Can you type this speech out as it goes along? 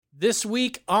This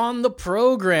week on the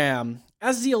program,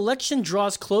 as the election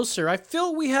draws closer, I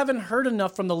feel we haven't heard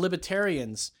enough from the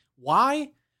libertarians.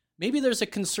 Why? Maybe there's a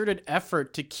concerted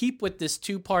effort to keep with this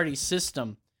two-party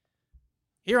system.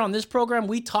 Here on this program,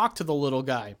 we talk to the little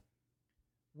guy.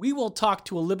 We will talk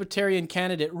to a libertarian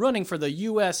candidate running for the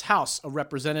U.S. House of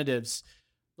Representatives.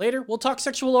 Later, we'll talk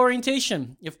sexual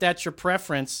orientation, if that's your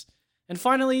preference. And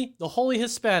finally, the Holy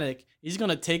Hispanic. He's going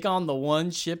to take on the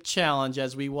one-chip challenge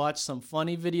as we watch some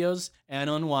funny videos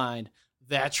and unwind.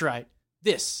 That's right.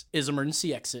 This is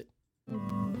Emergency Exit.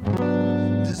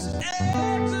 This is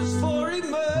Exit for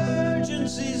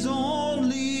emergencies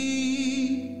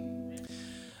only.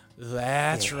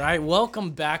 That's right. Welcome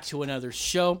back to another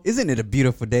show. Isn't it a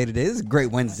beautiful day today? This is a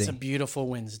great Wednesday. It's a beautiful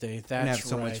Wednesday. That's We're gonna have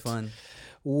so right. much fun.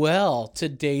 Well,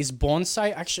 today's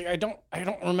bonsai, actually, I don't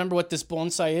remember what this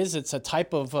bonsai is. It's a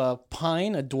type of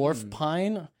pine, a dwarf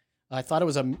pine. I thought it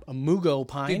was a mugo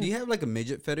pine. Dude, do you have like a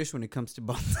midget fetish when it comes to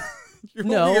bonsai?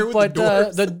 No, but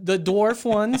the dwarf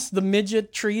ones, the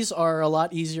midget trees are a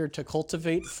lot easier to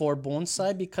cultivate for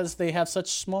bonsai because they have such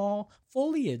small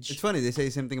foliage. It's funny, they say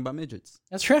the same thing about midgets.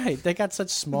 That's right. They got such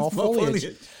small foliage.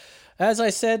 As I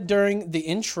said during the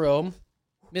intro,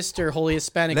 Mr. Holy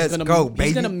Hispanic Let's is go, he's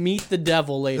baby. gonna meet the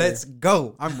devil later. Let's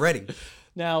go. I'm ready.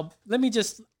 Now, let me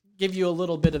just give you a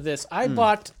little bit of this. I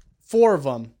bought 4 of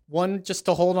them. One just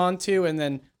to hold on to, and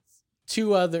then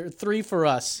 3 for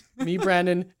us. Me,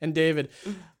 Brandon, and David.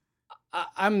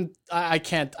 I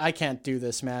can't do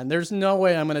this, man. There's no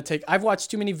way I'm gonna take. I've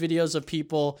watched too many videos of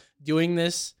people doing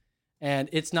this, and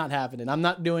it's not happening. I'm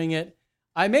not doing it.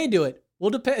 I may do it.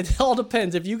 It all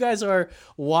depends. If you guys are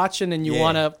watching and you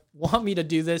want me to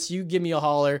do this, you give me a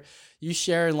holler. You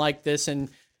share and like this, and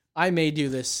I may do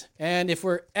this. And if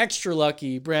we're extra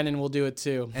lucky, Brandon will do it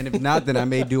too. And if not, then I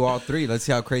may do all 3. Let's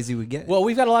see how crazy we get. Well,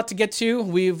 we've got a lot to get to.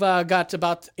 We've got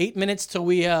about 8 minutes till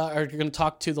we are going to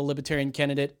talk to the Libertarian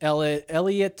candidate,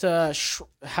 Elliot.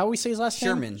 How we say his last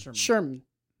name? Sherman.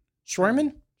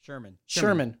 Sherman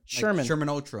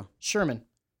Ultra. Sherman.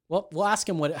 Well, we'll ask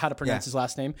him how to pronounce his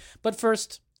last name. But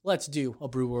first, let's do a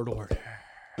Brew World Order.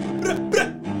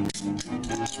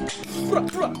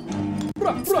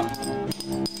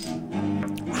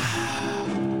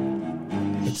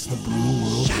 It's the Brew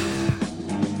World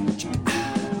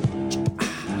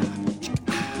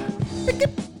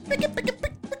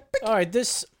Order. All right,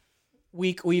 this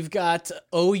week we've got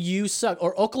OU Sucks,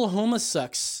 or Oklahoma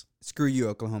Sucks. Screw you,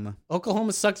 Oklahoma.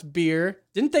 Oklahoma Sucks beer.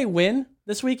 Didn't they win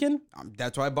this weekend?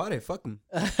 That's why I bought it. Fuck them.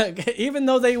 Even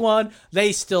though they won,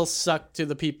 they still suck to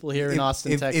the people here in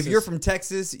Austin, Texas. If you're from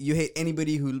Texas, you hate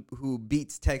anybody who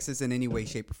beats Texas in any way,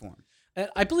 shape, or form.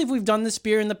 I believe we've done this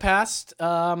beer in the past,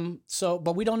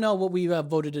 but we don't know what we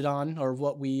voted it on or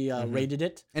what we rated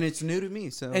it. And it's new to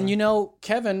me. So. And you know,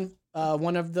 Kevin,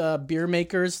 one of the beer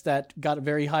makers that got a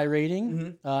very high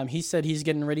rating, he said he's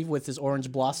getting ready with his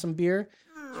Orange Blossom beer,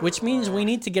 which means we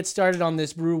need to get started on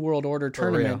this Brew World Order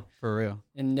tournament. For real.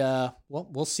 And,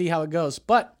 we'll see how it goes.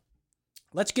 But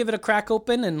let's give it a crack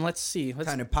open and let's see.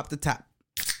 Kind of pop the top.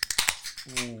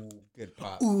 Ooh, good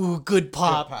pop. Ooh, good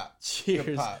pop. Good pop. Cheers.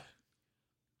 Good pop.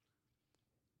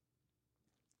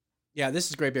 Yeah, this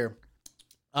is great beer.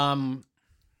 Got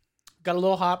a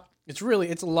little hop. It's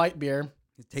a light beer.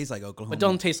 It tastes like Oklahoma. But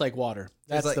don't taste like water.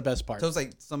 That's the best part. Tastes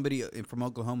like somebody from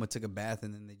Oklahoma took a bath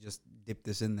and then they just dipped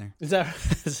this in there. Is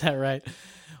that right?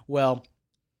 Well,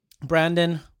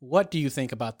 Brandon, what do you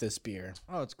think about this beer?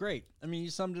 Oh, it's great. I mean, you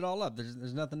summed it all up.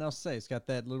 There's nothing else to say. It's got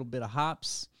that little bit of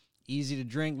hops, easy to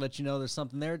drink, let you know there's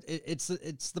something there. It's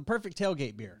the perfect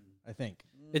tailgate beer, I think.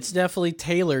 It's definitely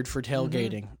tailored for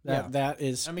tailgating. That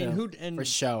is, I mean, for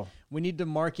show. We need to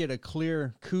market a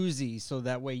clear koozie so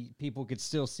that way people could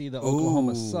still see the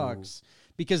Oklahoma Sucks.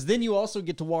 Because then you also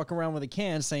get to walk around with a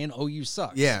can saying OU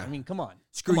Sucks. Yeah. I mean, come on.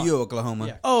 Screw you, Oklahoma.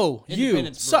 Yeah. Oh, you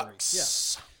Independence Brewery.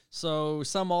 sucks. Yeah. So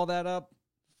sum all that up,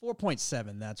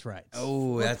 4.7. That's right.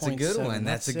 Oh, that's a good 4.7, one.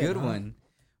 That's a that's good it, huh? one.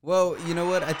 Well, you know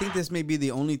what? I think this may be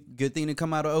the only good thing to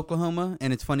come out of Oklahoma,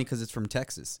 and it's funny because it's from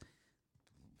Texas.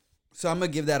 So I'm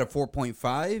going to give that a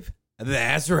 4.5.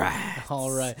 That's right. All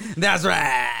right. That's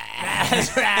right.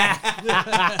 That's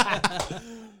right.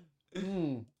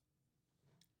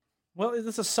 Well,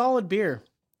 it's a solid beer.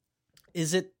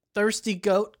 Is it Thirsty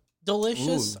Goat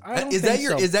delicious? I don't think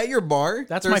so. Is that your bar?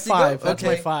 That's Thirsty my 5. Goat? That's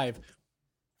Okay. my 5.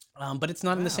 But it's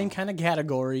not in the same kind of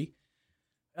category,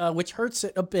 which hurts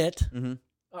it a bit. Mm-hmm.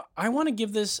 I want to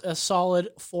give this a solid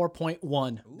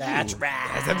 4.1. That's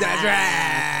right. That's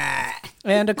right.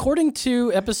 And according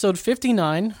to episode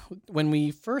 59, when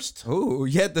we first Oh,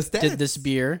 you had the stats. did this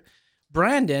beer,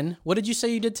 Brandon, what did you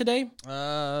say you did today?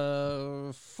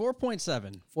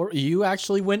 4.7. You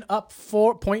actually went up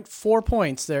 4.4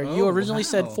 points there. You Oh, originally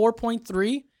said wow.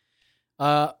 4.3.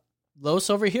 Los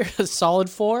over here, a solid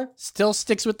 4. Still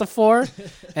sticks with the 4.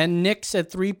 And Nick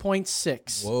said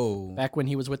 3.6. Whoa. Back when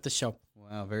he was with the show.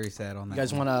 Wow, very sad on that. You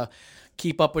guys one. want to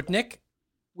keep up with Nick?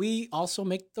 We also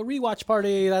make the rewatch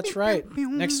party. That's right.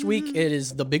 Next week, it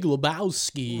is The Big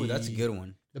Lebowski. Ooh, that's a good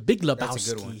one. The Big Lebowski.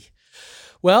 That's a good one.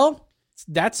 Well,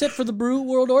 that's it for the Brew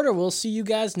World Order. We'll see you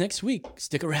guys next week.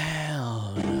 Stick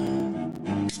around.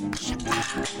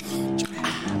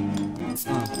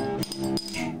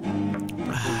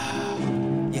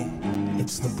 Yeah,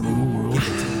 it's the Brew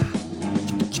World.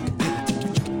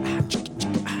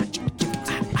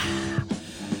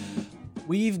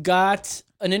 We've got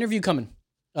an interview coming.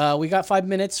 We got 4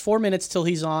 minutes till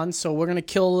he's on, so we're going to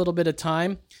kill a little bit of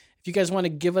time. If you guys want to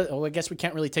give it, I guess we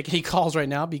can't really take any calls right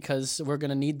now because we're going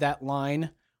to need that line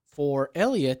for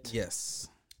Elliot Yes.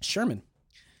 Sherman,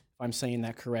 if I'm saying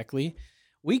that correctly.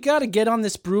 We got to get on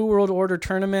this Brew World Order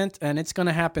tournament, and it's going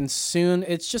to happen soon.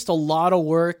 It's just a lot of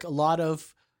work, a lot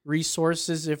of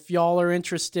resources. If y'all are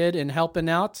interested in helping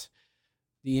out,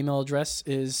 the email address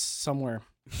is somewhere,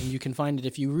 and you can find it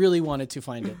if you really wanted to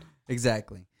find it.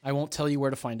 Exactly. I won't tell you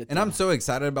where to find it. And though. I'm so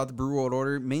excited about the Brew World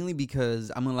Order, mainly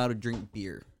because I'm allowed to drink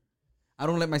beer. I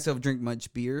don't let myself drink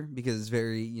much beer because it's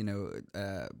very,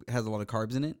 has a lot of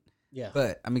carbs in it. Yeah.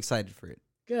 But I'm excited for it.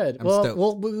 Good. I'm Well, stoked.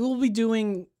 we'll be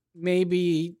doing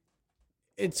maybe.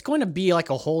 It's going to be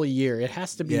like a whole year. It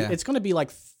has to be. Yeah. It's going to be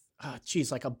like,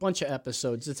 like a bunch of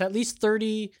episodes. It's at least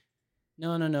 30.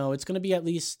 No. It's going to be at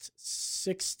least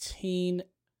 16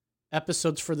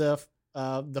 episodes for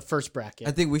the first bracket.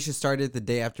 I think we should start it the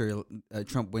day after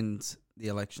Trump wins the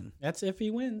election. That's if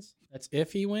he wins.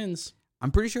 I'm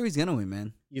pretty sure he's gonna win,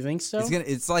 man. You think so?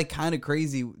 It's like kind of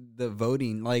crazy, the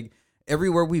voting. Like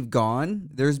everywhere we've gone,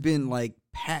 there's been like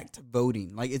packed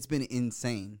voting. Like it's been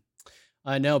insane.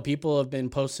 I know people have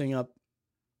been posting up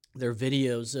their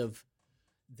videos of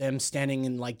them standing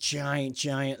in like giant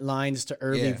lines to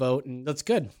early Yeah. vote, and that's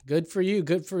good. Good for you.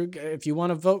 Good for if you want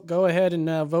to vote, go ahead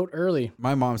and vote early.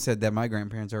 My mom said that my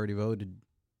grandparents already voted.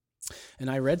 And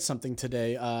I read something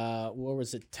today. What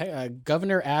was it?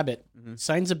 Governor Abbott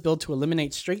signs a bill to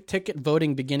eliminate straight ticket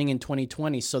voting beginning in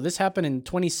 2020. So this happened in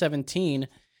 2017,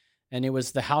 and it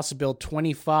was the House Bill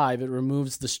 25. It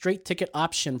removes the straight ticket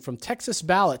option from Texas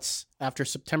ballots after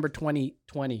September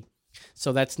 2020.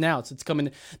 So that's now. So it's coming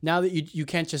now that you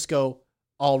can't just go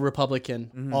all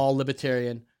Republican, all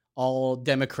Libertarian, all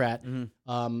Democrat.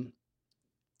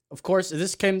 Of course, I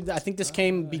think this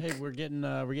came. Hey, we're getting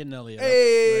Elliot.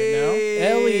 Hey,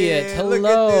 Elliot, Look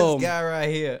hello. at this guy right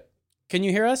here. Can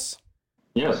you hear us?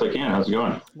 Yes, I can. How's it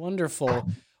going? Wonderful.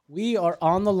 We are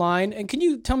on the line. And can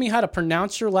you tell me how to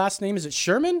pronounce your last name? Is it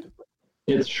Sherman?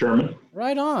 It's Sherman.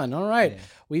 Right on. All right.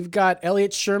 We've got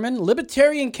Elliot Sherman,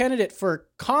 Libertarian candidate for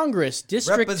Congress,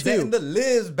 District 2. Representing the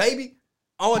Libs, baby,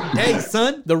 all day,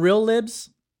 son. The real libs?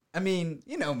 I mean,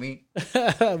 you know me.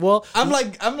 well, I'm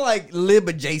like lib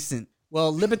adjacent.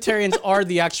 libertarians are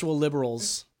the actual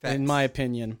liberals, in Facts. my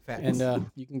opinion. Facts. And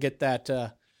you can get that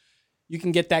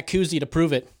koozie to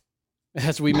prove it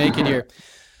as we make it here.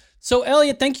 So,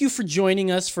 Elliot, thank you for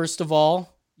joining us, first of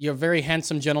all. You're a very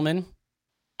handsome gentleman.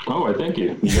 Oh, I thank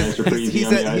you. You guys are pretty He easy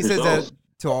on the says eyes that yourselves.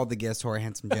 to all the guests who are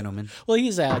handsome gentlemen. Well,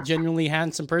 he's a genuinely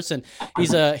handsome person.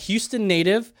 He's a Houston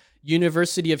native,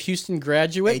 University of Houston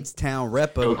graduate. H-Town Go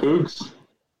repo. Cougs.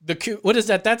 What is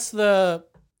that? That's the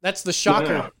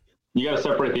shocker. No. You got to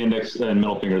separate the index and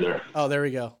middle finger there. Oh, there we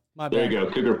go. My There bad. you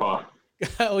go. Cougar paw.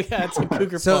 Oh yeah, it's a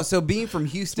cougar paw. So being from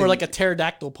Houston, Or like a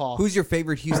pterodactyl paw. who's your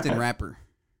favorite Houston rapper?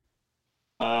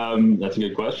 That's a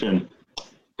good question.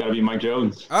 Got to be Mike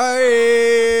Jones.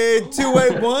 Hey,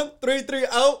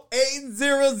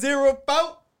 281-330-8004.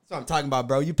 That's what I'm talking about,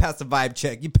 bro. You passed the vibe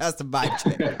check.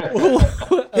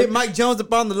 Hit Mike Jones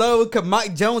up on the low because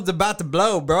Mike Jones about to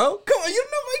blow, bro. Come on, you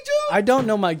don't know Mike Jones? I don't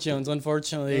know Mike Jones,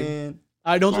 unfortunately. Man.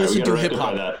 I don't All right, we listen to gotta hip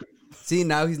rectify hop. that. See,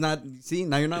 now he's not. See,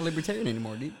 now you're not libertarian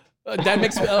anymore, dude. That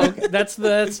makes me. Oh, that's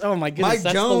oh my goodness. Mike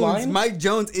That's the line. Jones. Mike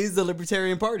Jones is the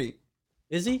Libertarian Party.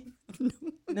 Is he?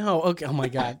 No. Okay. Oh my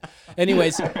God.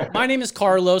 Anyways, my name is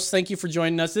Carlos. Thank you for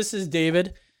joining us. This is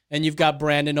David, and you've got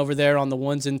Brandon over there on the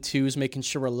ones and twos, making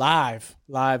sure we're live,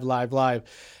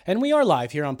 and we are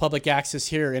live here on Public Access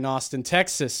here in Austin,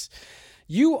 Texas.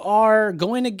 You are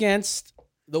going against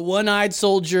the one-eyed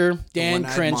soldier, Dan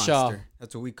One-eyed Crenshaw. monster.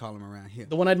 That's what we call him around here.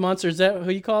 The one-eyed monster. Is that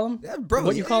who you call him? Yeah, bro.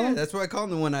 What you call him? That's what I call him,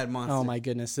 the one-eyed monster. Oh my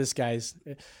goodness, this guy's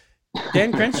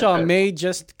Dan Crenshaw may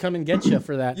just come and get you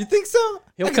for that. You think so?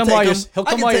 He'll I can come take while you're. him. He'll I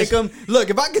come can while take you're. him. Look,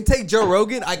 if I could take Joe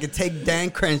Rogan, I could take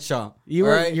Dan Crenshaw. You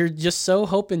all are, right? You're just so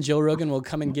hoping Joe Rogan will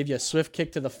come and give you a swift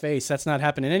kick to the face. That's not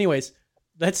happening. Anyways,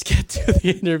 let's get to the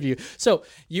interview. So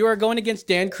you are going against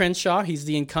Dan Crenshaw. He's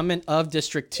the incumbent of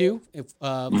District 2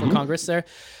 for Congress there.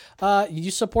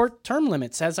 You support term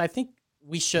limits, as I think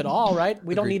we should all, right?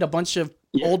 We don't need a bunch of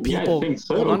old people I think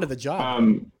so. hold onto the job.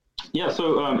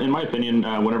 In my opinion,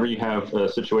 whenever you have a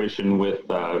situation with,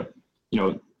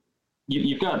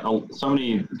 you've got so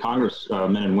many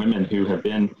congressmen and women who have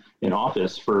been in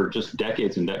office for just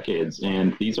decades and decades,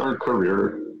 and these are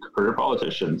career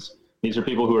politicians. These are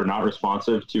people who are not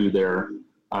responsive to their,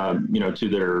 to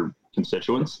their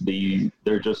constituents.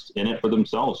 They're just in it for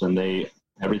themselves, and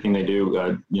everything they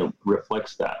do,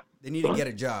 reflects that. They need to get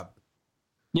a job.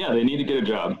 Yeah, they need to get a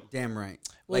job. Damn right.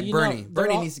 Well, Like you know, Bernie. they're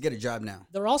Bernie all- needs to get a job now.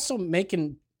 They're also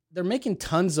making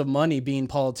tons of money being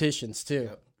politicians too.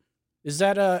 Yep. Is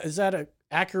that a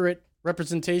accurate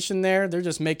representation there? They're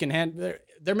just making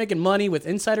they're making money with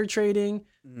insider trading,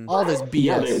 all this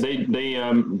BS.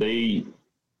 Yeah, they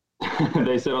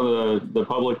they sit on the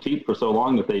public teat for so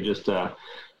long that they just not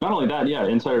only that,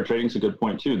 insider trading is a good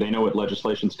point too. They know what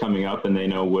legislation's coming up, and they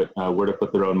know what where to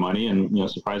put their own money. And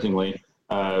surprisingly,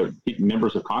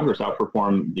 members of Congress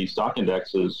outperform the stock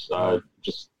indexes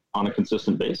just on a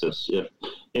consistent basis.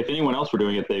 If anyone else were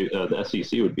doing it, the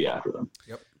SEC would be after them.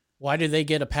 Yep. Why do they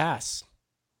get a pass?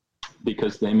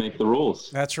 Because they make the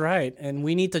rules. That's right, and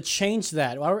we need to change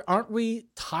that. Aren't we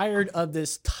tired of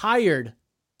this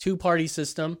two-party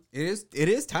system? It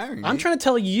is tiring. I'm dude. trying to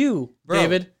tell you, Bro,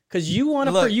 David, because you want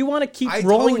to keep I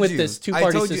rolling told with you- this I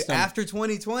two-party told system. you after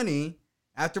 2020,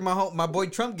 after my boy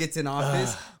Trump gets in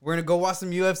office, we're gonna go watch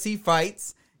some UFC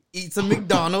fights, eat some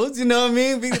McDonald's. You know what I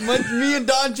mean? Me and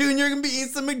Don Jr. are gonna be eating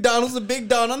some McDonald's, a Big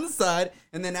Don on the side,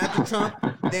 and then after Trump,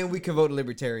 then we can vote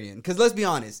Libertarian. Because let's be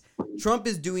honest, Trump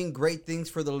is doing great things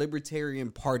for the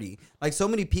Libertarian Party. Like, so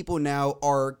many people now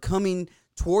are coming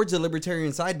towards the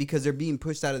Libertarian side because they're being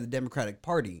pushed out of the Democratic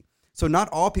Party. So not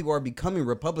all people are becoming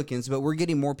Republicans, but we're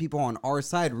getting more people on our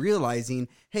side realizing,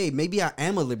 hey, maybe I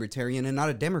am a Libertarian and not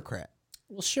a Democrat.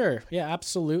 Well, sure. Yeah,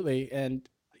 absolutely. And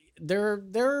there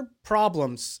are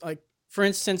problems. Like, for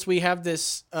instance, we have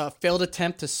this failed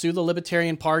attempt to sue the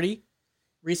Libertarian Party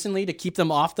recently to keep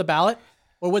them off the ballot.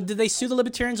 Or did they sue the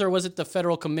Libertarians, or was it the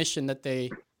federal commission that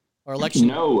or election?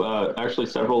 No, actually,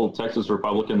 several Texas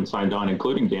Republicans signed on,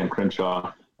 including Dan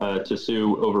Crenshaw, to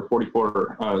sue over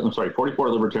 44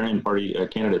 Libertarian Party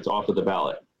candidates off of the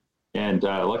ballot. And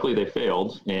luckily they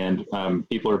failed, and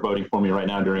people are voting for me right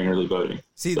now during early voting.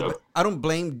 See, So- I don't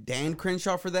blame Dan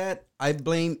Crenshaw for that. I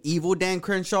blame evil Dan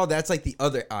Crenshaw. That's like the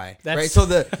other eye, right?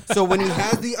 So when he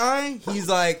has the eye, he's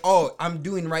like, oh, I'm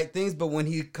doing right things. But when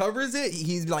he covers it,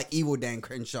 he's like evil Dan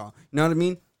Crenshaw. You know what I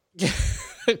mean?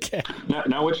 Okay.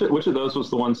 Now, which of those was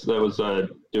the ones that was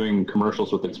doing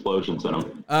commercials with explosions in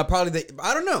them? Probably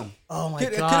I don't know. Oh my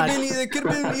It God. could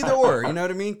have been either or. You know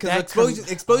what I mean? Because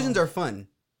That explosions are fun.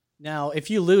 Now, if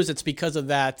you lose, it's because of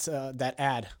that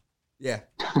ad. Yeah.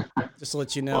 Just to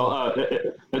let you know. Well,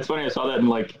 it's funny. I saw that, and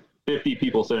like 50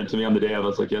 people sent it to me on the day. I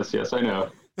was like, yes, I know.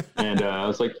 And I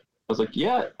was like,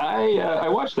 yeah, I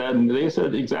watched that, and they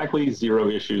said exactly 0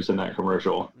 issues in that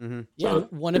commercial. Mm-hmm. Yeah, So,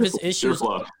 one of his pure issues.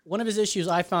 fluff. One of his issues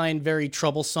I find very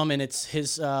troublesome, and it's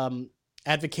his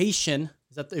advocation.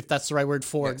 If that's the right word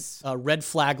for Yes. red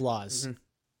flag laws. Mm-hmm.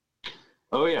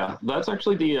 Oh yeah, that's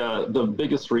actually the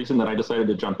biggest reason that I decided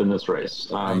to jump in this race.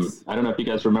 Nice. I don't know if you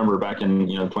guys remember back in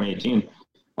 2018,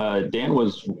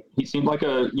 Dan he seemed like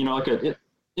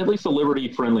at least a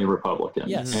liberty friendly Republican.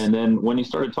 Yes. And then when he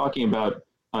started talking about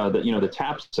the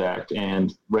TAPS Act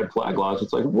and red flag laws,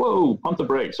 it's like, whoa, pump the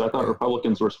brakes. So I thought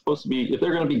Republicans were supposed to be, if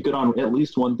they're going to be good on at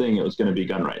least one thing, it was going to be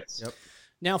gun rights. Yep.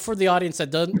 Now, for the audience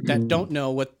that don't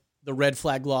know what the red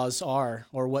flag laws are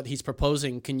or what he's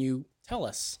proposing, can you tell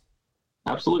us?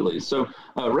 Absolutely. So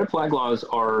red flag laws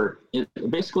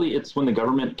basically it's when the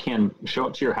government can show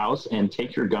up to your house and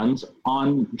take your guns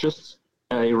on just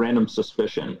a random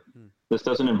suspicion. This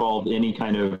doesn't involve any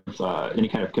kind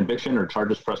of conviction or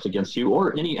charges pressed against you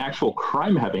or any actual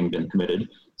crime having been committed.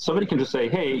 Somebody can just say,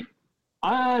 hey,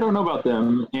 I don't know about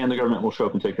them, and the government will show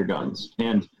up and take your guns.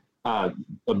 And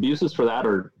abuses for that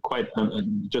are quite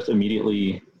just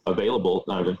immediately available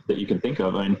that you can think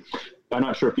of. I mean, I'm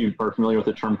not sure if you are familiar with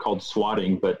the term called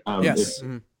swatting, but Yes.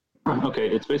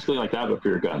 it's basically like that, but for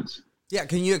your guns. Yeah,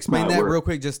 can you explain that we're- real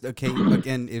quick? Just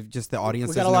again, if just the audience.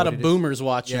 We got a doesn't know lot what of it is. boomers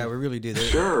watching. Yeah, we really do.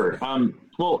 Sure.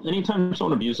 Well, anytime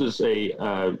someone abuses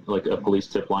a police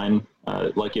tip line,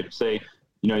 like if say,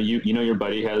 your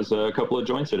buddy has a couple of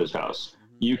joints at his house,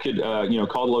 you could,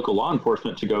 call the local law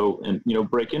enforcement to go and,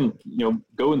 break in,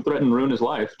 go and threaten and ruin his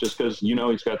life just because,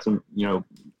 he's got some,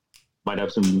 might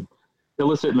have some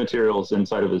illicit materials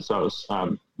inside of his house.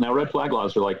 Now, red flag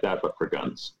laws are like that, but for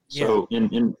guns. So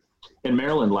in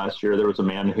Maryland last year, there was a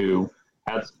man who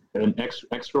had an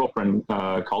ex-girlfriend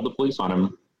called the police on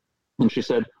him. And she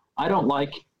said, I don't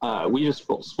like, we just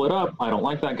split up. I don't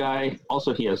like that guy.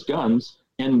 Also, he has guns.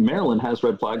 And Maryland has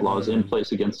red flag laws in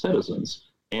place against citizens.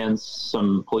 And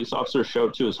some police officers showed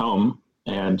up to his home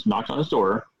and knocked on his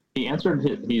door. He answered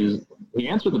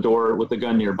the door with a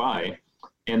gun nearby.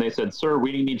 And they said, sir,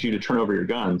 we need you to turn over your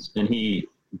guns. And he,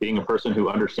 being a person who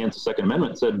understands the Second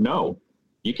Amendment, said, no,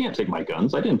 you can't take my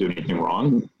guns. I didn't do anything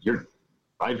wrong.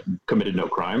 I've committed no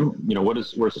crime.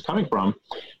 Where's this coming from?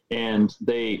 And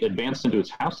they advanced into his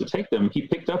house to take them. He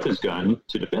picked up his gun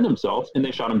to defend himself, and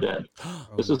they shot him dead.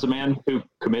 This is a man who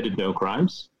committed no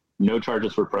crimes. No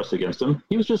charges were pressed against him.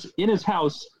 He was just in his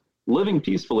house, living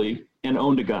peacefully, and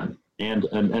owned a gun. And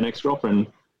an ex-girlfriend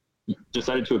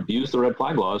decided to abuse the red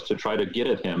flag laws to try to get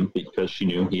at him because she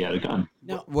knew he had a gun.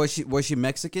 No. Was she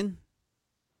Mexican?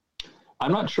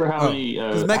 I'm not sure how many.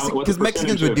 Because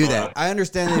Mexicans would do that. I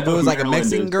understand if it was like a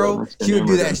Mexican girl, she would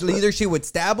do that. Either she would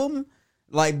stab him,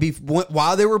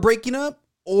 while they were breaking up,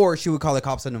 or she would call the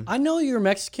cops on them. I know you're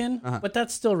Mexican, but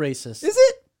that's still racist. Is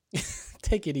it?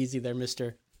 Take it easy there,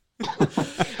 mister.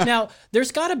 Now,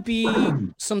 there's got to be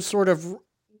some sort of,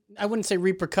 I wouldn't say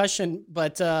repercussion,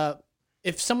 but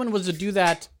if someone was to do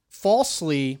that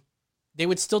falsely, they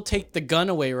would still take the gun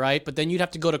away, right? But then you'd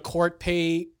have to go to court,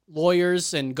 pay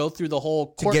lawyers, and go through the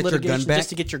whole court litigation just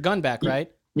to get your gun back,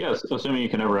 right? Yes, assuming you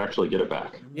can ever actually get it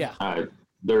back. Yeah.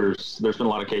 There's been a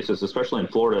lot of cases, especially in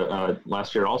Florida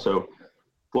last year also.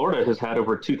 Florida has had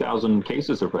over 2,000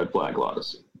 cases of red flag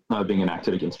laws being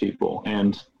enacted against people.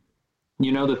 And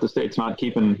you know that the state's not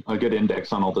keeping a good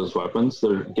index on all those weapons.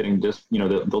 They're getting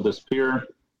they'll disappear,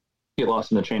 get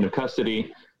lost in the chain of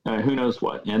custody, who knows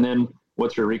what. And then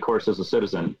what's your recourse as a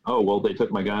citizen? Oh, well, they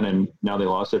took my gun and now they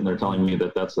lost it and they're telling me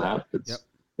that that's that.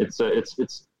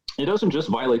 It doesn't just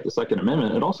violate the Second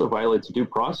Amendment. It also violates due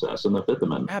process in the Fifth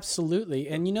Amendment. Absolutely.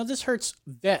 And this hurts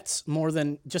vets more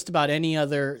than just about any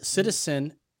other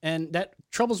citizen. And that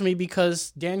troubles me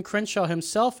because Dan Crenshaw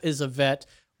himself is a vet.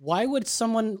 Why would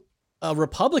someone, a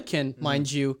Republican,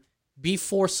 mind you, be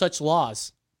for such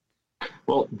laws?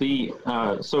 Well,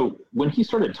 so when he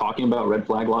started talking about red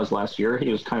flag laws last year, he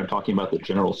was kind of talking about the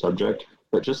general subject.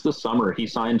 But just this summer, he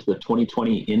signed the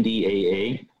 2020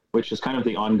 NDAA, which is kind of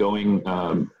the ongoing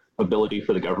ability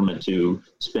for the government to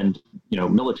spend,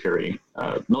 military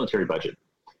budget.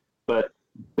 But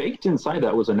baked inside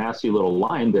that was a nasty little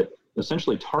line that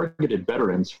essentially targeted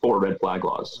veterans for red flag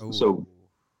laws. Oh. So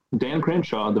Dan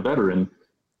Crenshaw, the veteran,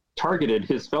 targeted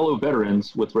his fellow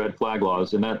veterans with red flag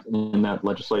laws in that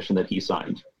legislation that he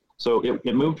signed. So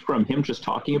it moved from him just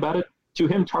talking about it to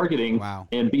him targeting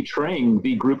and betraying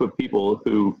the group of people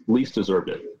who least deserved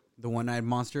it. The one-eyed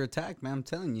monster attack, man, I'm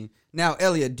telling you. Now,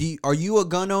 Elliot, are you a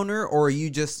gun owner or are you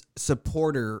just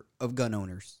supporter of gun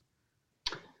owners?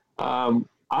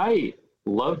 I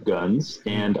love guns,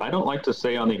 and I don't like to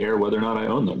say on the air whether or not I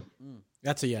own them.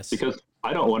 That's a yes. Because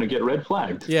I don't want to get red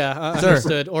flagged. Yeah,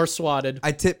 understood. Or swatted.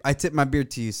 I tip my beard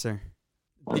to you, sir.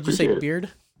 Did you say beard?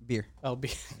 Beer. Oh,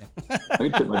 beer. I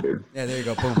can tip my beard. Yeah, there you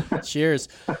go. Boom. Cheers.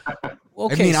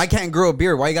 Okay. I mean, I can't grow a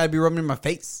beard. Why you got to be rubbing in my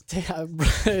face?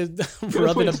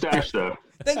 Rubbing a stash, though.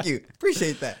 Thank you.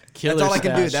 Appreciate that. Killer That's all stash.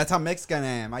 I can do. That's how Mexican I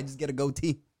am. I just get a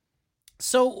goatee.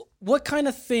 So what kind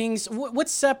of things, what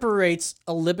separates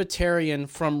a libertarian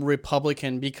from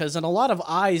Republican? Because in a lot of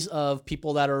eyes of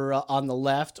people that are on the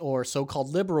left or so-called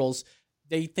liberals,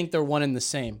 they think they're one and the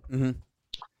same. Mm-hmm.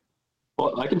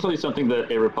 Well, I can tell you something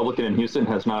that a Republican in Houston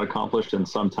has not accomplished in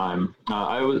some time.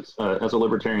 I was, as a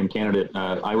libertarian candidate,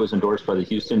 I was endorsed by the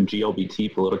Houston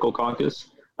GLBT political caucus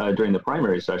during the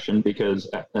primary session because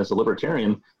as a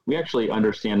libertarian, we actually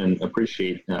understand and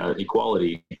appreciate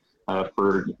equality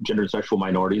for gender and sexual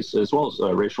minorities as well as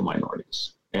racial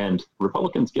minorities. And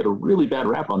Republicans get a really bad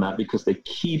rap on that because they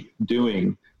keep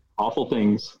doing awful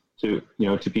things to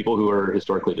people who are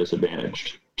historically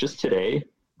disadvantaged. Just today,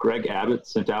 Greg Abbott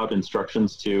sent out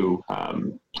instructions to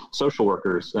social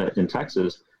workers in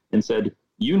Texas and said,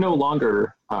 you no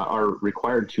longer are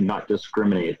required to not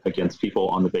discriminate against people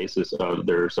on the basis of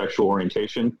their sexual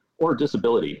orientation or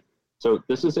disability. So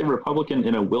this is a Republican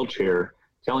in a wheelchair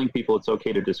telling people it's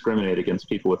okay to discriminate against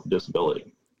people with a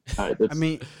disability. I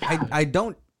mean, I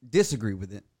don't disagree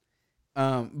with it,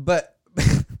 but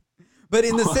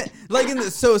in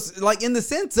the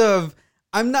sense of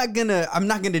I'm not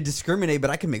gonna discriminate,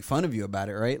 but I can make fun of you about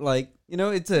it, right? Like,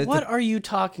 it's a. What are you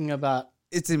talking about?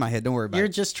 It's in my head. Don't worry about You're it.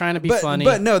 just trying to be But funny.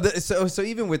 but no. So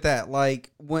even with that,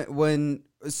 like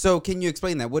so can you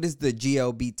explain that? What is the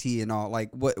GLBT and all? Like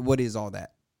what is all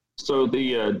that? So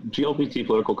the GLBT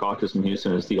Political Caucus in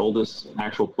Houston is the oldest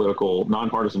actual political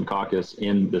nonpartisan caucus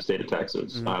in the state of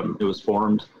Texas. It was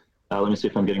formed, let me see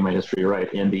if I'm getting my history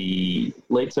right, in the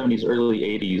late 70s, early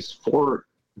 80s for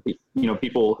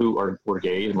people who were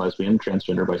gay and lesbian,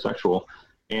 transgender, bisexual,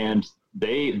 and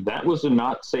that was a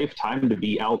not safe time to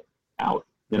be out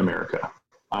in America.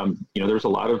 There's a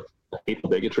lot of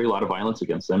hateful bigotry, a lot of violence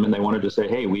against them, and they wanted to say,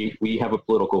 hey, we have a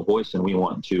political voice and we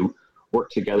want to work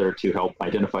together to help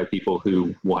identify people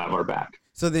who will have our back.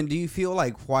 So then do you feel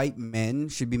like white men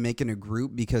should be making a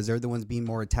group because they're the ones being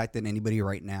more attacked than anybody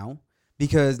right now?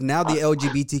 Because now the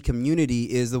LGBT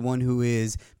community is the one who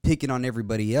is picking on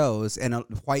everybody else, and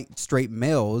white straight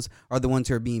males are the ones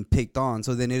who are being picked on.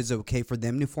 So then it is okay for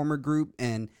them to form a group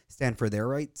and stand for their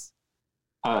rights?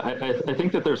 I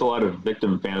think that there's a lot of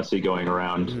victim fantasy going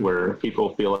around where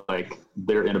people feel like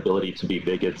their inability to be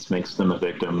bigots makes them a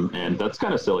victim, and that's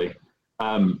kind of silly.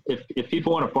 If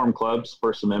people want to form clubs,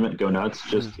 First Amendment, go nuts.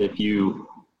 Just if you,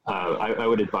 I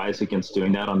would advise against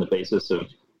doing that on the basis of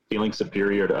feeling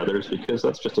superior to others, because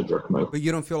that's just a jerk move. But you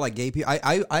don't feel like gay people?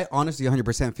 I honestly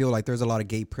 100% feel like there's a lot of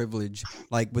gay privilege,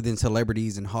 like within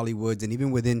celebrities and Hollywoods, and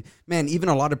even within, even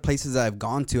a lot of places that I've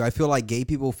gone to. I feel like gay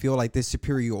people feel like this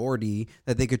superiority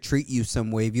that they could treat you some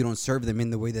way if you don't serve them in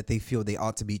the way that they feel they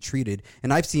ought to be treated.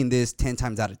 And I've seen this 10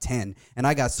 times out of 10. And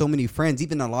I got so many friends,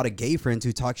 even a lot of gay friends,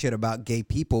 who talk shit about gay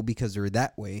people because they're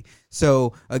that way.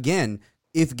 So again,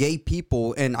 if gay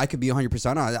people, and I could be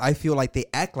 100% on it, I feel like they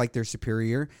act like they're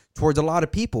superior towards a lot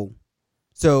of people.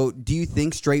 So do you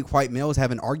think straight white males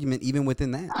have an argument even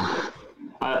within that?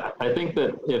 I think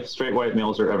that if straight white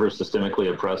males are ever systemically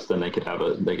oppressed, then they could have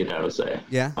a say.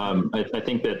 Yeah. I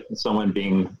think that someone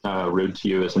being rude to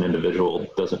you as an individual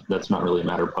that's not really a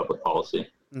matter of public policy.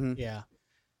 Yeah.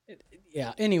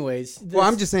 Yeah. Anyways. Well,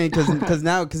 I'm just saying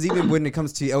because even when it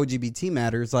comes to LGBT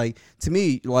matters, like to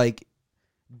me, like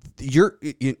you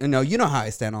know how I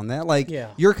stand on that. Like, Yeah.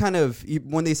 you're kind of,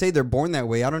 when they say they're born that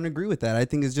way, I don't agree with that. I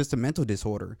think it's just a mental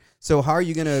disorder. So how are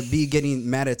you going to be getting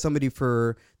mad at somebody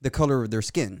for the color of their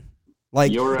skin?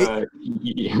 Like,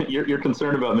 Your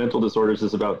concern about mental disorders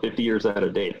is about 50 years out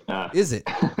of date. is it?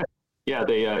 Yeah,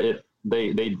 they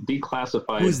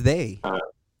declassified. Who's they?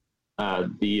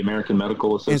 The American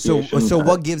Medical And Association. so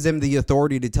what gives them the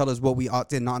authority to tell us what we ought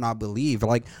to not believe?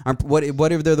 Like, what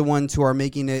if they're the ones who are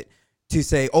making it to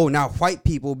say, oh, now white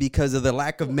people, because of the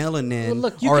lack of melanin, Well,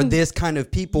 look, you are can- this kind of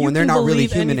people, You and they're can not really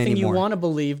believe human anything anymore. you want to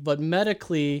believe, but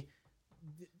medically,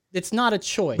 it's not a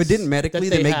choice. But didn't medically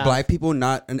that they make have. black people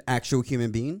not an actual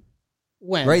human being?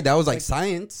 When? Right? That was like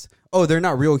science. Oh, they're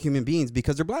not real human beings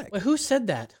because they're black. Wait, who said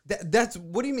that? That's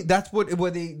what do you mean? That's what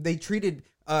they treated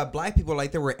black people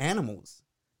like they were animals.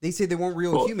 They said they weren't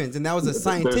real humans, and that was a There's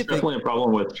scientific. definitely a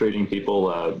problem with treating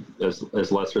people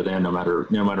as lesser than, no matter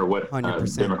what 100%.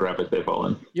 demographic they fall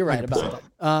in. You're right about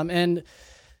that. And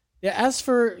yeah, as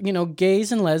for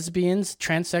gays and lesbians,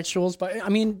 transsexuals, but I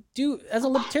mean, as a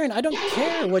libertarian, I don't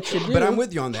care what you do. But I'm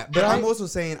with you on that. But Right? I'm also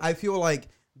saying I feel like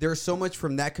there's so much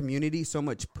from that community, so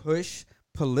much push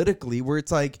politically, where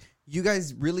it's like you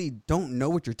guys really don't know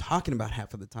what you're talking about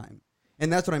half of the time.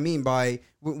 And that's what I mean by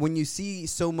when you see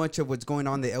so much of what's going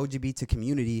on in the LGBT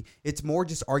community, it's more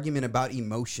just argument about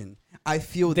emotion. I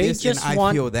feel They this just and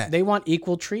want I feel that. they want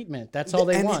equal treatment. That's all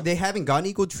they and want. they haven't gotten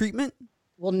equal treatment.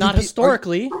 Well, not be-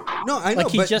 historically. No, I know. Like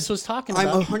he but just was talking I'm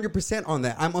about. 100% on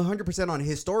that. I'm 100% on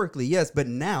historically, yes. But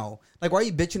now, like, why are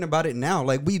you bitching about it now?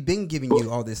 Like, we've been giving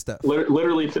you all this stuff.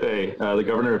 Literally today, the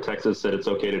governor of Texas said it's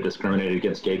okay to discriminate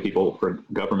against gay people for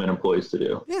government employees to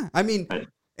do. Yeah, I mean, Right.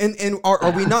 and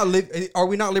are we not are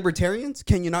we not libertarians?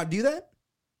 Can you not do that?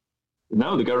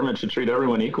 No, the government should treat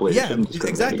everyone equally. It Yeah, shouldn't discriminate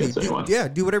exactly. against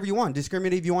anyone. Do whatever you want.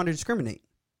 Discriminate if you want to discriminate.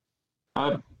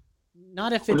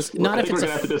 Not if I it's think we're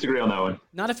gonna have to disagree on that one.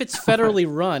 not if it's federally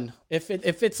run. If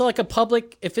it's like a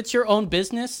public, if it's your own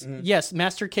business, yes,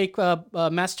 Master Cake Shop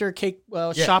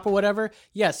or whatever,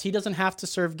 yes, he doesn't have to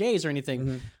serve gays or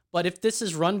anything. But if this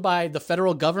is run by the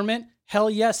federal government, hell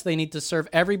yes, they need to serve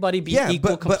everybody, be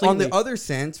equal but completely. on the other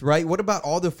sense, right? What about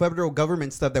all the federal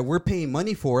government stuff that we're paying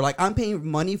money for? Like, I'm paying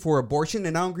money for abortion,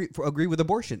 and I don't agree with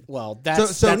abortion. Well,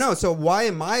 that's So why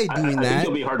am I doing I that? think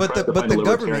you'll be hard But pressed the to find a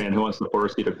libertarian government. who wants to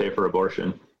force you to pay for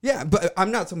abortion. Yeah, but I'm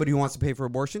not somebody who wants to pay for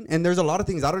abortion, and there's a lot of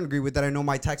things I don't agree with that I know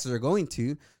my taxes are going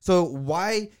to. So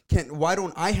why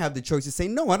don't I have the choice to say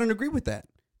no? I don't agree with that.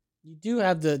 You do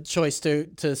have the choice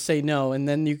to say no, and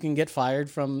then you can get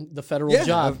fired from the federal Yeah,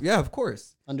 job yeah, of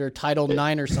course. under Title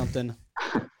IX or something.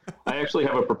 I actually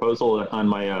have a proposal on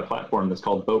my platform that's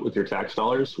called Vote with Your Tax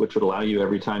Dollars, which would allow you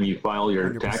every time you file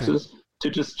your 100%. taxes to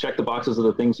just check the boxes of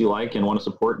the things you like and want to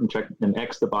support, and check and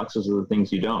X the boxes of the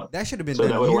things you don't. That should have been So that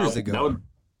done would years allow, ago. that would,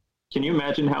 can you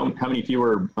imagine how many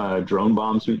fewer drone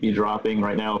bombs we'd be dropping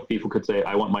right now if people could say,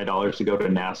 "I want my dollars to go to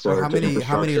NASA"? Or or how to many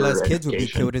less infrastructure, kids would be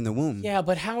education. killed in the womb? Yeah,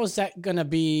 but how is that going to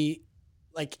be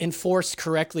like enforced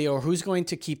correctly, or who's going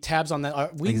to keep tabs on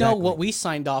that? We know Exactly. what we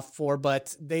signed off for,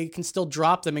 but they can still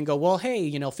drop them and go, well, hey,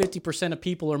 50% of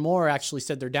people or more actually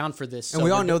said they're down for this. And so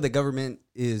we all we're- know the government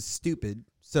is stupid,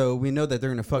 so we know that they're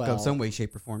going to fuck Well, up some way,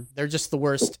 shape, or form. they're just the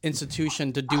worst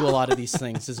institution to do a lot of these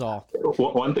things is all.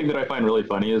 One thing that I find really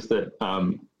funny is that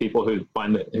people who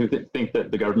think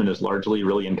that the government is largely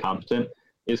really incompetent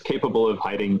is capable of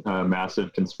hiding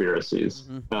massive conspiracies.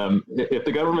 If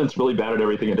the government's really bad at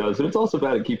everything it does, it's also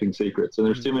bad at keeping secrets. And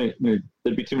there's too many.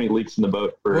 There'd be too many leaks in the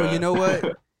boat for. Well, you know what?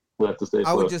 for that to stay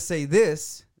I would afloat. just say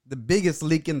this: the biggest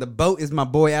leak in the boat is my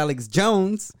boy Alex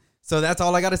Jones. So that's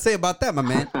all I got to say about that, my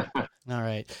man. All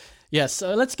right. Yes.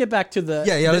 Let's get back to the,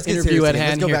 Yeah, the let's get interview serious. at Again.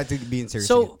 hand Let's go here. back to being serious.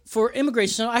 So again. for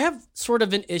immigration, I have sort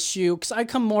of an issue because I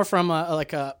come more from I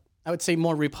would say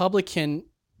more Republican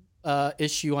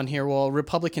issue on here. Well,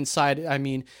 Republican side, I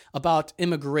mean, about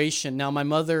immigration. Now, my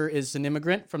mother is an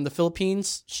immigrant from the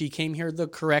Philippines. She came here the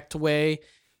correct way,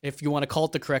 if you want to call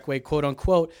it the correct way, quote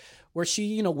unquote, where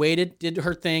she, waited, did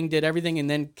her thing, did everything, and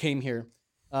then came here.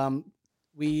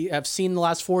 We have seen the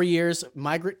last 4 years,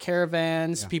 migrant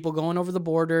caravans, people going over the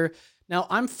border. Now,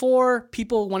 I'm for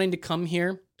people wanting to come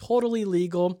here, totally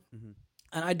legal.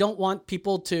 And I don't want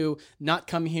people to not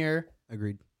come here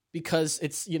Agreed. because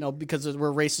it's, because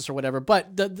we're racist or whatever.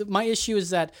 But my issue is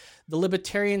that the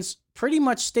libertarians pretty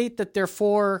much state that they're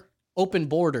for open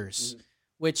borders,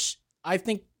 which I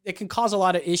think it can cause a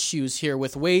lot of issues here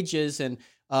with wages and,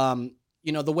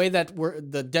 the way that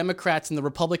the Democrats and the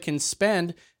Republicans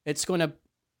spend, it's going to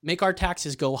make our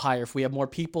taxes go higher if we have more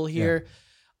people here.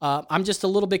 I'm just a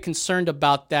little bit concerned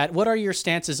about that. What are your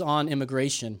stances on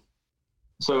immigration?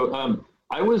 So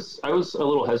I was a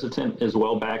little hesitant as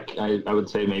well back, I would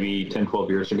say maybe 10, 12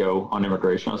 years ago on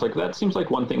immigration. I was like, that seems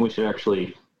like one thing we should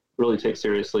actually really take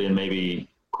seriously and maybe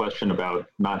question about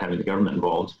not having the government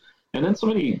involved. And then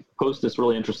somebody posed this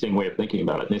really interesting way of thinking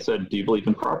about it. And they said, do you believe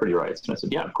in property rights? And I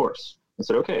said, yeah, of course. I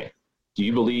said, okay. Do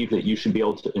you believe that you should be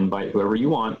able to invite whoever you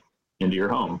want into your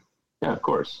home? Yeah, of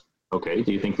course. Okay.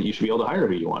 Do you think that you should be able to hire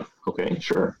who you want? Okay,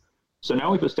 sure. So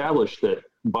now we've established that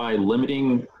by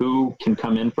limiting who can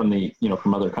come in from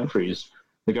from other countries,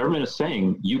 the government is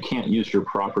saying you can't use your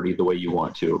property the way you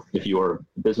want to. If you are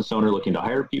a business owner looking to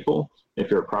hire people, if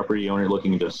you're a property owner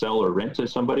looking to sell or rent to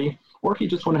somebody, or if you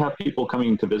just want to have people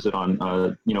coming to visit on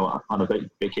a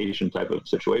vacation type of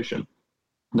situation,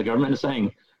 the government is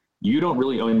saying you don't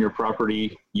really own your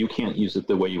property. You can't use it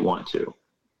the way you want to.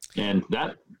 And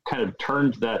that kind of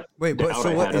turned that. Wait, but doubt so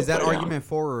I what had is that upside down. argument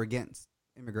for or against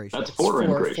immigration? That's for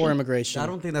immigration. For immigration. I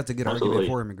don't think that's a good Absolutely.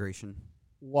 argument for immigration.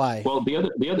 Why? Well, the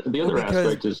other because-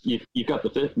 aspect is you've got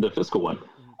the fiscal one.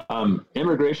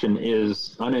 Immigration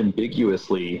is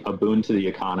unambiguously a boon to the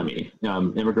economy.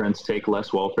 Immigrants take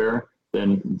less welfare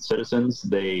than citizens.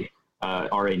 They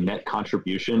are a net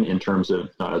contribution in terms of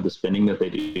the spending that they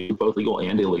do, both legal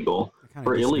and illegal. kinda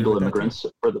For disagree illegal with that, immigrants,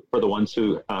 for the ones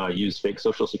who use fake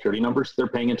social security numbers, they're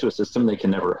paying into a system they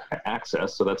can never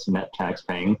access. So that's net tax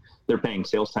paying. They're paying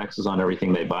sales taxes on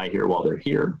everything they buy here while they're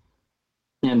here,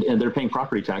 and they're paying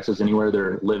property taxes anywhere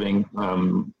they're living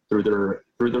through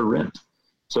their rent.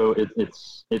 So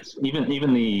it's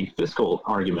even the fiscal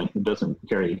argument doesn't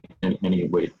carry any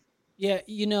weight. Yeah,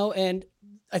 and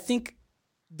I think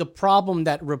the problem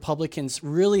that Republicans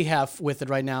really have with it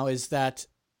right now is that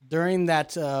during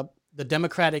that the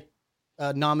Democratic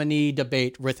nominee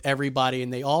debate with everybody,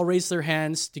 and they all raised their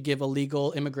hands to give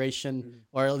illegal immigration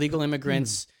or illegal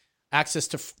immigrants access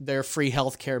to their free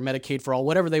health care, Medicaid for all,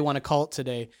 whatever they want to call it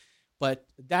today. But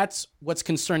that's what's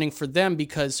concerning for them,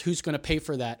 because who's going to pay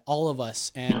for that? All of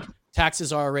us. And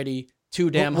taxes are already too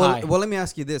damn high. Well, let me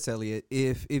ask you this, Elliot.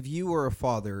 If you were a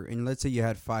father and let's say you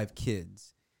had 5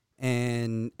 kids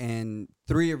and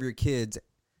 3 of your kids,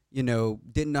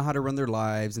 didn't know how to run their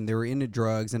lives and they were into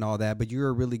drugs and all that, but you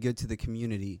were really good to the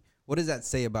community, what does that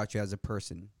say about you as a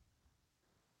person?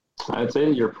 I'd say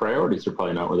that your priorities are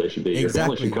probably not where they should be. Your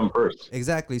family should come first.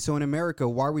 Exactly. So in America,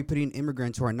 why are we putting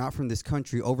immigrants who are not from this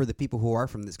country over the people who are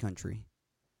from this country?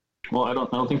 Well, I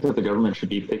don't think that the government should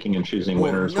be picking and choosing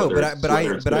winners. No, whether but I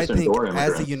citizens think or as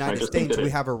immigrants. the I United just think States, that we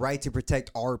have a right to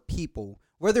protect our people.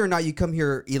 Whether or not you come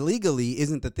here illegally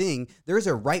isn't the thing. There's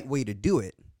a right way to do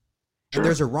it, Sure. and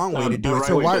there's a wrong way to do The it. right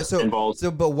So way why? just involves-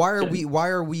 But why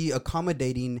are we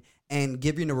accommodating and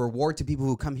giving a reward to people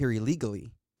who come here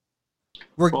illegally.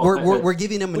 We're Well, we're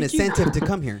giving them an Would you- incentive to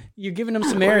come here. You're giving them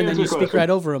some air and then you answer your speak question. right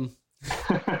over them.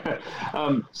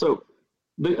 So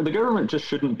the government just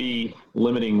shouldn't be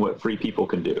limiting what free people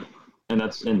can do, and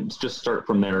just start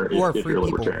from there Who are if free you're a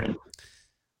people? libertarian.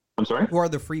 I'm sorry. Who are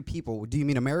the free people? Do you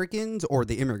mean Americans or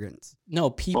the immigrants?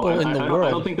 No, people Well, in the I don't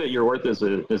world. think that your worth as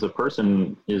a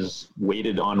person is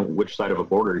weighted on which side of a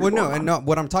border you're Well, no, born and on. no.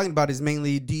 What I'm talking about is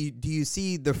mainly do you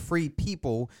see the free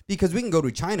people? Because we can go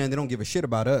to China and they don't give a shit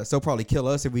about us. They'll probably kill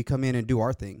us if we come in and do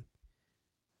our thing.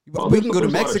 Well, We there's- can go to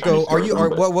there's a lot of Mexico. Chinese Are you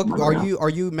tourism, but- are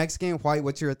you Mexican? White?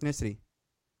 What's your ethnicity?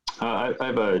 I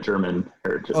have a German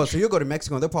heritage. Oh, so you'll go to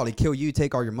Mexico and they'll probably kill you,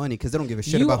 take all your money because they don't give a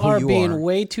shit You about who are you being are.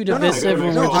 way too no, divisive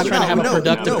when we're no, just trying to have a no,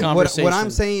 productive no. conversation. What I'm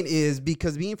saying is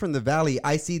because being from the Valley,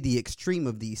 I see the extreme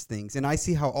of these things and I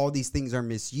see how all these things are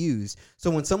misused. So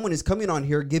when someone is coming on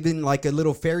here giving like a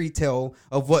little fairy tale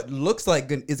of what looks like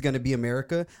is going to be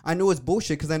America, I know it's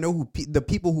bullshit because I know who the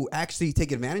people who actually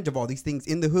take advantage of all these things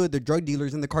in the hood, the drug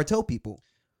dealers and the cartel people.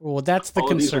 Well, that's the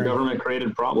All of these are concern.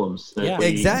 government-created problems. If Yeah. we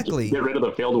Exactly. Get rid of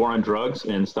the failed war on drugs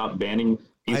and stop banning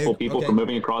peaceful people okay. from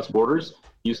moving across borders.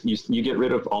 You get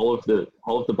rid of all of the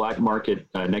black market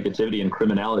negativity and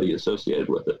criminality associated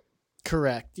with it.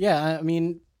 Correct. Yeah, I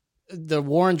mean, the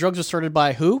war on drugs was started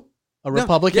by who? A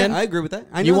Republican? Yeah, I agree with that.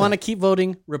 I You know want to that. keep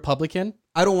voting Republican?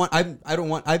 I don't want.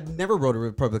 I've never voted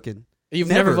Republican. You've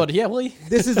never voted. Yeah, well,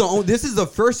 This is this is the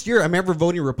first year I'm ever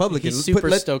voting Republican. He's super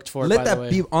stoked for it, Let by the that way.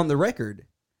 be on the record.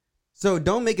 So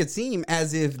don't make it seem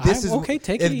as if this is okay,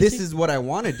 take if it this easy. is what I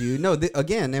want to do. No,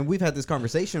 again, and we've had this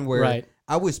conversation where Right.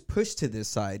 I was pushed to this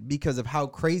side because of how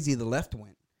crazy the left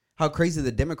went, how crazy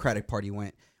the Democratic Party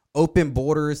went. Open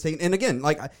borders, saying, and again,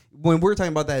 like when we're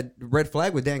talking about that red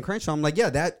flag with Dan Crenshaw, I'm like,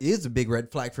 yeah, that is a big red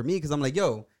flag for me because I'm like,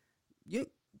 yo,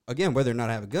 again, whether or not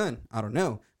I have a gun, I don't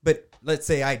know. But let's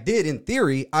say I did, in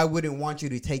theory, I wouldn't want you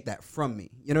to take that from me.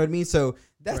 You know what I mean? So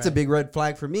that's a Right. big red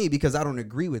flag for me because I don't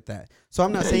agree with that. So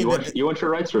I'm not Yeah, saying you that. want, you want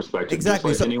your rights respected,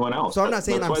 Exactly. just like So- anyone else. so I'm not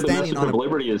saying That's I'm why the standing message on of a-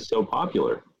 liberty is so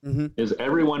popular. Mhm. Is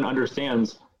everyone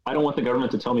understands? I don't want the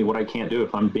government to tell me what I can't do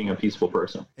if I'm being a peaceful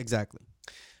person. Exactly.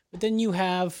 but then you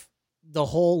have the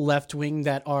whole left wing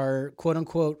that are quote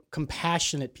unquote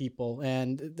compassionate people,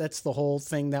 and that's the whole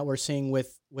thing that we're seeing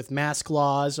with mask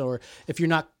laws. Or if you're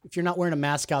not wearing a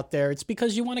mask out there, it's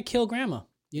because you want to kill grandma.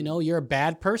 You know, you're a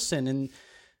bad person, and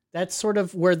that's sort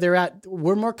of where they're at.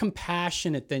 We're more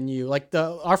compassionate than you. Like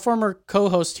our former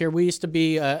co-host here, we used to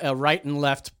be a right and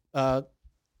left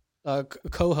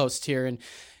co-host here, and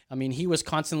I mean, he was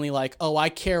constantly like, "Oh, I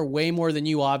care way more than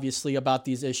you, obviously, about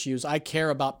these issues. I care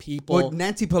about people." Well,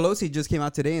 Nancy Pelosi just came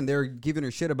out today and they're giving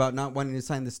her shit about not wanting to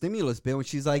sign the stimulus bill. And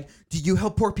she's like, do you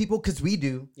help poor people? Because we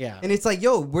do. Yeah. And it's like,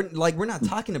 yo, we're not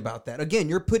talking about that. Again,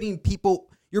 you're putting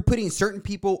certain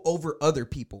people over other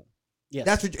people. Yes.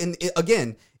 That's what, and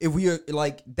again, if we are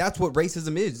like, that's what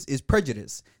racism is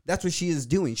prejudice. That's what she is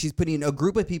doing. She's putting a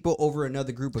group of people over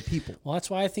another group of people. Well, that's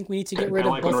why I think we need to get Kind rid of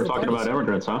of like both when we're the talking parties. about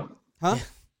immigrants, huh? Huh?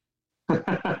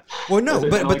 Well, no, Is it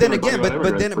but kinda but like then when we're again, talking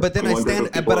about immigrants, but then I one group of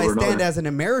stand, people but I over stand another? as an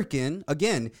American.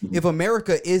 Again, if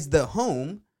America is the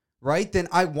home, right? Then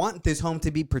I want this home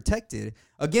to be protected.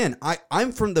 Again,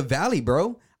 I'm from the Valley,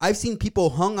 bro. I've seen people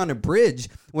hung on a bridge.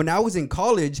 When I was in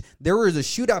college, there was a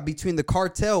shootout between the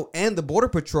cartel and the Border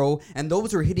Patrol, and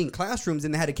those were hitting classrooms,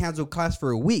 and they had to cancel class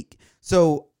for a week.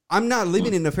 So I'm not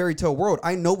living in a fairy tale world.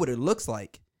 I know what it looks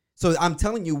like. So I'm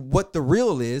telling you what the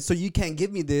real is, so you can't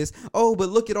give me this, oh, but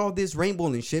look at all this rainbow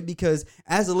and shit, because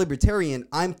as a libertarian,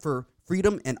 I'm for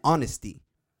freedom and honesty.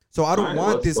 So I don't All right,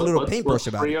 want let's- this little let's paintbrush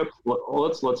about free it.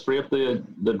 up, let's free up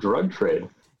the drug trade.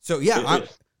 So yeah, if- I'm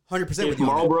 100% If with you on that.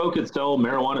 Marlboro could sell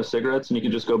marijuana cigarettes and you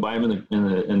could just go buy them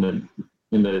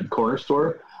in the corner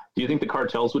store, do you think the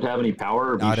cartels would have any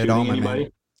power or be Not at shooting all, my anybody?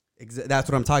 man. That's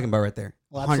what I'm talking about right there.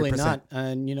 Well, absolutely 100%. not.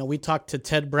 And, you know, we talked to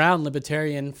Ted Brown,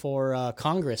 libertarian for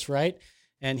Congress, right?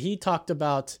 And he talked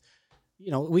about, you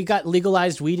know, we got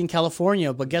legalized weed in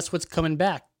California, but guess what's coming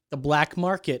back? The black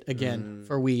market again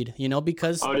for weed, you know,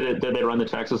 because Oh, did they run the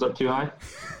taxes up too high?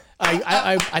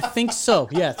 I think so.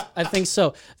 Yes, I think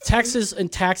so. Taxes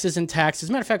and taxes and taxes. As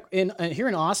a matter of fact, here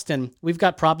in Austin, we've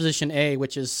got Proposition A,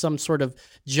 which is some sort of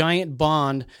giant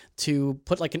bond to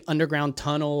put like an underground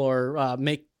tunnel or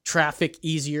make traffic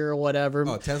easier or whatever.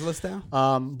 Oh, Tesla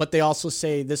style? But they also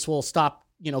say this will stop,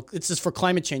 you know, this is for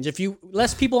climate change. If you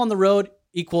less people on the road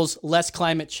equals less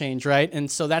climate change, right? And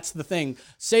so that's the thing.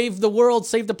 Save the world,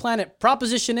 save the planet.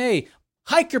 Proposition A,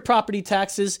 hike your property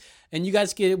taxes, and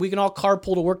we can all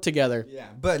carpool to work together. Yeah,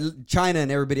 but China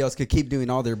and everybody else could keep doing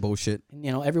all their bullshit. And,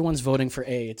 everyone's voting for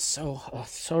A. It's so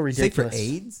Say ridiculous. for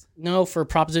AIDS? No, for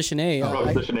Proposition A.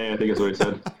 Proposition A, I think is what he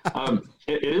said.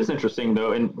 It is interesting,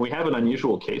 though, and we have an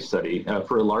unusual case study.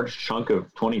 For a large chunk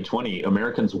of 2020,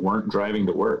 Americans weren't driving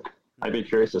to work. I'd be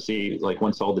curious to see,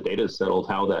 once all the data is settled,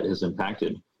 how that has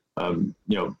impacted,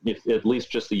 if at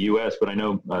least just the U.S., but I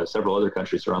know several other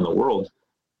countries around the world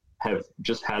have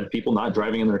just had people not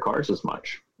driving in their cars as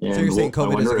much. And So you're saying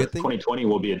COVID is a good thing? 2020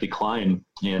 will be a decline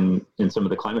in some of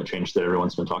the climate change that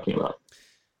everyone's been talking about.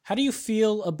 How do you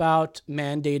feel about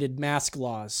mandated mask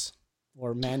laws,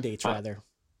 or mandates rather?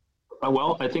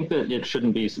 Well, I think that it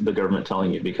shouldn't be the government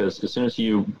telling you, because as soon as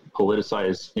you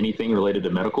politicize anything related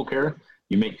to medical care,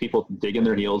 you make people dig in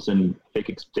their heels and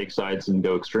take sides and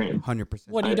go extreme. 100%.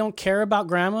 What, you don't care about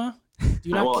grandma? Do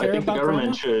you not care I think the about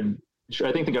government grandma?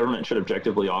 I think the government should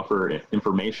objectively offer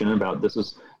information about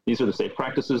these are the safe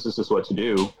practices, this is what to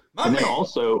do. And then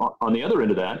also on the other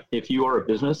end of that, if you are a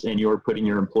business and you're putting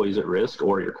your employees at risk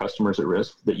or your customers at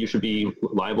risk, that you should be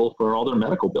liable for all their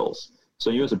medical bills. So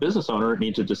you as a business owner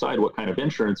need to decide what kind of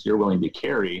insurance you're willing to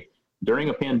carry during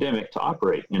a pandemic to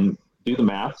operate, and do the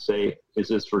math, say, is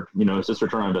this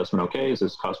return on investment okay? Is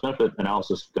this cost benefit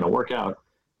analysis going to work out?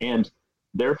 And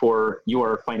therefore, you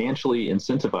are financially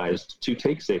incentivized to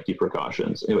take safety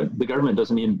precautions. The government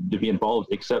doesn't need to be involved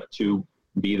except to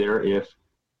be there if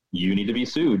you need to be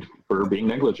sued for being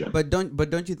negligent. But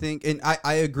don't you think? And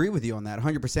I agree with you on that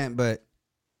 100%. But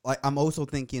I'm also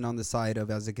thinking on the side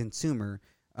of, as a consumer,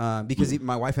 because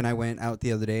my wife and I went out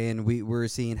the other day and we were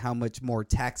seeing how much more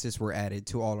taxes were added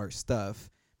to all our stuff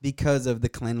because of the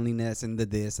cleanliness and the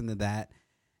this and the that.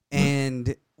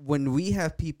 And when we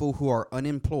have people who are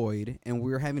unemployed and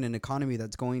we're having an economy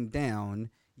that's going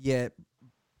down, yet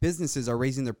businesses are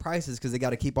raising their prices because they got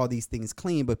to keep all these things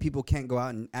clean, but people can't go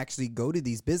out and actually go to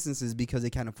these businesses because they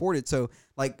can't afford it. So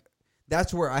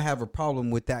that's where I have a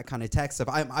problem with that kind of tax stuff.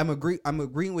 I'm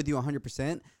agreeing with you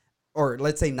 100%, or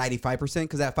let's say 95%,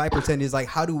 because that 5% is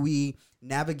how do we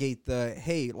navigate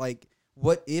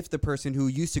what if the person who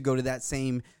used to go to that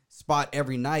same spot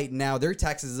every night, now their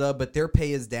taxes is up, but their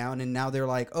pay is down, and now they're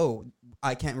like, oh,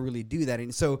 I can't really do that.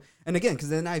 And again, because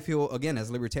then I feel, again, as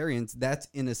libertarians, that's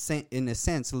in a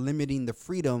sense limiting the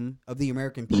freedom of the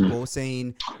American people,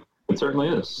 saying it certainly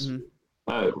is.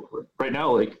 Right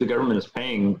now, the government is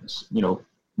paying,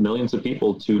 millions of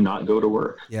people to not go to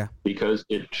work. Yeah. Because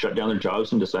it shut down their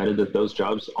jobs and decided that those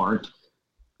jobs aren't,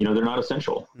 they're not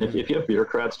essential. If you have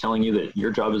bureaucrats telling you that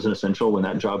your job isn't essential when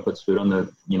that job puts food on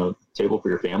the, table for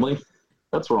your family,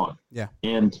 that's wrong. Yeah.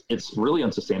 And it's really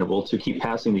unsustainable to keep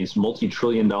passing these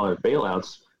multi-trillion-dollar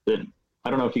bailouts that, I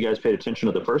don't know if you guys paid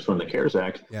attention to the first one, the CARES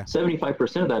Act. Yeah.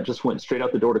 75% of that just went straight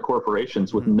out the door to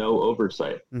corporations with no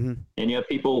oversight. And you have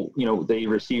people, they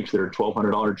received their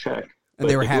 $1,200 check. And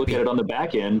they were happy. If you look at it on the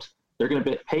back end, they're going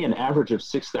to pay an average of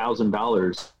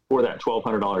 $6,000 for that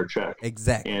 $1,200 check.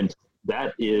 Exactly. And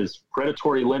that is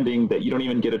predatory lending that you don't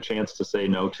even get a chance to say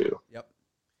no to. Yep.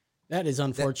 That is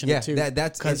unfortunate too.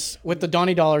 That's because with the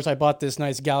Donnie dollars, I bought this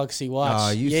nice Galaxy watch. Oh,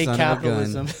 you Yay, son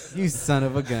capitalism! of a gun! You son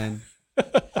of a gun!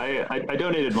 I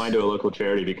donated mine to a local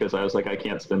charity because I was like, I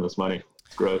can't spend this money.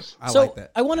 It's gross. I So like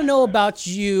that. I want to know about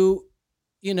you.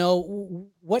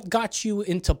 What got you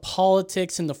into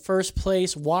politics in the first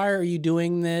place? Why are you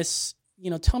doing this?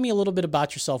 Tell me a little bit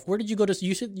about yourself. Where did you go to?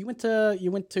 You said you went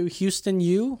to Houston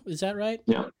U. Is that right?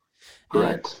 Yeah,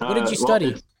 correct. What did you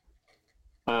study?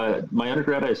 My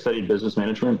undergrad, I studied business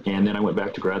management, and then I went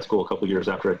back to grad school a couple of years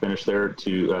after I finished there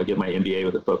to get my MBA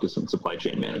with a focus on supply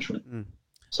chain management.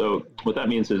 So what that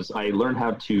means is I learned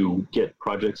how to get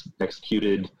projects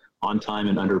executed on time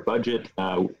and under budget,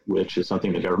 which is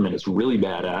something the government is really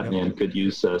bad at and could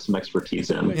use some expertise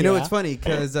in. It's funny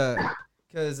because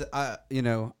I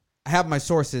have my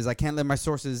sources. I can't let my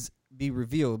sources be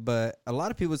revealed, but a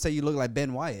lot of people say you look like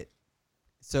Ben Wyatt.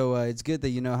 So it's good that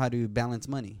you know how to balance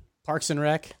money. Parks and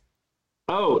Rec.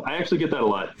 Oh, I actually get that a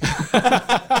lot.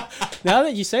 Now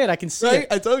that you say it, I can see it.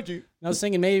 I told you. I was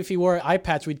thinking maybe if he wore an eye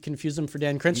patch, we'd confuse him for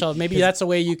Dan Crenshaw. Maybe that's a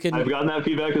way you can. I've gotten that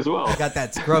feedback as well. Got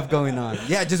that scruff going on.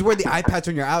 Yeah, just wear the eye patch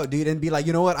when you're out, dude, and be like,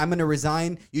 you know what? I'm going to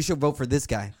resign. You should vote for this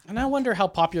guy. And I wonder how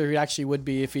popular he actually would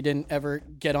be if he didn't ever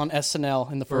get on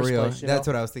SNL in the first place. That's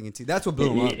what I was thinking, too. That's what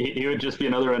blew him up. He would just be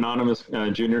another anonymous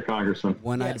junior congressman.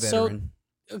 One-eyed veteran.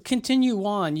 So continue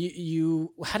on.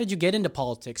 You how did you get into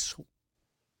politics?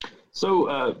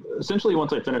 So essentially,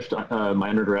 once I finished my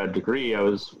undergrad degree, I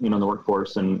was in the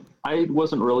workforce, and I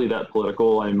wasn't really that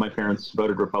political. My parents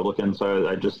voted Republican, so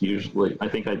I just usually,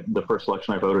 the first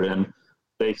election I voted in,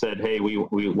 they said, hey, we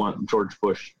want George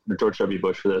W.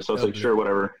 Bush for this. So I was like, sure,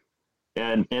 whatever.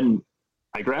 And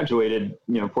I graduated,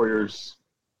 4 years,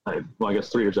 I guess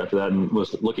 3 years after that, and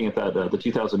was looking at that the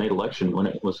 2008 election when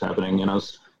it was happening, and I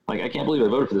was like, I can't believe I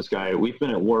voted for this guy. We've been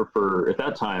at war for, at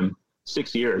that time,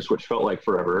 6 years, which felt like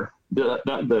forever.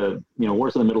 The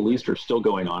wars in the Middle East are still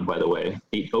going on, by the way.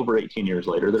 Over 18 years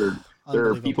later, there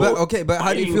are people. But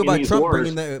how do you feel about Trump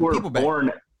bringing the people back?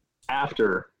 Born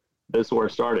after this war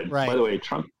started. Right. By the way,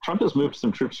 Trump has moved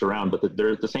some troops around, but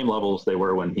they're at the same levels they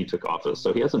were when he took office.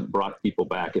 So he hasn't brought people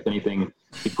back. If anything,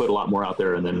 he put a lot more out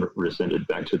there and then rescinded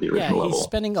back to the original level. He's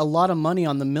spending a lot of money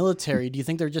on the military. Do you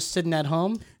think they're just sitting at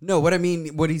home? No, what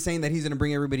he's saying that he's going to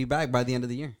bring everybody back by the end of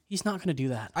the year. He's not going to do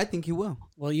that. I think he will.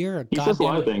 Well, you're a He says a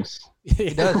lot of things. He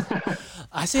does.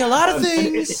 I say a lot of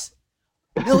things.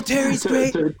 Military's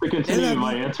great. To continue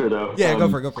my answer, though. Yeah, go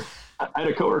for it. I had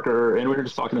a coworker, and we were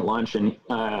just talking at lunch, and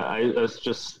I was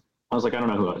like, I don't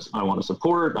know who I want to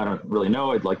support. I don't really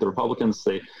know. I'd like the Republicans.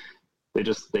 They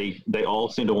all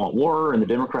seem to want war, and the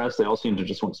Democrats, they all seem to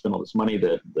just want to spend all this money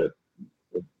that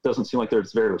it doesn't seem like they're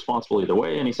very responsible either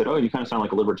way. And he said, oh, you kind of sound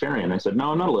like a libertarian. I said,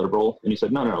 no, I'm not a liberal. And he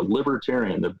said, no,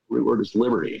 libertarian. The root word is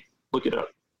liberty. Look it up.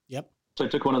 Yep. So I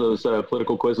took one of those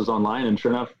political quizzes online, and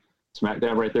sure enough, smack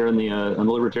dab right there on the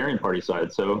Libertarian Party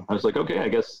side. So I was like, okay, I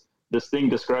guess this thing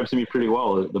describes me pretty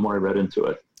well the more I read into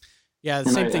it. Yeah, the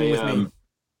same thing with me.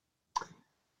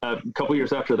 A couple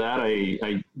years after that,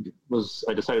 I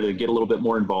decided to get a little bit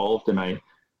more involved, and I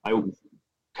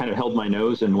kind of held my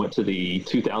nose and went to the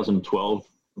 2012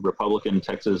 Republican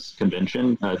Texas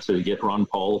convention to get Ron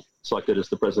Paul selected as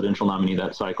the presidential nominee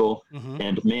that cycle. Mm-hmm.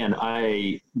 And man,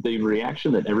 the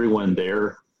reaction that everyone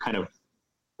there kind of,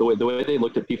 the way they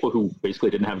looked at people who basically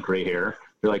didn't have gray hair,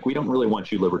 they're like, we don't really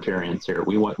want you libertarians here.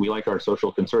 We like our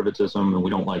social conservatism, and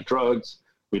we don't like drugs.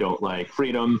 We don't like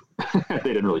freedom. They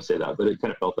didn't really say that, but it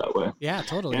kind of felt that way. Yeah,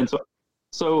 totally. And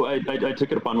so I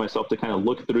took it upon myself to kind of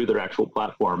look through their actual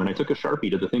platform, and I took a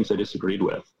Sharpie to the things I disagreed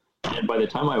with. And by the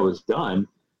time I was done,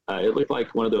 it looked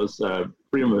like one of those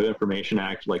Freedom of Information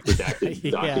Act, like redacted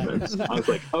documents. I was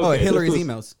like, okay, Hillary's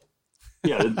emails.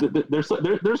 Yeah,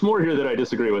 there's more here that I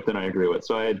disagree with than I agree with.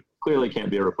 So I clearly can't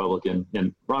be a Republican.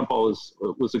 And Ron Paul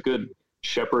was a good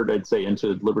shepherd, I'd say,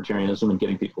 into libertarianism and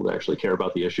getting people to actually care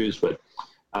about the issues. But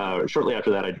shortly after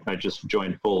that, I just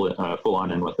joined full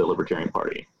on in with the Libertarian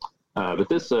Party. But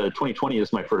this 2020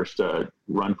 is my first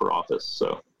run for office.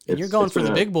 So and you're going for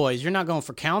the big boys. You're not going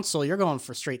for council. You're going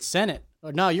for straight Senate.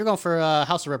 Or no, you're going for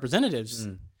House of Representatives.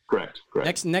 Correct.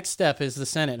 Next step is the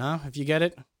Senate, huh? If you get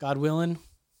it, God willing.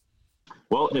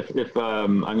 Well, if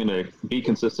I'm going to be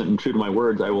consistent and true to my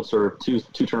words, I will serve two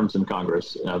terms in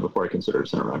Congress before I consider a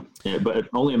Senate run. Yeah, but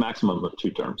only a maximum of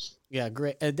 2 terms. Yeah,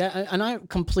 great. And I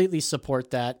completely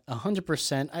support that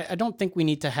 100%. I don't think we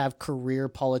need to have career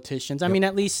politicians. I mean,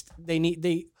 at least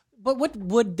but what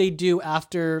would they do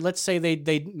after, let's say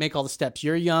they make all the steps?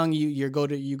 You're young, you go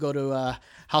to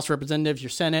House of Representatives, your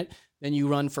Senate, then you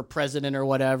run for president or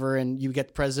whatever, and you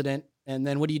get president. And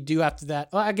then what do you do after that?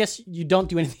 Well, I guess you don't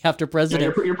do anything after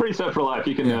president. Yeah, you're pretty set for life.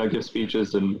 You can give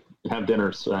speeches and have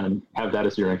dinners and have that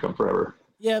as your income forever.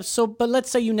 Yeah. So, but let's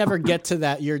say you never get to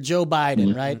that. You're Joe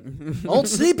Biden, right? Old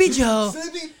Sleepy Joe.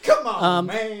 Sleepy, come on,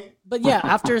 man. But yeah,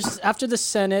 after the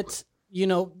Senate,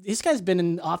 this guy's been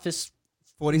in office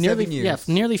 47 years. Yeah,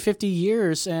 nearly 50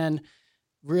 years, and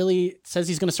really says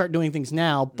he's going to start doing things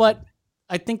now. But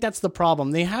I think that's the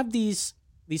problem. They have these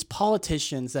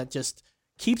politicians that just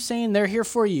keep saying they're here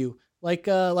for you, like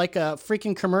a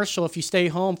freaking commercial. If you stay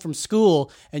home from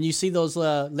school and you see those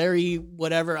Larry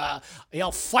whatever,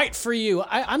 I'll fight for you.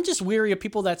 I'm just weary of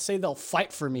people that say they'll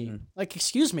fight for me. Like,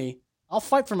 excuse me, I'll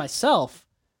fight for myself.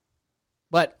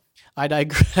 But I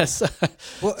digress.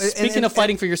 Well, Speaking of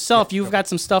fighting for yourself, you've got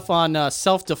some stuff on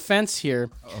self-defense here.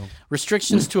 Uh-oh.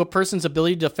 Restrictions to a person's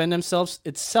ability to defend themselves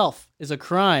itself is a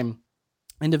crime.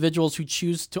 Individuals who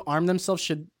choose to arm themselves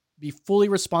should be fully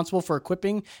responsible for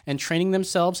equipping and training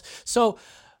themselves. So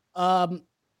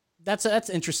that's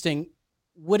interesting.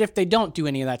 What if they don't do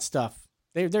any of that stuff?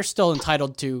 They're still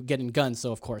entitled to getting guns,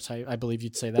 so of course I believe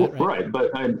you'd say that, right? Right, but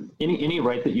any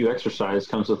right that you exercise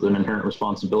comes with an inherent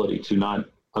responsibility to not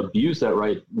abuse that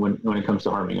right when it comes to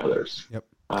harming others. Yep.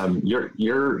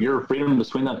 Your freedom to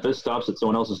swing that fist stops at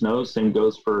someone else's nose. Same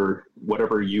goes for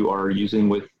whatever you are using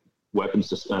with weapons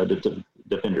to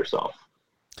defend yourself.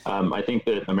 I think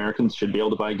that Americans should be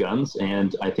able to buy guns,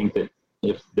 and I think that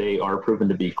if they are proven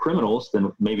to be criminals,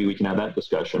 then maybe we can have that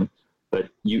discussion. But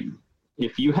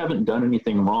if you haven't done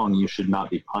anything wrong, you should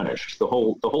not be punished. The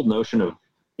whole notion of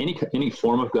any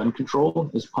form of gun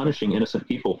control is punishing innocent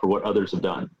people for what others have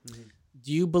done.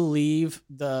 do you believe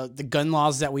the gun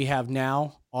laws that we have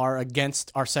now are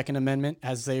against our Second Amendment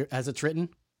as it's written?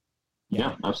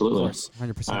 Yeah, Of absolutely. course.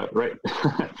 100%.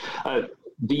 Right.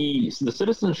 The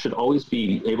citizens should always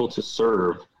be able to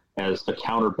serve as a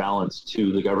counterbalance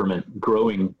to the government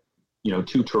growing,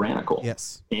 too tyrannical.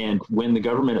 Yes. And when the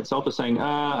government itself is saying,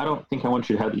 I don't think I want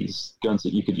you to have these guns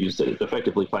that you could use to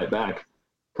effectively fight back.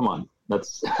 Come on.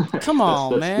 Come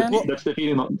on, man. That's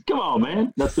defeating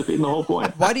That's defeating the whole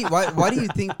point. Why do you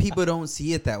think people don't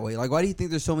see it that way? Like, why do you think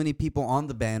there's so many people on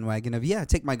the bandwagon of, yeah,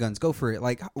 take my guns, go for it?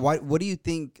 Like, what do you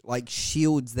think like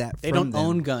shields that? They from don't them?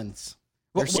 own guns.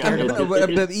 Well, They're scared of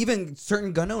but even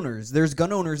certain gun owners, there's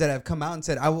gun owners that have come out and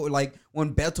said, I would like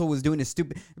when Beto was doing his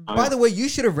stupid. By the way, you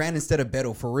should have ran instead of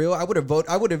Beto for real. I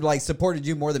would have like supported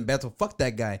you more than Beto. Fuck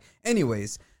that guy.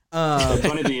 Anyways, It's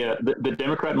funny. The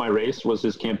Democrat in my race was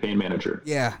his campaign manager.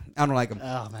 yeah, I don't like him.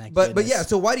 Oh my But goodness. yeah,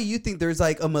 so why do you think there's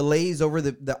like a malaise over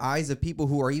the eyes of people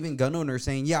who are even gun owners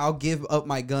saying, yeah, I'll give up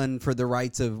my gun for the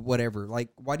rights of whatever? Like,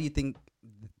 why do you think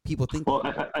people think? Well,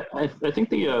 I think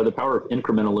the power of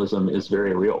incrementalism is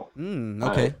very real.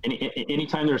 Okay.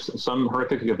 Anytime there's some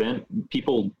horrific event,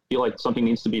 people feel like something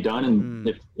needs to be done,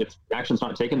 and if action's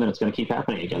not taken, then it's going to keep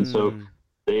happening again. So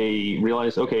they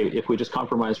realize, okay, if we just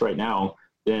compromise right now,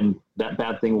 then that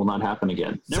bad thing will not happen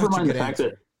again. Never mind the fact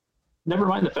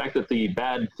that the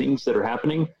bad things that are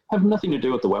happening have nothing to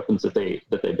do with the weapons that they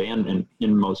ban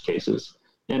in most cases.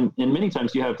 And many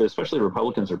times you have, especially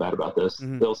Republicans are bad about this.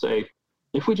 They'll say,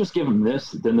 if we just give them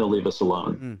this, then they'll leave us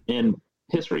alone. And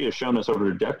history has shown us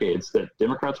over decades that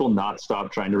Democrats will not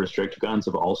stop trying to restrict guns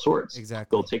of all sorts.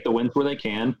 Exactly. They'll take the wins where they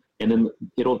can, and then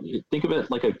think of it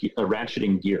like a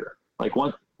ratcheting gear. Like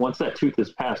once that tooth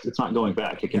is passed, it's not going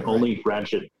back. It can only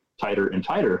ratchet tighter and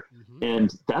tighter.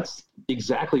 And that's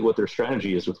exactly what their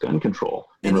strategy is with gun control.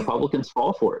 And Republicans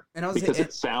fall for it because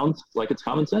it sounds like it's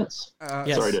common sense.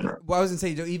 Yes. Sorry to interrupt. Well, I was gonna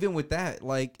say, even with that,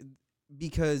 like,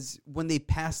 because when they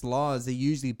pass laws, they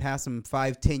usually pass them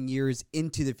 5-10 years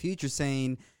into the future,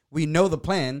 saying we know the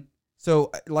plan.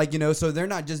 So, like, so they're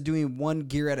not just doing one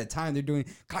gear at a time; they're doing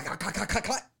clack, clack, clack, clack, clack,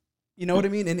 clack. You know what I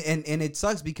mean? And it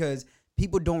sucks because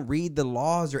people don't read the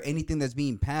laws or anything that's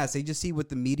being passed. They just see what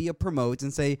the media promotes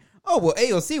and say, "Oh, well,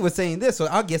 AOC was saying this, so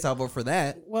I guess I'll vote for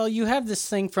that." Well, you have this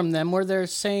thing from them where they're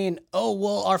saying, "Oh,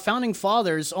 well, our founding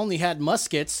fathers only had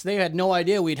muskets. They had no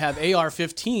idea we'd have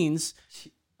AR-15s."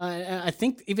 I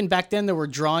think even back then there were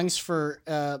drawings for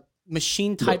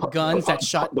machine-type guns that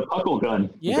shot. The Puckle gun,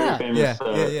 Yeah. very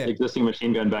famous existing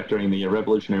machine gun back during the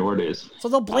Revolutionary War days. So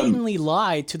they'll blatantly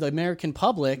lie to the American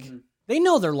public. They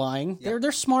know they're lying. Yeah.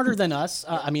 They're smarter than us.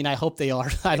 I mean, I hope they are.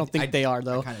 I don't think they are,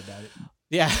 though. I kind of doubt it.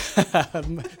 Yeah,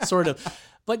 sort of.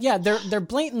 But yeah, they're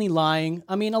blatantly lying.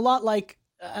 I mean, a lot like,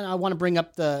 and I want to bring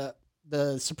up the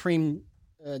Supreme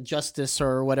Justice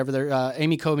or whatever, they're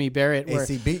Amy Coney Barrett,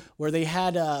 ACB. where they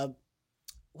had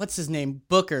what's his name,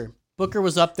 Booker. Booker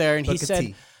was up there and he Booker said,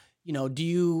 T. do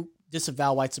you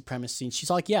disavow white supremacy? And she's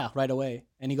like, yeah, right away.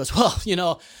 And he goes,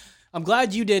 well, I'm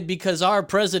glad you did because our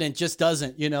president just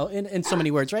doesn't, in so many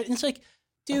words, right? And it's like,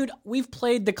 dude, we've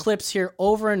played the clips here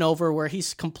over and over where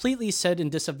he's completely said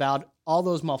and disavowed all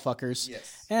those motherfuckers.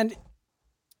 Yes. And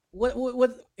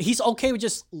what he's okay with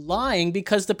just lying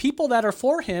because the people that are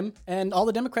for him and all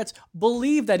the Democrats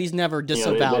believe that he's never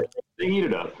disavowed. They eat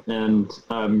it up, and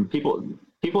people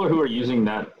who are using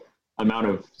that amount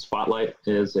of spotlight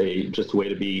as just a way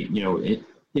to be,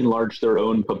 enlarge their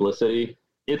own publicity.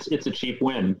 It's a cheap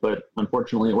win, but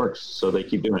unfortunately it works, so they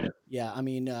keep doing it. Yeah, I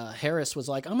mean, Harris was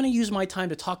like, I'm going to use my time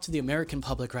to talk to the American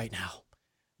public right now.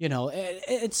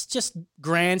 It's just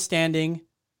grandstanding,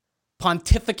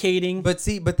 pontificating.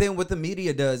 But then what the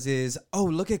media does is, oh,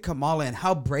 look at Kamala and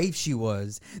how brave she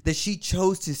was, that she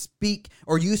chose to speak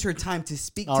or use her time to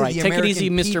speak All to right, the take American it easy,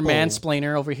 people. Mr.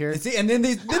 Mansplainer over here. See, and then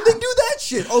they do that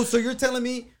shit. Oh, so you're telling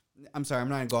me? I'm sorry, I'm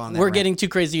not going to go on that. We're rant. getting too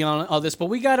crazy on all this, but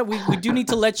we do need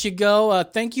to let you go.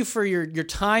 Thank you for your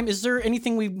time. Is there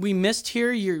anything we missed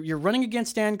here? You're running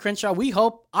against Dan Crenshaw.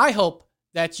 I hope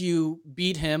that you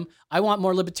beat him. I want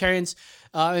more libertarians.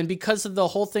 And because of the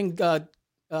whole thing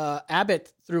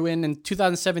Abbott threw in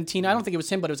 2017, I don't think it was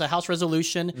him, but it was a House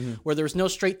resolution where there was no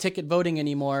straight ticket voting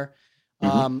anymore.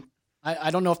 I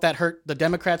don't know if that hurt the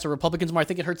Democrats or Republicans more. I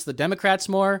think it hurts the Democrats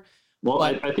more. Well,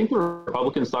 I think the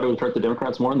Republicans thought it would hurt the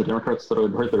Democrats more, and the Democrats thought it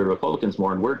would hurt the Republicans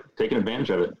more, and we're taking advantage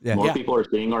of it. Yeah. More people are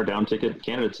seeing our down-ticket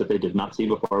candidates that they did not see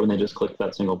before when they just clicked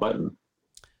that single button.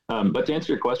 But to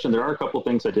answer your question, there are a couple of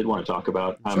things I did want to talk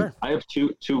about. Sure. I have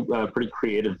two pretty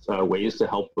creative ways to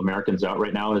help Americans out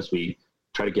right now as we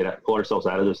try to pull ourselves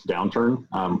out of this downturn.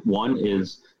 One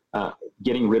is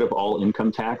getting rid of all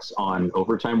income tax on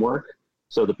overtime work.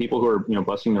 So the people who are,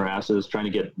 busting their asses,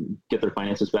 trying to get their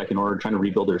finances back in order, trying to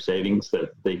rebuild their savings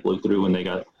that they blew through when they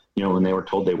got, when they were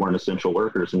told they weren't essential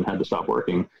workers and had to stop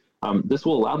working. This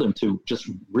will allow them to just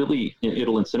really,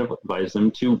 it'll incentivize them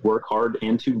to work hard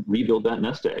and to rebuild that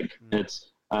nest egg.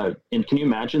 It's, and can you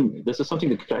imagine, this is something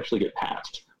that could actually get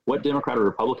passed. What Democrat or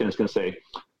Republican is going to say,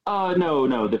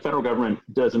 no, the federal government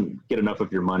doesn't get enough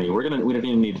of your money. We don't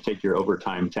even need to take your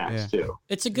overtime tax too.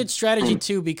 It's a good strategy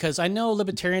too, because I know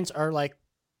libertarians are like,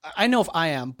 I know if I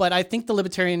am, but I think the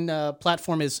libertarian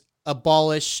platform is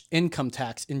abolish income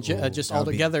tax in just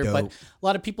altogether. But a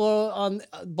lot of people on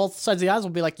both sides of the aisle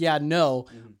will be like, yeah, no.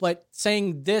 But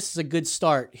saying this is a good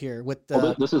start here with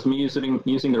the. This is me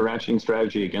using the ratcheting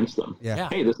strategy against them. Yeah.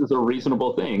 Hey, this is a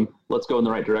reasonable thing. Let's go in the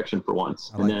right direction for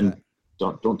once, and then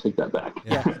don't take that back.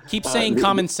 Yeah. Keep saying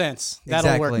common sense.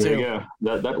 That'll work too. There you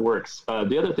go. That works.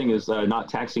 The other thing is not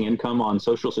taxing income on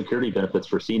Social Security benefits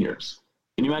for seniors.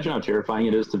 Can you imagine how terrifying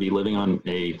it is to be living on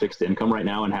a fixed income right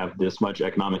now and have this much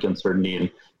economic uncertainty, and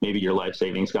maybe your life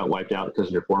savings got wiped out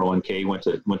because your 401k went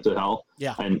to hell?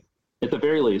 Yeah. And at the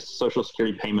very least, Social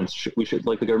Security payments,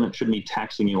 the government shouldn't be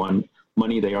taxing you on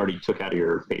money they already took out of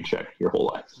your paycheck your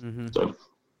whole life. So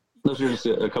those are just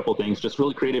a couple things, just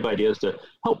really creative ideas to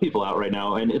help people out right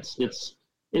now. And it's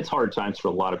hard times for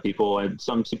a lot of people. And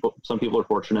some people are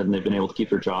fortunate and they've been able to keep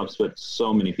their jobs, but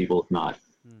so many people have not.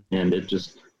 And it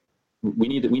just, we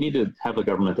need to have a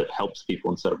government that helps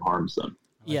people instead of harms them.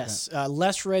 Yes.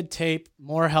 Less red tape,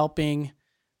 more helping.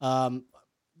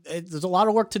 There's a lot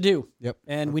of work to do. Yep.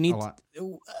 And we need,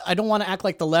 I don't want to act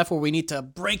like the left where we need to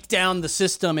break down the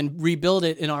system and rebuild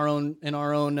it in our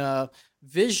own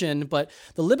vision. But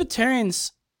the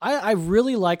libertarians, I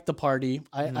really like the party.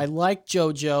 I like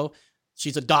JoJo.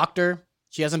 She's a doctor.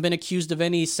 She hasn't been accused of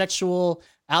any sexual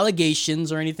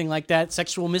allegations or anything like that,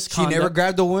 sexual misconduct. She never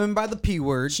grabbed a woman by the P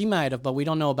word. She might have, but we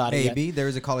don't know about it yet. Maybe. There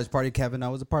was a college party Kevin I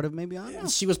was a part of, maybe. I don't know.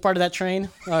 She was part of that train?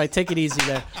 All right, take it easy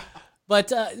there.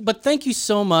 But thank you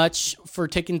so much for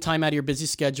taking time out of your busy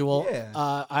schedule.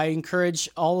 Yeah. I encourage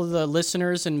all of the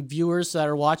listeners and viewers that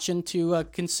are watching to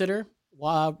consider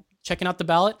checking out the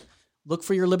ballot. Look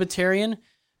for your libertarian.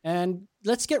 And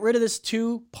let's get rid of this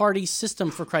two-party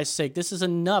system, for Christ's sake. This is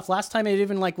enough. Last time it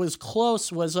even was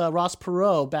close was Ross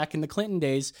Perot back in the Clinton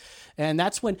days. And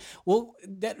that's when,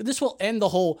 this will end the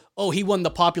whole, he won the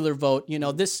popular vote.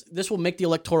 This will make the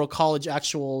Electoral College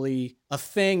actually a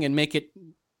thing and make it,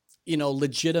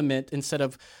 legitimate instead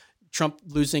of Trump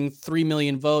losing 3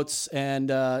 million votes and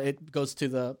it goes to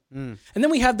the... And then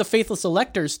we have the faithless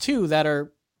electors, too, that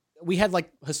are... We had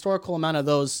historical amount of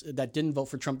those that didn't vote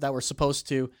for Trump that were supposed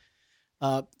to.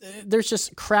 There's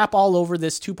just crap all over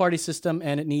this two-party system,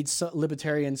 and it needs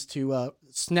libertarians to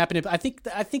snap it. I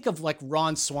think of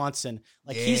Ron Swanson.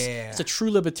 He's a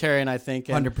true libertarian. I think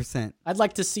 100%. I'd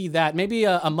like to see that. Maybe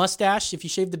a mustache. If you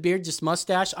shave the beard, just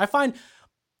mustache. I find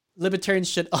libertarians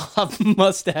should have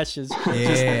mustaches.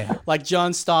 Yeah, just like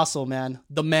John Stossel, man,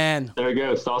 the man. There you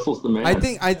go. Stossel's the man.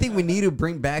 I think we need to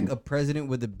bring back a president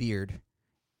with a beard.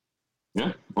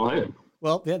 Yeah. Well, hey.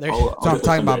 Well, yeah. There. That's what I'm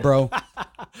talking about, bro. That's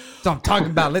what I'm talking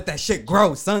about. Let that shit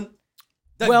grow, son.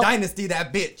 Dynasty,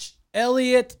 that bitch.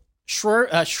 Elliot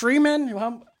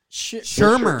Schreeman.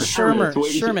 Sherman.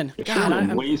 God,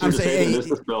 I'm saying,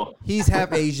 he's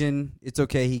half Asian. It's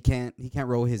okay. He can't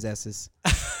roll his S's.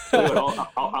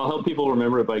 I'll help people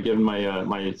remember it by giving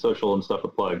my social and stuff a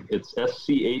plug. It's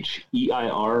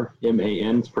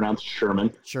SCHEIRMAN. It's pronounced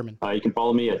Sherman. Sherman. You can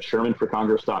follow me at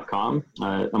ShermanForCongress.com.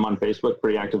 I'm on Facebook,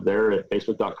 pretty active there at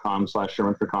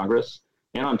Facebook.com/ShermanForCongress,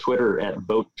 and on Twitter at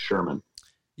VoteSherman.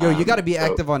 Yo, you got to be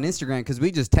active on Instagram because we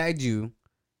just tagged you.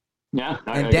 Yeah,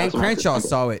 and Dan Crenshaw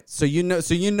saw it, so you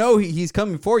know he's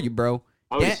coming for you, bro.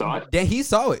 Oh, he saw it. Dan, he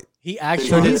saw it. He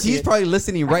actually. So he's probably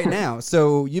listening right now.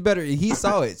 So he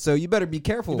saw it. So you better be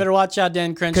careful. You better watch out,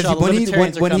 Dan Crenshaw.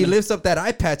 Because when he lifts up that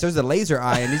eye patch, there's a laser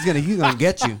eye, and he's gonna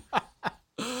get you.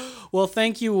 Well,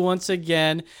 thank you once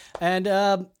again. And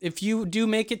if you do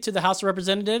make it to the House of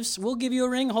Representatives, we'll give you a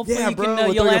ring. Hopefully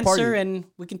you'll answer and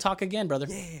we can talk again, brother.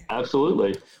 Yeah.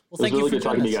 Absolutely. Well, thank you for good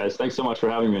talking to you guys. Thanks so much for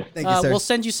having me. Thank you, sir. We'll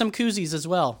send you some koozies as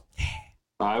well.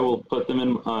 I will put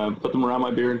them around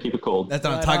my beer and keep it cold. That's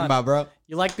what I'm talking about, bro.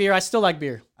 You like beer? I still like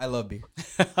beer. I love beer.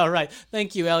 All right.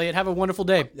 Thank you, Elliot. Have a wonderful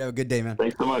day. You have a good day, man.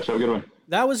 Thanks so much. Have a good one.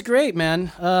 That was great,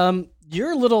 man.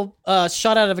 You're a little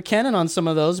shot out of a cannon on some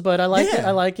of those, but I like it.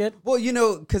 I like it. Well,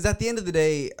 because at the end of the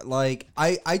day,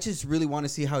 I just really want to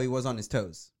see how he was on his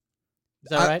toes. Is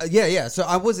that right? Yeah. So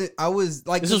I was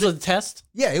like, this was a test?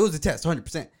 Yeah, it was a test,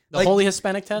 100%. The holy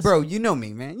Hispanic test? Bro, you know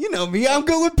me, man. You know me. I'm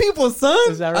good with people, son.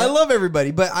 Is that right? I love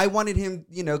everybody, but I wanted him,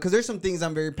 because there's some things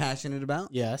I'm very passionate about.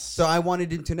 Yes. So I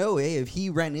wanted him to know, hey, if he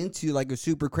ran into like a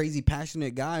super crazy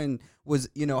passionate guy and was,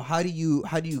 how do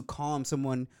you calm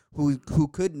someone who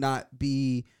could not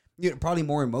be probably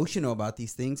more emotional about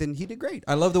these things? And he did great.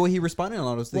 I love the way he responded on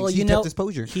all those things. Well, he kept his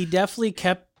posure. He definitely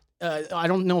kept. I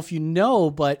don't know if you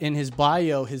know, but in his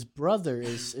bio, his brother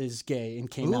is gay and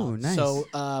came Ooh, out. nice. So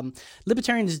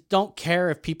libertarians don't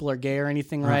care if people are gay or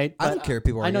anything, right? I don't care if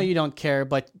people are I know gay. you don't care,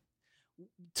 but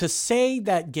to say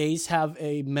that gays have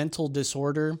a mental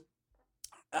disorder,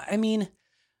 I mean,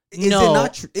 Is no, it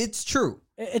not true? It's true.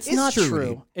 It's It's not true, true.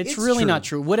 dude. It's It's really true. not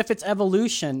true. What if it's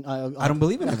evolution? I don't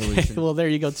believe in evolution. Well, there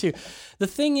you go too. The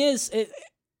thing is,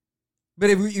 But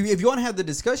if you want to have the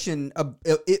discussion,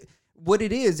 what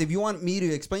it is, if you want me to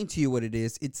explain to you what it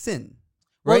is, it's sin.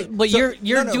 Right? well, but So-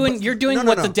 you're no, doing but- you're doing no, no,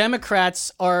 what no. the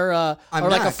Democrats are I'm like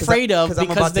not, 'cause afraid of 'cause I'm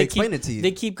because about to they explain keep it to you.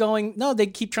 they keep going. No, they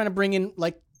keep trying to bring in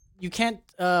like you can't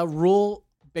rule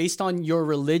based on your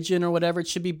religion or whatever. It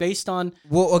should be based on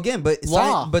Well, again, but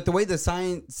Law. but the way the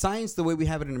science, the way we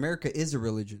have it in America, is a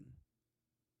religion.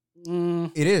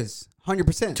 mm, It is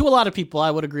 100%. to a lot of people.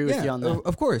 I would agree with you on that.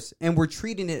 Of course. And we're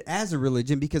treating it as a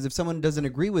religion because if someone doesn't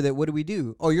agree with it, what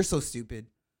do? Oh, you're so stupid.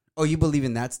 Oh, you believe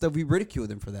in that stuff? We ridicule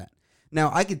them for that. Now,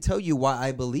 I could tell you why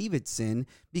I believe it's sin,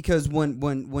 because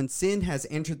when sin has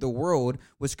entered the world,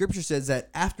 what Scripture says that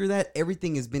after that,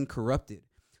 everything has been corrupted.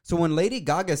 So when Lady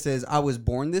Gaga says, I was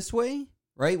born this way,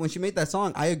 right? When she made that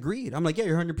song, I agreed. I'm like, yeah,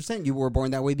 you're 100%. You were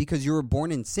born that way because you were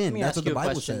born in sin. Let me That's ask what you the a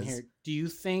Bible question says. here. Do you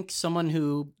think someone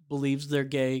who believes they're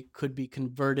gay could be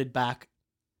converted back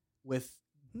with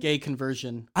gay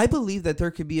conversion? I believe that there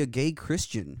could be a gay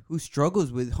Christian who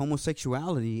struggles with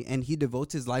homosexuality and he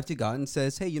devotes his life to God and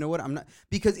says, hey, you know what? I'm not,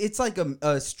 because it's like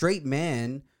a straight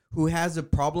man who has a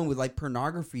problem with like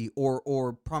pornography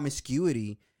or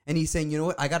promiscuity. And he's saying, you know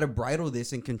what? I got to bridle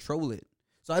this and control it.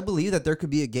 So I believe that there could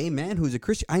be a gay man who's a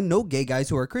Christian. I know gay guys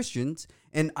who are Christians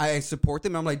and I support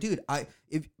them. I'm like, dude,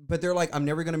 but they're like, I'm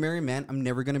never going to marry a man. I'm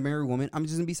never going to marry a woman. I'm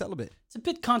just going to be celibate. It's a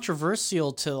bit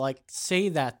controversial to like say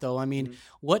that though. I mean,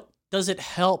 what does it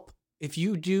help if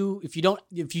you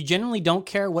genuinely don't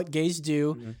care what gays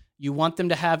do, you want them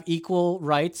to have equal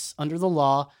rights under the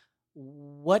law,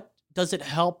 what does it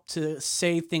help to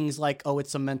say things like, oh,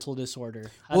 it's a mental disorder?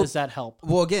 How Well- does that help?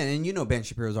 Well, again, and you know Ben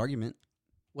Shapiro's argument.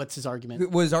 What's his argument?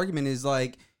 Well, his argument is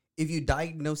like, if you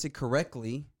diagnose it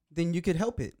correctly, then you could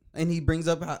help it. And he brings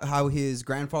up how his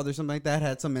grandfather or something like that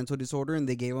had some mental disorder, and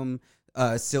they gave him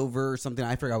silver or something.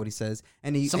 I forgot what he says.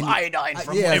 And he Some and iodine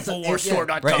from yeah,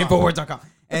 InfoWarsStore.com. right, InfoWars.com.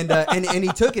 And and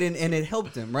he took it and it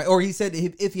helped him, right? Or he said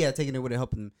if he had taken it, it would have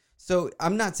helped him. So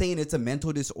I'm not saying it's a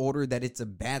mental disorder, that it's a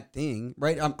bad thing,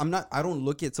 right? I don't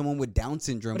look at someone with Down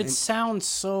syndrome. But it sounds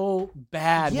so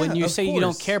bad when Yeah, you of say you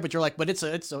don't course. care, but you're like, but it's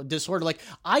a disorder. Like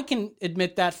I can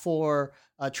admit that for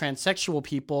transsexual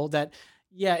people that,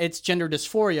 yeah, it's gender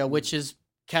dysphoria, which is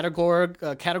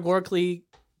categorically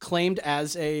claimed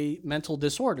as a mental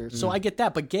disorder. So I get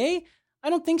that. But gay, I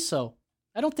don't think so.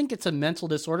 I don't think it's a mental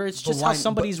disorder. It's just how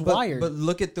somebody's wired. But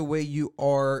look at the way you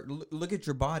are. Look at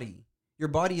your body. Your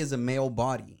body is a male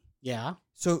body. yeah.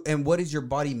 So, and what is your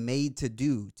body made to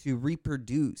do? To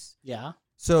reproduce. Yeah.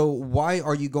 So why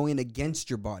are you going against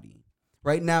your body?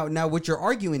 Right now, what you're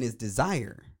arguing is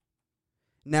desire.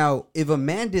 Now, if a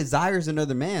man desires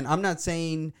another man, I'm not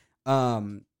saying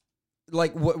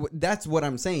like what that's what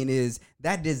I'm saying is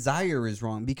that desire is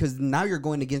wrong, because now you're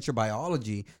going against your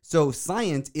biology. So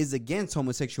science is against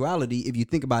homosexuality if you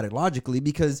think about it logically,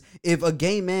 because if a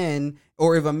gay man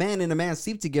or if a man and a man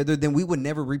sleep together, then we would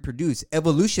never reproduce.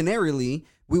 Evolutionarily,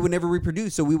 we would never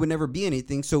reproduce, so we would never be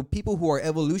anything. So people who are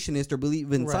evolutionists or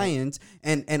believe in Right. science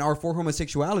and are for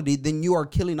homosexuality, then you are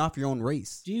killing off your own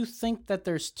race. Do you think that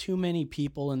there's too many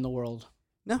people in the world?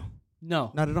 No,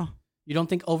 No. not at all. You don't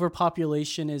think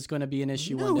overpopulation is going to be an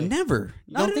issue No, one day? never.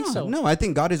 You Not don't at think all. so? No, I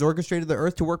think God has orchestrated the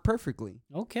earth to work perfectly.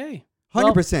 Okay.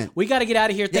 100%. Well, we got to get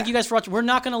out of here. Thank Yeah. you guys for watching. We're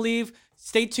not going to leave.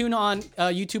 Stay tuned on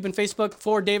YouTube and Facebook.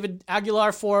 For David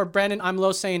Aguilar, for Brandon, I'm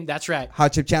Lo saying that's right.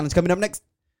 Hot Chip Challenge coming up next.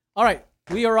 All right.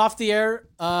 We are off the air.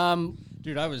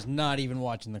 Dude, I was not even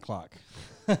watching the clock.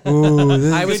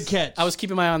 Good catch. I was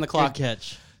keeping my eye on the clock. Good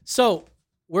catch. So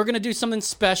we're going to do something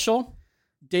special.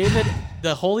 David,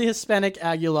 the Holy Hispanic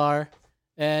Aguilar,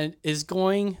 and is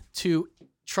going to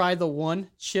try the one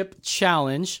chip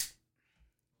challenge.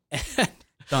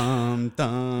 Now,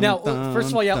 first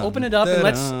of all, open it up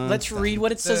and let's read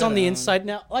what it says on the inside.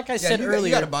 Now, like I said earlier,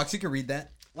 You got a box. You can read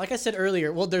that. like I said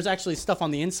earlier, well, there's actually stuff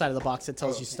on the inside of the box that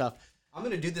tells you stuff. I'm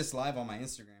going to do this live on my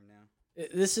Instagram now.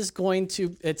 This is going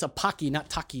to, it's a Pocky, not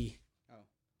Taki.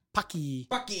 Paki.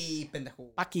 Paki,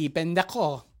 pendejo. Paki,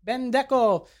 pendejo.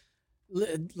 Pendejo.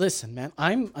 Listen, man,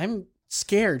 I'm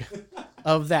scared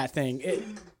of that thing.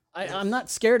 I'm not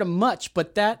scared of much,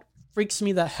 but that freaks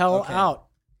me the hell Okay. out.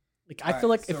 Like, I feel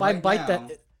like so if I right bite now,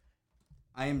 that...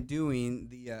 I am doing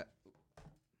the.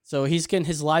 So he's getting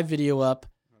his live video up.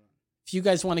 If you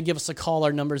guys want to give us a call,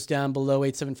 our number's down below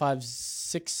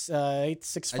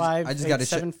 875-865. I just gotta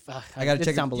check- I gotta it's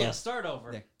check down it. below. Yeah, start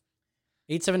over. Yeah.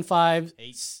 875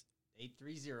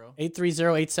 830.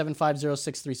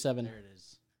 830-875-0637. There it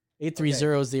is.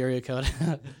 830 is the area code.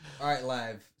 All right,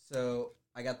 live. So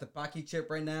I got the Paki chip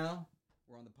right now.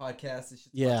 We're on the podcast. It's just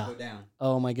Yeah. about to go down.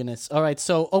 Oh my goodness. All right,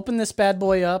 so open this bad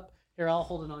boy up. Here, I'll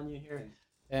hold it on you here.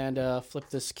 And flip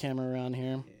this camera around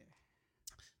here.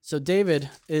 So David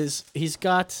he's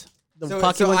got the So,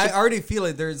 Paki so one I chip. already feel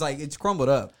it. There's like it's crumbled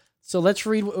up. So let's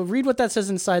read what that says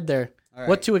inside there. All What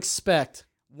right. to expect.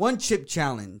 One chip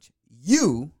challenge.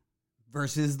 You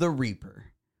versus the Reaper.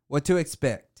 What to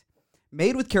expect.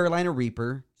 Made with Carolina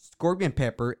Reaper, scorpion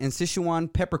pepper, and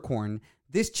Sichuan peppercorn,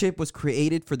 this chip was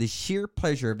created for the sheer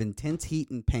pleasure of intense heat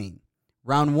and pain.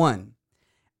 Round 1.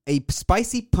 A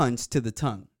spicy punch to the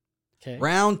tongue. Okay.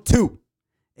 Round 2.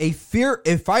 A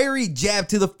fiery jab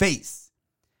to the face.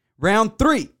 Round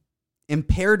 3.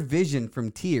 Impaired vision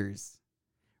from tears.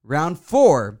 Round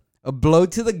 4. A blow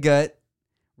to the gut.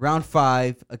 Round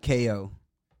 5. A KO.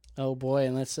 Oh boy,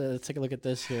 and let's take a look at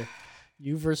this here.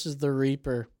 You versus the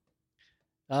Reaper.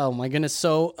 Oh my goodness.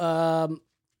 So, are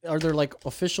there like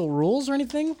official rules or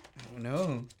anything? I don't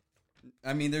know.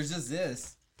 I mean, there's just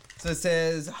this. So it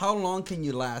says, how long can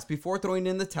you last before throwing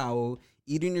in the towel,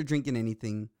 eating or drinking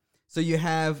anything? So you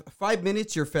have 5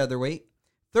 minutes, your featherweight,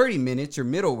 30 minutes, your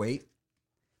middleweight,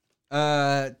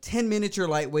 10 minutes, your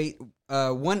lightweight,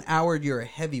 1 hour, you're a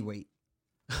heavyweight.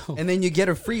 And then you get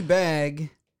a free bag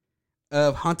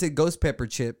of haunted ghost pepper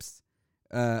chips,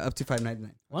 up to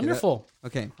 $5.99. Wonderful.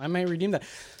 Okay. I may redeem that.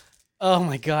 Oh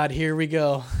my God, here we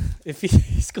go. If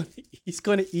he's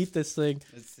going to eat this thing.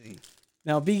 Let's see.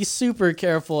 Now be super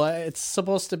careful. It's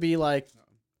supposed to be like,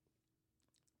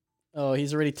 oh,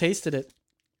 he's already tasted it.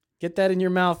 Get that in your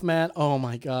mouth, man. Oh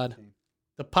my God. Okay.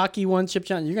 The Paki one chip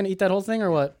challenge. You're going to eat that whole thing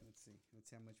or what? Let's see. Let's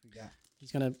see how much we got.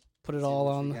 He's going to put it See how all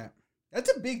much we on. got.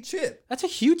 That's a big chip. That's a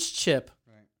huge chip.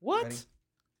 Right. What? Ready?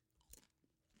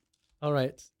 All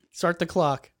right. Start the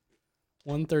clock.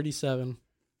 1:37.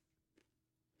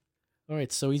 All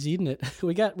right, so he's eating it.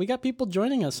 We got people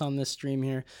joining us on this stream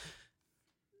here.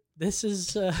 This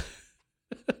is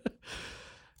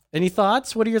any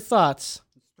thoughts? What are your thoughts?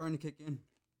 It's starting to kick in.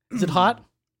 Is it hot?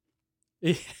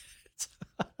 It's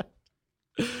hot.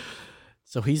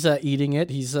 So he's eating it.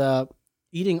 He's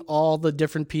eating all the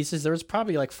different pieces. There was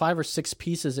probably like 5 or 6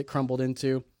 pieces it crumbled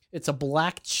into. It's a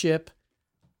black chip.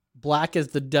 Black as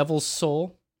the devil's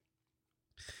soul.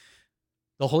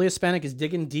 The Holy Hispanic is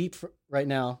digging deep right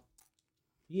now.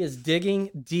 He is digging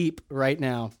deep right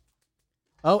now.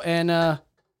 Oh, and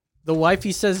the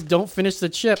wifey says, "Don't finish the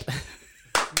chip."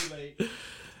 Too late.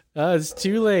 It's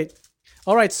too late.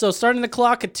 All right, so starting the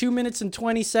clock at 2 minutes and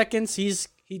 20 seconds.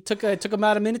 It took him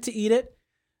about a minute to eat it.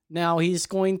 Now he's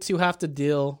going to have to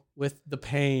deal with the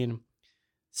pain.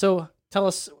 So tell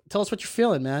us what you're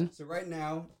feeling, man. So right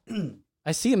now,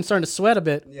 I see him starting to sweat a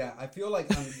bit. yeah, I feel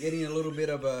like I'm getting a little bit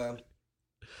of a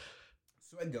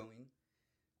sweat going.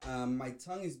 My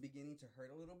tongue is beginning to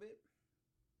hurt a little bit,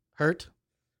 Hurt?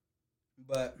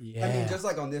 but I Yeah. mean, just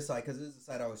like on this side, because this is the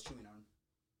side I was chewing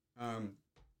on.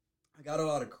 I got a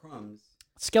lot of crumbs.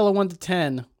 Scale of 1 to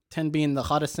 10. 10 being the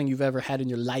hottest thing you've ever had in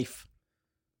your life.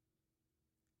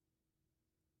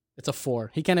 It's a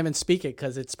 4. He can't even speak it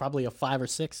because it's probably a 5 or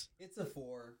 6. It's a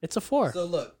 4. It's a 4. So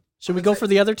look, Should we go for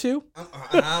the other 2?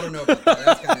 I don't know about that.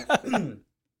 That's kinda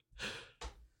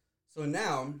So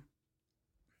now,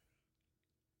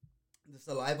 the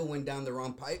saliva went down the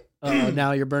wrong pipe. Oh,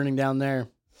 now you're burning down there.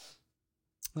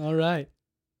 All right.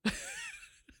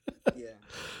 Yeah.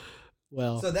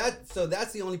 Well, So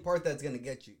that's the only part that's gonna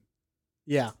get you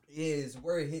yeah. is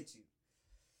where it hits you.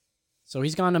 So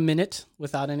he's gone a minute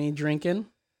without any drinking.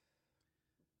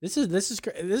 This is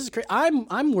crazy.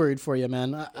 I'm worried for you,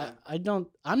 man.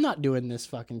 I'm not doing this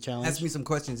fucking challenge. Ask me some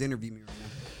questions. Interview me right now.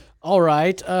 All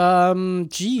right.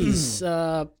 Geez.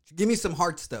 Give me some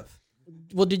hard stuff.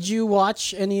 Well, did you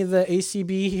watch any of the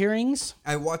ACB hearings?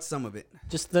 I watched some of it.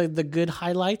 Just the good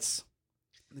highlights?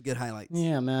 The good highlights.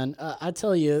 Yeah, man. I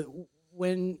tell you,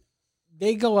 when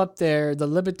they go up there,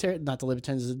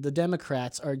 the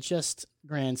Democrats are just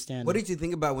grandstanding. What did you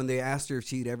think about when they asked her if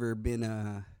she'd ever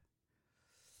been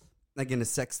like in a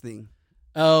sex thing?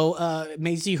 Oh,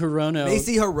 Macy Hirono.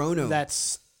 Macy Hirono.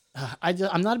 That's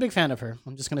I'm not a big fan of her.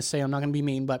 I'm just gonna say I'm not gonna be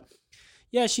mean, but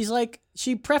yeah, she's like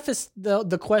she prefaced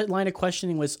the line of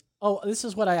questioning was, "Oh, this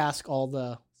is what I ask all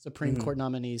the Supreme Court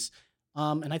nominees,"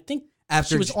 and I think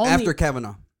After she was only, after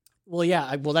Kavanaugh. well,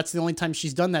 yeah, well, that's the only time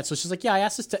she's done that. So she's like, "Yeah, I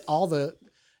asked this to all the."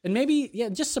 And maybe, yeah,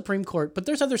 just Supreme Court. But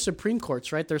there's other Supreme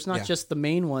Courts, right? There's not just the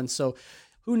main one. So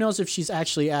who knows if she's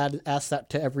actually asked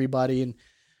that to everybody. And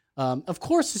of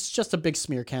course, it's just a big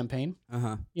smear campaign.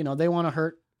 Uh-huh. You know, they want to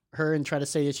hurt her and try to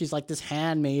say that she's like this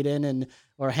handmaiden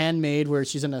or handmaid where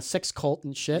she's in a sex cult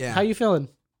and shit. Yeah. How you feeling?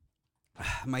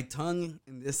 My tongue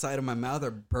and this side of my mouth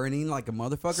are burning like a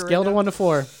motherfucker. Scale right to now. 1 to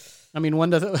 4. I mean, 1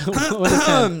 to 1 to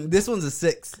 10. This one's a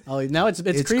 6. Oh, now it's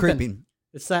creeping.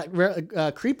 It's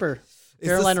that creeper.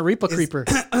 Carolina Reaper creeper.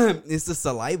 It's the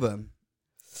saliva.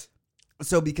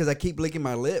 So because I keep licking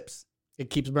my lips, It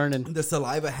keeps burning. the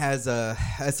saliva has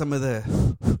some of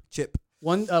the chip.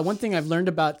 One thing I've learned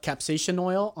about capsaicin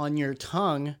oil on your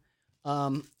tongue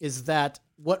is that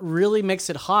what really makes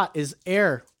it hot is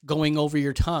air going over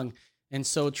your tongue, and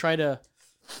so try to.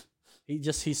 He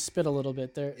spit a little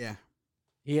bit there. Yeah,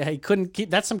 Yeah, he couldn't keep.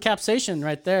 That's some capsaicin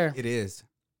right there. it is.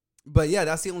 But yeah,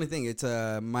 that's the only thing. It's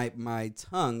my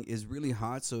tongue is really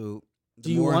hot. So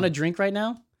Do you want a drink right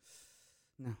now?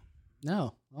 No.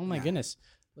 No. Oh my No. goodness.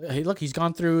 Hey, look, he's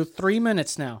gone through 3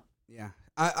 minutes now. Yeah,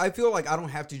 I feel like I don't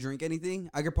have to drink anything.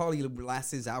 I could probably last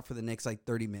this out for the next like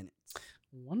 30 minutes.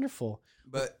 Wonderful.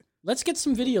 But Let's get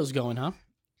some videos going, huh?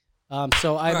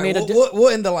 So I all right, made a we'll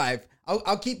end the live.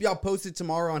 I'll keep y'all posted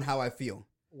tomorrow on how I feel.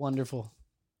 Wonderful.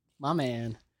 My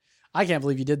man. I can't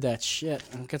believe you did that shit.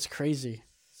 That's crazy.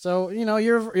 So, you know,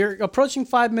 you're approaching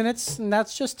 5 minutes, and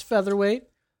that's just featherweight.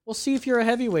 We'll see if you're a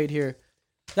heavyweight here.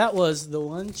 That was the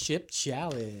one chip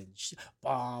challenge.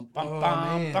 Bum, bum, Oh, bum,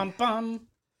 man. bum, bum.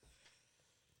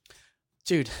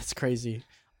 Dude, that's crazy.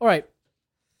 All right.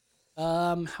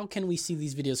 How can we see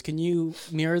these videos? Can you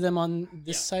mirror them on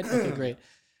this side? Okay, great.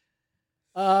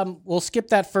 We'll skip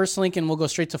that first link and we'll go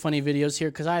straight to funny videos here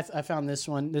because I found this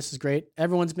one. This is great.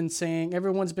 Everyone's been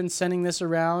sending this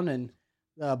around, and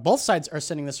both sides are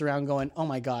sending this around going, oh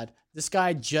my God, this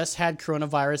guy just had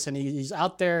coronavirus and he's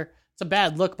out there. It's a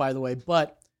bad look, by the way,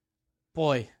 but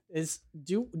boy,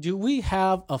 do we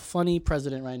have a funny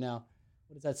president right now?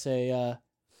 What does that say?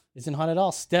 Isn't hot at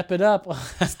all. Step it up.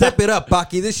 Step it up,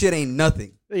 Baki. This shit ain't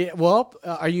nothing. Yeah, well,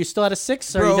 are you still at a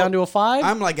 6? Are Bro, you down to a 5?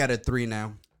 I'm like at a 3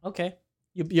 now. Okay.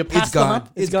 You passed It's gone. the hump?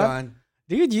 It's gone.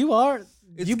 Dude, you are.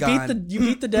 It's you gone.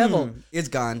 beat the devil. It's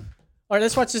gone. All right,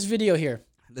 let's watch this video here.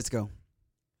 Let's go.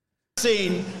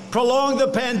 Prolong the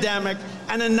pandemic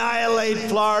and annihilate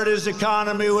Florida's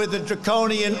economy with a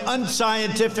draconian,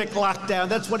 unscientific lockdown.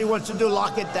 That's what he wants to do,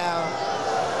 lock it down.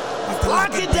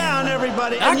 Lock it down,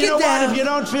 everybody. Lock And you it know down. what? If you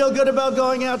don't feel good about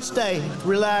going out, stay.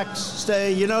 Relax,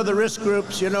 stay. You know the risk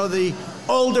groups, you know the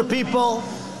older people.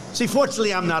 See,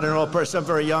 fortunately, I'm not an old person. I'm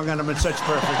very young and I'm in such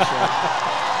perfect shape.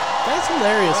 That's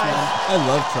hilarious, man. I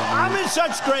love Trump. I'm in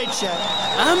such great shape.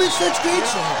 I'm in such great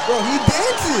shape. Bro, he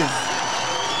dances.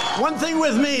 One thing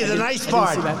with me, the nice didn't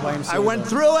part, see that YMCA I went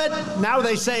through it. Now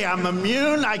they say I'm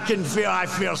immune. I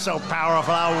feel so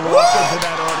powerful. I'll walk into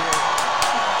that audience.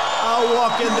 I'll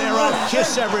walk in there. I'll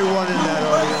kiss everyone in that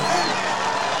audience.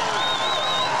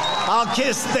 I'll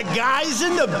kiss the guys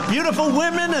and the beautiful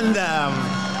women and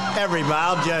everybody.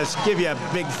 I'll just give you a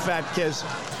big fat kiss.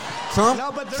 Trump,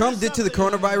 No, but there Trump is did to the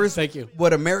something- coronavirus Thank you.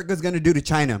 what America's going to do to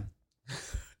China.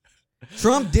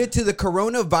 Trump did to the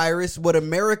coronavirus what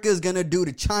America is going to do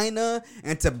to China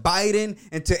and to Biden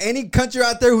and to any country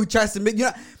out there who tries to make, you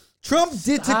know, Trump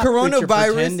did Stop to with your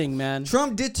coronavirus. pretending, man.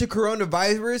 Trump did to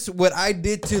coronavirus what I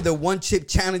did to the one chip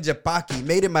challenge at Baki.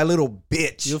 Made him my little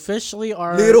bitch. You officially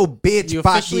are. Little bitch, You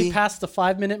officially Baki. passed the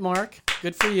 5-minute mark.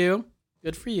 Good for you.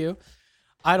 Good for you.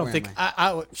 I don't Where think.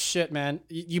 am Shit, man.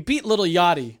 You beat Little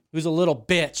Yachty, who's a little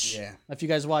bitch. Yeah. If you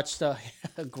guys watched,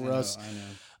 gross.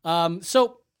 I know.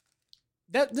 So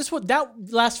that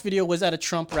last video was at a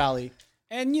Trump rally,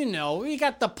 and you know we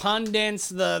got the pundits,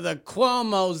 the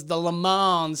Cuomos, the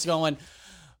Lamons going,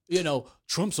 you know,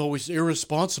 Trump's always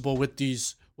irresponsible with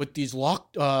these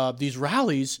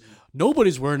rallies.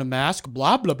 Nobody's wearing a mask.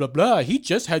 Blah blah blah blah. He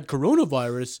just had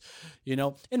coronavirus, you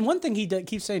know. And one thing he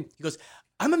keeps saying, he goes,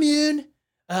 "I'm immune.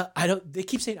 They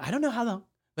keep saying I don't know how long,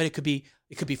 but it could be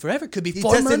forever. It could be He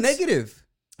 4 tested months." negative.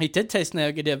 He did test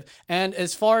negative. And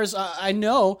as far as I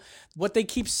know, what they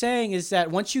keep saying is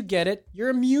that once you get it, you're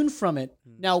immune from it.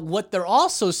 Now, what they're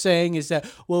also saying is that,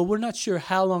 well, we're not sure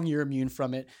how long you're immune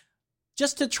from it.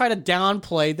 just to try to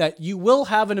downplay that you will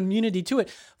have an immunity to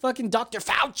it. Fucking Dr.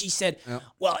 Fauci said,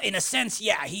 well, in a sense,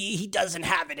 yeah, he doesn't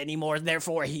have it anymore,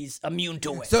 therefore he's immune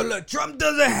to it. So look, Trump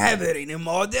doesn't have it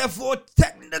anymore, therefore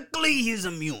technically he's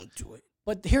immune to it.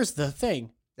 But here's the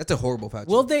thing. That's a horrible Fauci.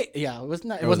 Will they? Yeah, it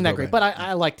wasn't that great, but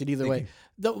I liked it either way.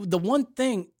 you. The one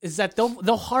thing is that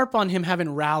they'll harp on him having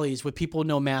rallies with people with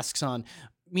no masks on.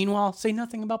 Meanwhile, say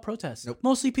nothing about protests. Nope.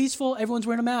 Mostly peaceful. Everyone's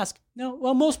wearing a mask. No,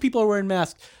 well, most people are wearing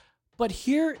masks. But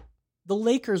here, the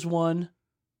Lakers won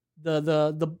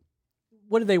the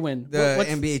what did they win? The What's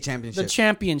NBA championship. the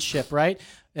championship, right?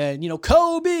 And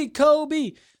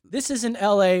Kobe. This is in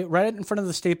LA, right in front of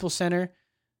the Staples Center,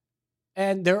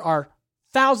 and there are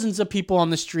thousands of people on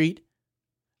the street,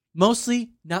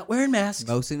 mostly not wearing masks.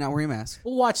 Mostly not wearing masks.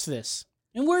 Well, watch this.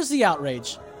 And where's the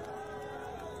outrage?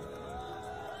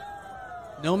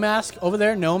 No mask over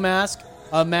there. No mask.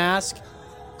 A mask.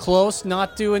 Close.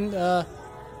 Not doing.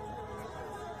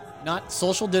 Not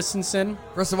social distancing.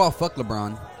 First of all, fuck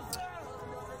LeBron.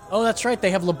 Oh, that's right. They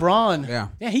have LeBron. Yeah.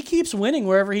 Yeah. He keeps winning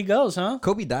wherever he goes, huh?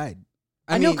 Kobe died.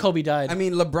 I know Kobe died. I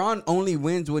mean, LeBron only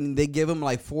wins when they give him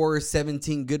like 4 or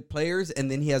 17 good players, and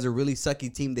then he has a really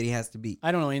sucky team that he has to beat.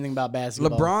 I don't know anything about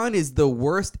basketball. LeBron is the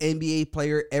worst NBA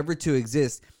player ever to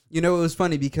exist. You know, it was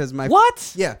funny because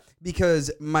What? Yeah,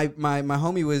 because my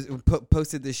homie was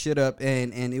posted this shit up,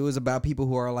 and it was about people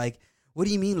who are like, "What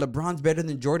do you mean LeBron's better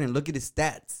than Jordan? Look at his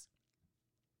stats."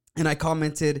 And I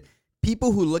commented,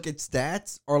 "People who look at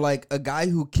stats are like a guy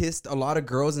who kissed a lot of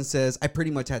girls and says, I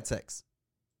pretty much had sex."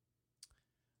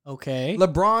 Okay.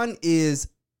 LeBron is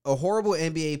a horrible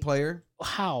NBA player.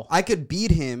 How? I could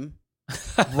beat him.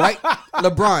 Right,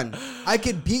 LeBron. I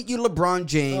could beat you, LeBron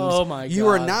James. Oh my God. You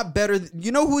are not better.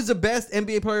 You know who's the best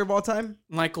NBA player of all time?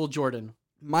 Michael Jordan.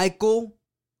 Michael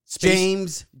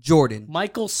James Jordan.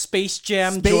 Michael Space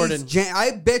Jam Space Jordan. Jam.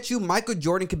 I bet you Michael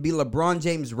Jordan could be LeBron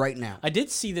James right now. I did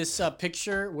see this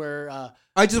picture where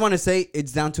I just want to say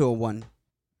it's down to a 1.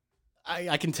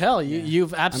 I can tell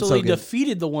you've absolutely good.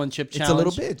 defeated the one chip challenge.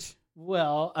 It's a little bitch.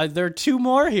 Well, there are 2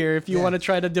 more here if you want to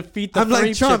try to defeat the I'm 3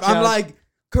 like Trump. chip I'm challenge. like,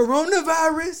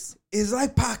 coronavirus is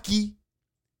like Pocky.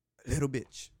 Little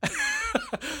bitch.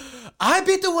 I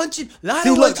beat the one chip. See,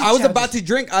 look, I was about to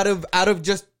drink out of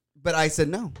just, but I said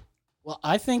no. Well,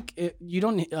 I think you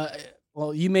don't.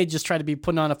 Well, you may just try to be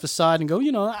putting on a facade and go,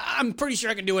 I'm pretty sure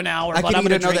I can do an hour. I but can I'm eat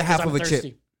gonna another drink 'cause half I'm of a chip.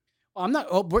 thirsty. Well, I'm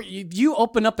not. You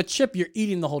open up a chip, you're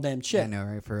eating the whole damn chip. I know,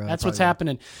 right? That's what's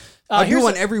happening. I'll do Here's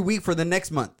one every week for the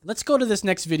next month. Let's go to this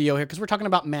next video here because we're talking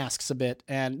about masks a bit,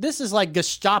 and this is like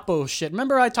Gestapo shit.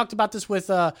 Remember, I talked about this with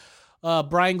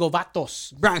Brian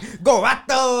Govatos. Brian, go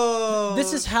Vato!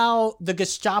 This is how the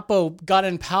Gestapo got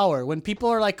in power. When people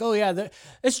are like, "Oh yeah,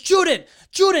 it's Judent,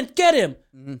 get him!"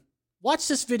 Mm-hmm. Watch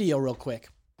this video real quick.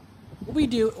 What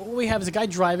we have is a guy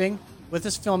driving with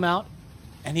his film out,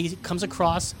 and he comes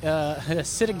across an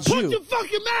Hasidic Jew. Put your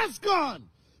fucking mask on!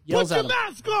 Yells Put at your him.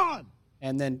 mask on!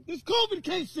 And then, There's COVID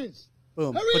cases!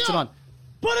 boom, Hurry puts it up. on.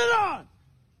 Put it on!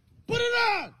 Put it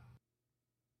on!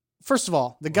 First of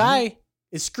all, the guy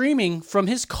is screaming from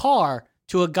his car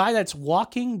to a guy that's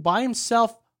walking by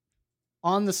himself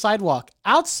on the sidewalk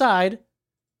outside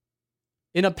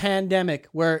in a pandemic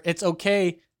where it's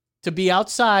okay to be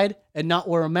outside and not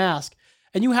wear a mask.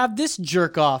 And you have this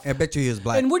jerk off. I bet you he was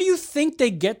black. And where do you think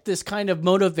they get this kind of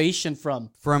motivation from?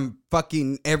 From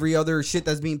fucking every other shit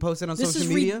that's being posted on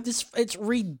social media? It's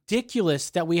ridiculous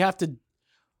that we got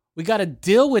to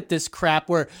deal with this crap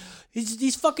where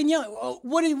he's fucking yelling. Oh,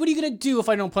 what are you going to do if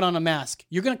I don't put on a mask?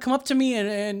 You're going to come up to me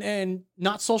and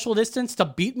not social distance to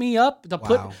beat me up?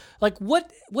 Wow.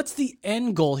 What's the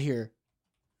end goal here?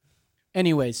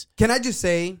 Anyways. Can I just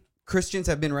say, Christians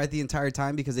have been right the entire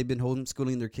time because they've been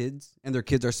homeschooling their kids, and their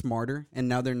kids are smarter, and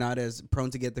now they're not as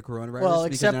prone to get the coronavirus. Well,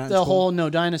 because they're except not in the school. whole no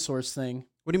dinosaurs thing.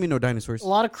 What do you mean no dinosaurs? A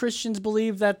lot of Christians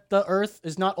believe that the earth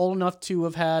is not old enough to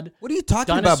have had What are you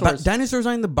talking dinosaurs. about? Dinosaurs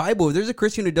aren't in the Bible. If there's a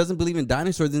Christian who doesn't believe in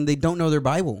dinosaurs, then they don't know their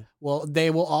Bible. Well, they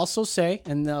will also say,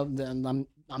 and I'm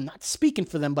not speaking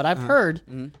for them, but I've heard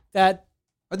that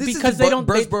because they don't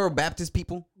Birdsboro Baptist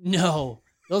people. No,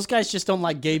 those guys just don't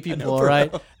like gay people. All right,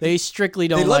 they strictly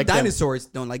don't They love like them. dinosaurs.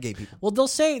 Don't like gay people. Well, they'll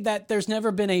say that there's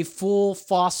never been a full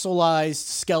fossilized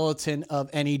skeleton of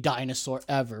any dinosaur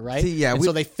ever, right? See, yeah, and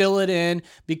so they fill it in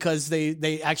because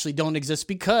they actually don't exist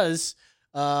because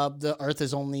the Earth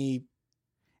is only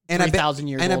 3,000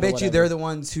 years and old. I or bet you whatever. they're the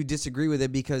ones who disagree with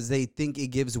it because they think it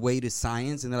gives way to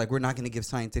science, and they're like, we're not going to give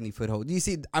science any foothold. You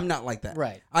see, I'm not like that.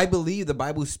 Right. I believe the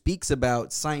Bible speaks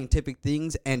about scientific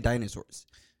things and dinosaurs.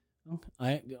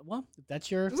 Well,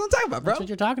 that's your. That's what I'm talking about, bro. That's what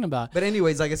you're talking about. But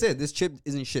anyways, like I said, this chip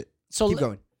isn't shit. So Keep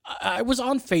going. I was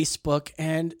on Facebook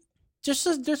and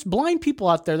there's blind people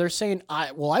out there. They're saying,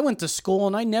 I went to school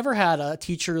and I never had a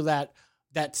teacher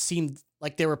that seemed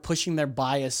like they were pushing their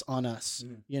bias on us,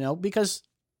 because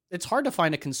it's hard to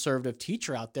find a conservative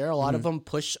teacher out there. A lot of them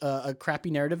push a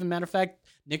crappy narrative. As a matter of fact,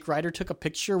 Nick Ryder took a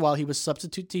picture while he was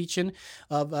substitute teaching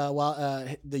of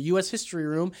the U.S. history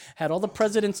room, had all the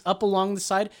presidents up along the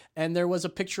side, and there was a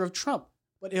picture of Trump.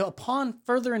 But upon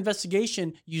further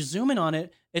investigation, you zoom in on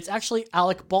it, it's actually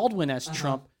Alec Baldwin as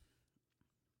Trump.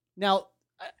 Now,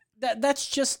 that's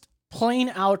just plain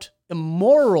out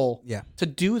immoral to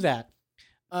do that.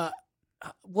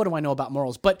 What do I know about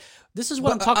morals? But this is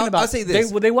what I'm talking about. I'll say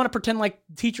this. They want to pretend like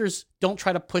teachers don't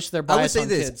try to push their bias on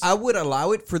kids. I would say this. I would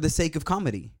allow it for the sake of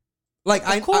comedy. Like,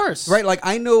 of course. Right? Like,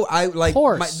 I know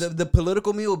course. The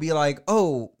political me will be like,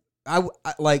 oh, I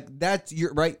like that's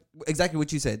you're right. Exactly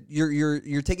what you said.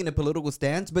 You're taking a political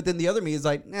stance, but then the other me is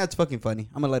like, nah, it's fucking funny.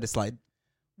 I'm gonna let it slide.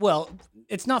 Well,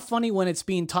 it's not funny when it's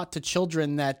being taught to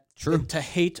children that to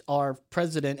hate our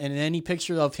president, and any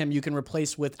picture of him you can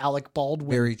replace with Alec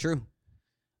Baldwin. Very true.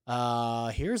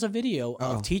 Here's a video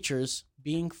of teachers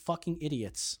being fucking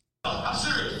idiots. I'm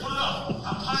serious. Put it up.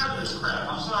 I'm tired of this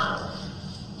crap. I'm sorry.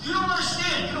 You don't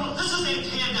understand. This is a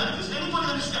pandemic. Does anybody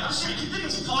understand? I'm serious. You think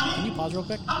it's funny? Can you pause real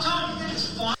quick? I'm telling you, you think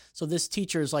it's funny? So this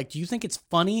teacher is like, do you think it's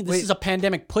funny? This is a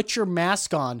pandemic. Put your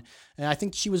mask on. And I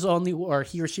think he or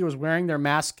she was wearing their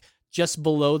mask just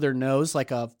below their nose,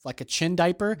 like a chin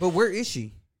diaper. But where is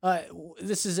she?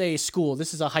 This is a school.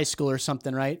 This is a high school or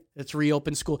something, right? It's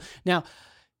reopened school. Now,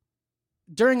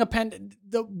 during a pandemic,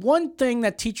 the one thing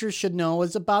that teachers should know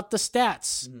is about the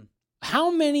stats. Mm-hmm.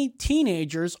 How many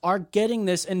teenagers are getting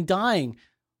this and dying?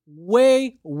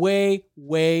 Way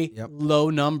low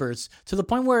numbers, to the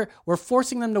point where we're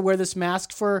forcing them to wear this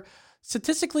mask for,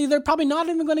 statistically, they're probably not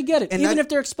even going to get it. And even if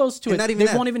they're exposed to it,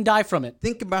 they won't even die from it.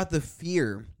 Think about the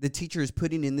fear the teacher is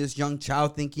putting in this young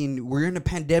child, thinking we're in a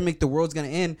pandemic, the world's going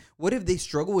to end. What if they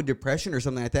struggle with depression or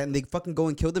something like that and they fucking go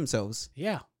and kill themselves?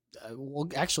 Yeah. Well,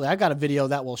 actually, I got a video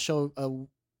that will show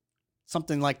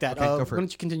something like that. Okay, go for why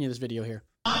don't you continue this video here?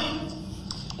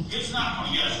 It's not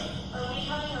funny, yes. Are we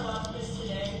having a lot of this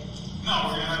today? No,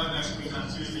 we're going to have it next week on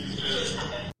Tuesday.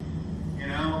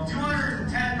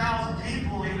 210,000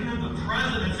 people, even if the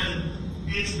president said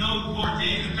it's no more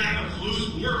dangerous. In fact, the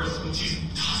flu's worse, and she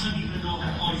doesn't even know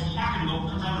what he's talking about.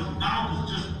 Comes out of his mouth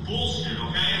is just bullshit,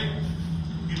 okay?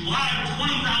 He lied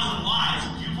 20,000 lies.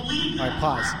 Do you believe that? All right,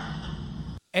 pause.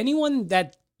 Anyone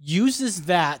that uses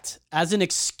that as an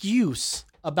excuse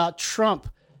about Trump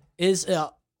is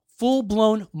a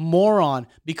full-blown moron,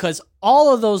 because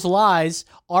all of those lies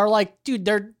are like,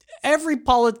 dude, every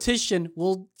politician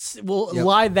will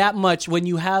lie that much when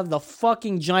you have the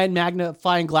fucking giant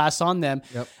magnifying glass on them.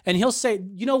 Yep. And he'll say,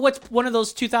 you know what's one of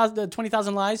those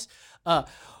 20,000 lies? I'm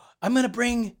going to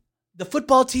bring the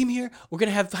football team here. We're going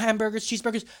to have hamburgers,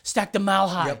 cheeseburgers, stacked a mile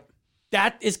high. Yep.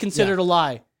 That is considered a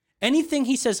lie. Anything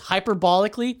he says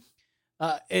hyperbolically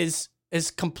is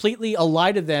completely a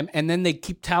lie to them, and then they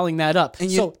keep tallying that up. And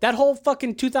so that whole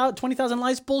fucking 20,000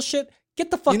 lies bullshit,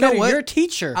 get the fuck out of here. You're a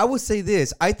teacher. I would say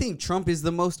this. I think Trump is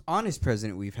the most honest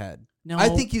president we've had. No. I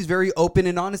think he's very open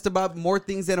and honest about more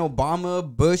things than Obama,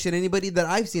 Bush, and anybody that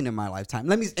I've seen in my lifetime.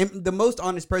 The most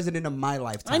honest president of my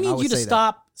lifetime. I need you to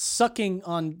stop sucking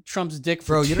on Trump's dick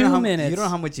for 2 minutes. You don't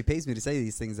know how much he pays me to say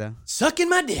these things, though. Sucking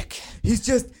my dick. He's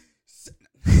just...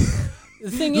 The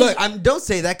thing Look, don't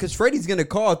say that, because Freddie's going to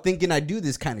call thinking I do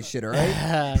this kind of shit, all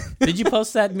right? Did you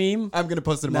post that meme? I'm going to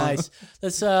post it tomorrow. Nice.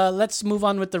 Let's move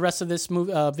on with the rest of this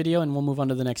video, and we'll move on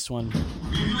to the next one. If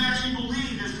you actually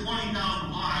believe there's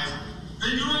 20,000 lies,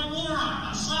 then you're a moron.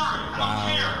 I'm sorry. I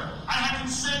don't care. I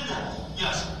haven't said that.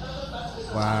 Yes.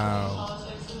 Wow.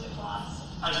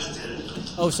 I just did it.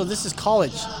 Oh, so this is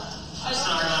college. I'm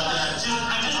sorry about that.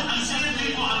 I'm saying to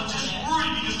people, I'm just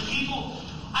worried because people,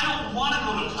 I don't want to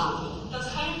go to purple. That's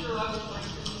kind of derogatory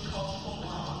to call people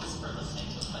morons for listening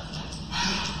to the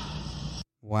president.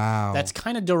 Wow. That's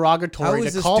kind of derogatory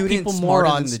to call people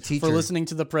morons for listening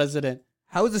to the president.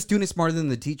 How is the student smarter than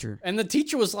the teacher? And the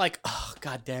teacher was like, oh,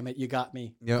 God damn it, you got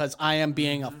me. Because I am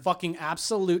being a fucking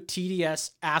absolute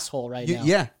TDS asshole right now.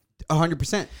 Yeah,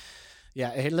 100%.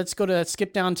 Yeah, hey, let's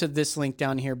skip down to this link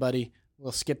down here, buddy.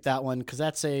 We'll skip that one, because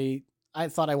I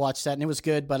thought I watched that and it was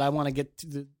good, but I want to get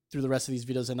through the rest of these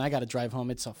videos, and I got to drive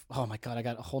home. Oh my God, I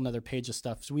got a whole nother page of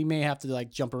stuff. So we may have to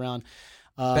jump around.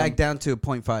 Back down to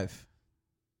 0.5.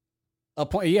 A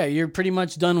point. Yeah, you're pretty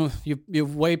much done with, you're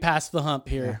way past the hump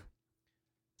here.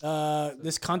 Yeah.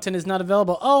 This content is not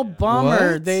available. Oh,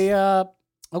 bummer. What? They,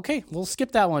 okay, we'll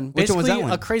skip that one. Which one was that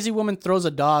one? A crazy woman throws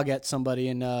a dog at somebody,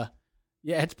 and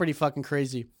yeah, it's pretty fucking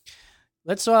crazy.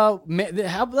 Let's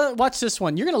watch this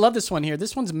one. You're gonna love this one here.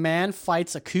 This one's man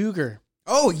fights a cougar.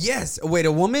 Oh yes. Wait,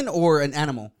 a woman or an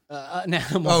animal? An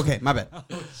animal. Oh, okay, my bad.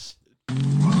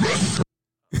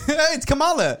 It's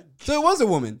Kamala. So it was a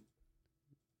woman.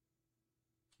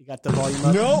 You got the volume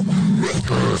up? No.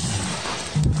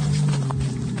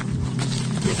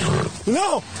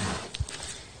 No.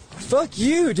 Fuck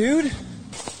you, dude.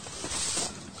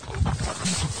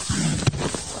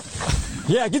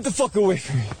 Yeah, get the fuck away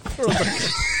from me.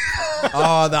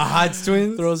 Oh, the Hodge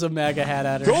twins. Throws a MAGA hat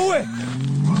at her. Go away.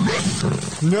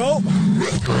 No.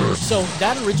 So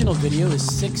that original video is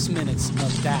 6 minutes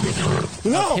of that.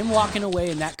 No. Of him walking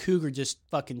away and that cougar just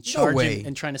fucking way. charging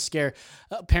and trying to scare.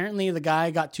 Apparently, the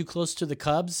guy got too close to the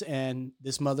cubs, and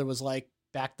this mother was like,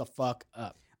 "Back the fuck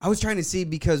up." I was trying to see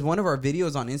because one of our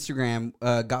videos on Instagram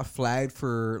got flagged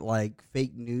for like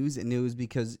fake news, and it was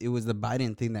because it was the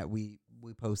Biden thing that we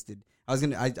posted. I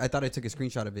thought I took a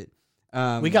screenshot of it.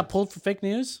 We got pulled for fake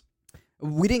news.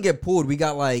 We didn't get pulled. We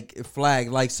got like flagged.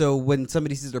 Like, so when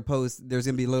somebody sees their post, there's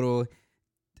gonna be a little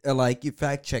like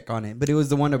fact check on it. But it was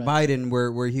the one of Biden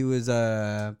where he was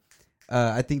I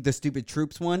think the stupid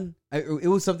troops one. It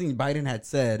was something Biden had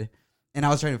said, and I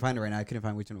was trying to find it right now. I couldn't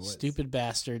find which one it was. Stupid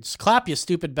bastards. Clap, you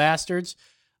stupid bastards.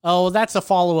 Oh, that's a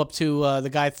follow-up to the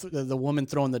guy, the woman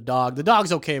throwing the dog. The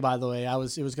dog's okay, by the way. It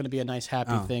was going to be a nice,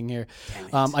 happy thing here.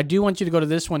 I do want you to go to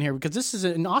this one here because this is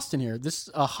in Austin here. This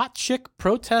a hot chick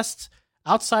protests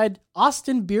outside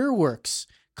Austin Beer Works,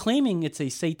 claiming it's a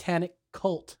satanic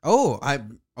cult. Oh,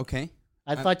 okay.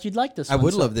 I thought you'd like this I one.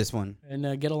 would love this one.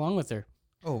 And get along with her.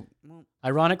 Oh, well,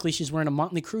 Ironically, she's wearing a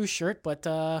Motley Crue shirt, but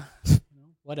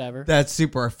whatever. that's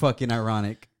super fucking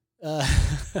ironic.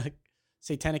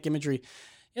 Satanic imagery.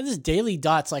 Yeah, this Daily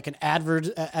Dot's like an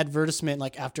advertisement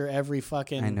like after every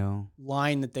fucking I know.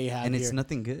 line that they have And here. it's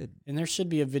nothing good. And there should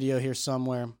be a video here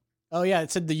somewhere. Oh, yeah,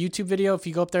 it said the YouTube video. If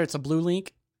you go up there, it's a blue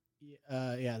link.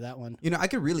 Yeah, that one. You know, I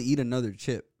could really eat another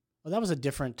chip. Well, that was a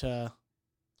different...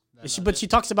 but she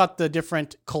talks about the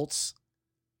different cults.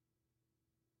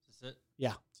 Is it?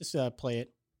 Yeah, just play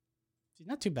it. She's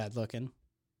not too bad looking.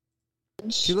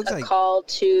 She looks like call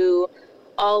to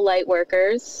all light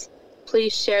workers.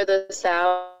 Please share this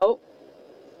out.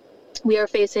 We are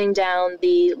facing down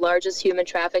the largest human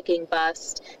trafficking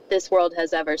bust this world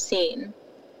has ever seen.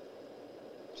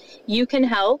 You can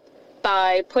help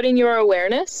by putting your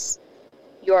awareness,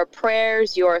 your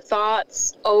prayers, your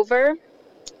thoughts over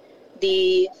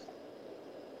the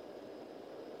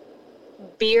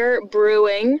beer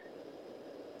brewing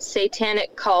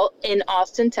satanic cult in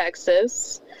Austin,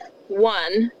 Texas.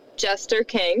 1, Jester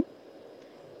King.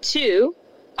 2,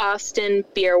 Austin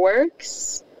Beer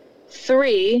Works.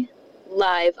 3,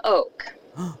 Live Oak.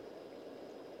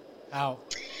 Ow.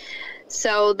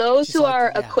 So those She's who like,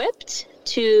 are yeah. equipped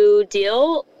to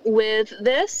deal with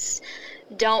this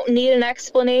don't need an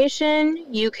explanation.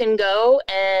 You can go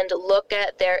and look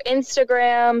at their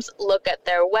Instagrams, look at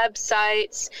their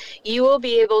websites. You will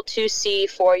be able to see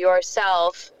for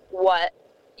yourself what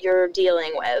you're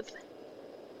dealing with.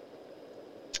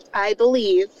 I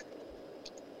believe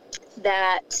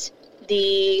that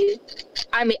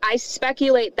I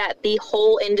speculate that the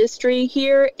whole industry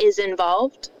here is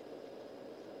involved.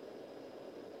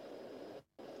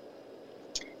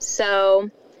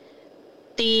 So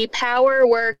the power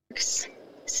works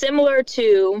similar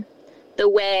to the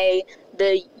way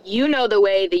the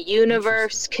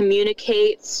universe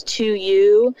communicates to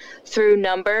you through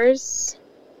numbers.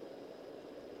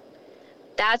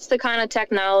 That's the kind of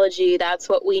technology, that's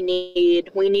what we need.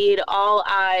 We need all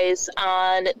eyes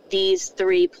on these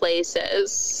 3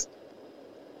 places.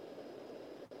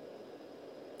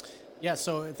 Yeah,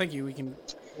 so thank you. We can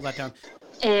pull that down.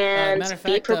 And matter of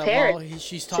be fact, prepared while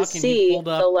she's to talking, he see pulled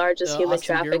up the largest human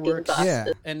Austin Beer trafficking Works. bust. Yeah.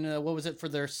 And what was it for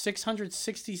their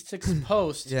 666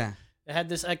 post? yeah. It had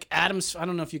this like Adams. I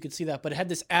don't know if you could see that, but it had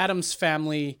this Adams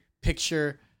family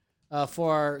picture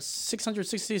for our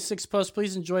 666 post.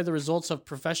 Please enjoy the results of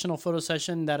professional photo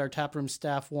session that our taproom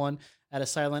staff won at a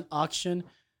silent auction.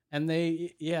 And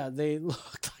they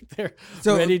look like they're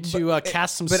ready to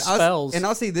cast some spells.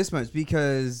 I'll say this much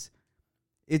because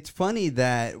it's funny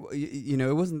that, you know,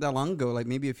 it wasn't that long ago, like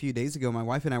maybe a few days ago, my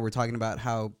wife and I were talking about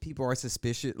how people are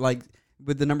suspicious, like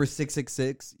with the number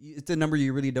 666, it's a number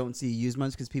you really don't see used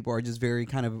much because people are just very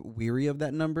kind of weary of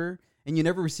that number. And you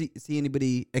never see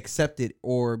anybody accept it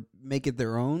or make it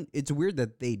their own. It's weird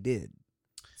that they did.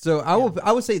 So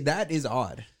I would say that is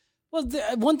odd. Well,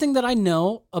 one thing that I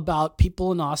know about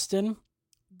people in Austin,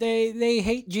 they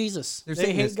hate Jesus. They're they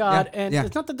hate Satanists. God, Yeah, and yeah.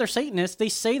 it's not that they're Satanists. They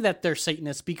say that they're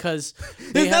Satanists because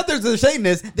It's not that they're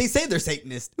Satanists. They say they're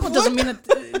Satanists. Well, it doesn't mean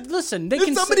that. Listen, they If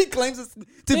can. somebody claims to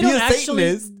They be don't a actually.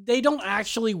 Satanist. They don't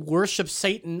actually worship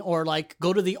Satan or like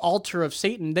go to the altar of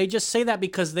Satan. They just say that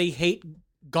because they hate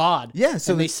God. Yeah,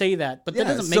 so and they say that, but that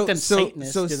doesn't make them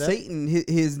Satanists. So do they? Satan,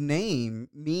 his name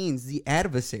means the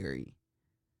adversary.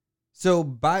 So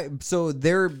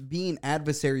they're being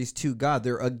adversaries to God.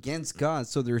 They're against God.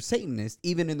 So they're Satanists.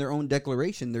 Even in their own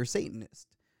declaration, they're Satanists,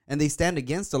 and they stand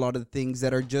against a lot of the things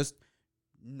that are just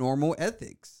normal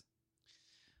ethics.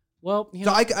 Well, you So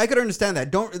know, I could understand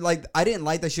that. I didn't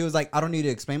like that she was like, I don't need to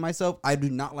explain myself. I do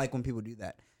not like when people do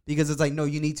that because it's like, no,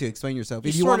 you need to explain yourself.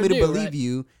 If you want me to believe right?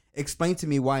 you, explain to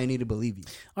me why I need to believe you.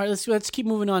 all right, let's keep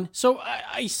moving on. So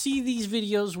I see these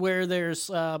videos where there's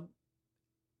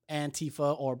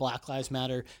Antifa or Black Lives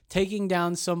Matter taking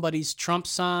down somebody's Trump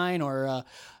sign or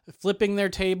flipping their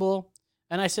table,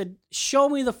 and I said, show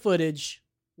me the footage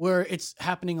where it's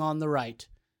happening on the right.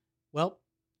 Well,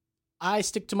 I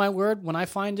stick to my word. When I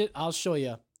find it, I'll show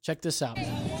you. Check this out.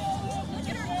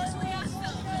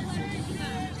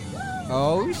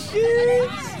 Oh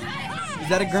shit! Is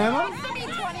that a grandma?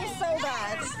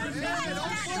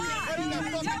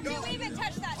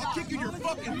 I'll kick you in your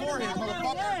fucking forehead,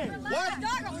 motherfucker. What?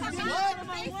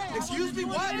 What? Excuse me,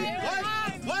 what? What?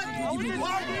 What?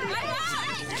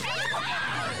 What?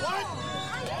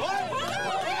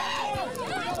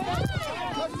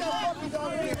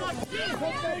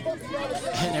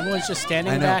 And everyone's just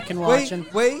standing I know. back and watching.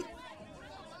 Wait.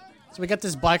 So we got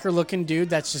this biker-looking dude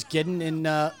that's just getting in.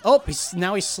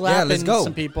 He's slapping let's go.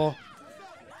 some people.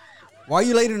 Why are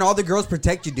you letting all the girls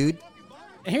protect you, dude?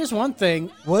 And here's one thing.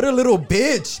 What a little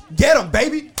bitch. Get him,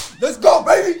 baby. Let's go,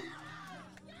 baby.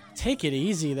 Take it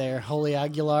easy there, Holy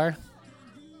Aguilar.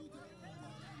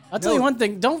 I'll tell No. you one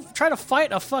thing. Don't try to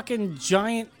fight a fucking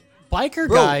giant biker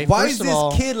Bro, guy. why first is of this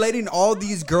all. kid letting all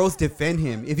these girls defend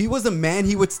him? If he was a man,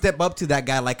 he would step up to that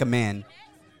guy like a man.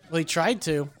 Well, he tried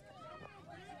to.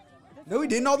 No, he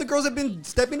didn't. All the girls have been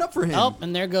stepping up for him. Oh,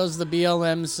 and there goes the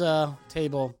BLM's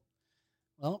table.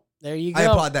 Well, there you go. I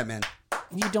applaud that man.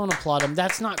 You don't applaud him.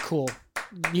 That's not cool.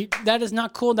 That is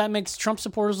not cool. That makes Trump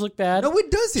supporters look bad. No, it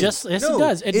doesn't. Yes, it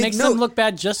does. It makes them look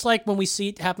bad, just like when we see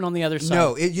it happen on the other side.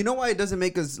 No, you know why it doesn't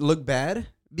make us look bad?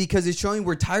 Because it's showing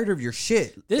we're tired of your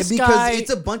shit. This because guy- it's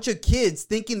a bunch of kids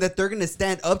thinking that they're gonna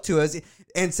stand up to us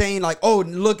and saying like, "Oh,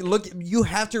 look, you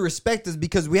have to respect us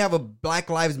because we have a Black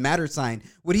Lives Matter sign."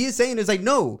 What he is saying is like,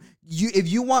 "No, if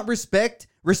you want respect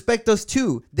us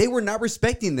too." They were not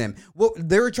respecting them. Well,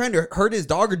 they were trying to hurt his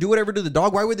dog or do whatever to the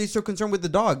dog. Why were they so concerned with the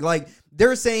dog? Like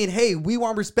they're saying, "Hey, we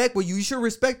want respect. Well, you should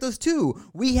respect us too.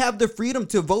 We have the freedom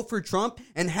to vote for Trump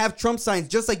and have Trump signs,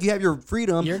 just like you have your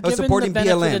freedom You're of giving supporting the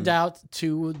benefit BLM." of doubt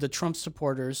to the Trump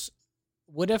supporters.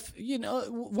 What if,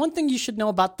 one thing you should know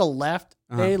about the left,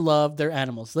 they love their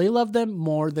animals. They love them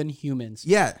more than humans.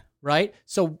 Yeah. Right?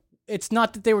 So it's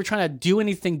not that they were trying to do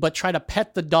anything but try to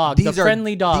pet the dog, the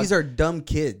friendly dog. These are dumb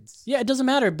kids. Yeah, it doesn't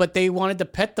matter, but they wanted to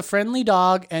pet the friendly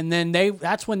dog, and then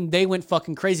that's when they went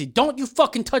fucking crazy. Don't you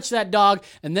fucking touch that dog.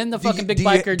 And then the fucking big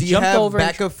biker do you jumped have over.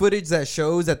 backup footage that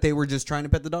shows that they were just trying to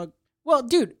pet the dog? Well,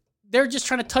 dude, they're just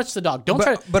trying to touch the dog. Don't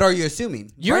try to. But are you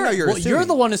assuming? You're, Right now you're well, assuming. you're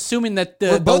the one assuming that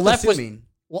We're the both left assuming. was.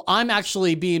 Well, I'm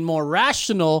actually being more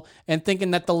rational and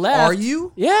thinking that the left. Are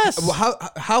you? Yes. Well,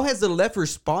 how has the left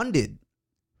responded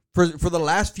for the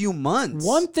last few months?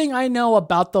 One thing I know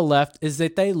about the left is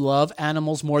that they love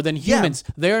animals more than humans.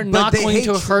 They're but not they going hate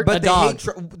to hurt a dog.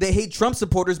 They hate Trump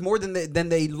supporters more than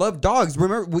they love dogs.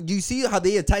 Remember, would you see how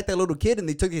they attacked that little kid and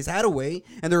they took his hat away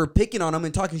and they were picking on him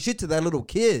and talking shit to that little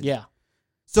kid? Yeah.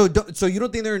 So you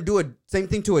don't think they're gonna do a same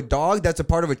thing to a dog that's a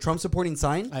part of a Trump supporting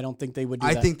sign? I don't think they would do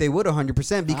I that. think they would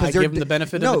 100% because I they're give them the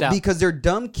benefit of the doubt. because they're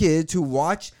dumb kids who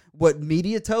watch what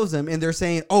media tells them and they're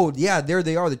saying, "Oh yeah, there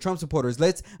they are, the Trump supporters.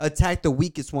 Let's attack the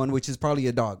weakest one, which is probably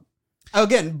a dog."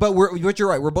 Again, but you're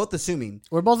right. We're both assuming.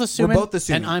 We're both assuming.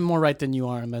 And I'm more right than you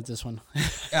are about this one.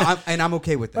 and I'm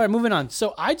okay with that. All right, moving on.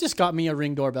 So I just got me a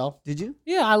Ring doorbell. Did you?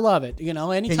 Yeah, I love it.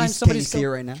 Anytime Can you somebody's see it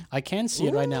right now? I can see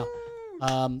it right now.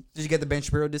 Did you get the Ben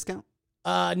Shapiro discount?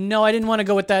 No, I didn't want to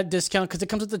go with that discount because it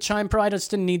comes with the Chime Pro. I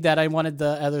just didn't need that. I wanted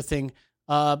the other thing.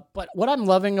 But what I'm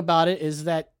loving about it is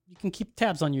that you can keep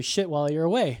tabs on your shit while you're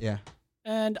away. Yeah.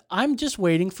 And I'm just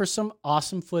waiting for some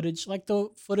awesome footage, like the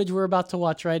footage we're about to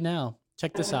watch right now.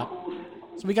 Check this out.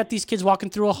 So we got these kids walking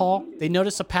through a hall. They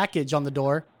notice a package on the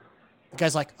door. The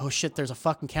guy's like, "Oh shit, there's a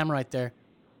fucking camera right there.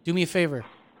 Do me a favor.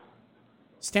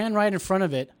 Stand right in front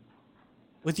of it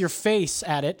with your face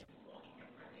at it.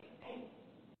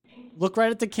 Look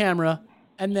right at the camera,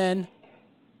 and then,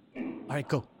 all right,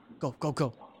 go.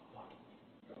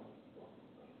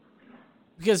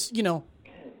 Because,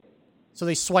 so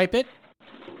they swipe it,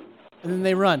 and then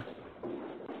they run.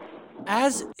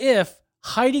 As if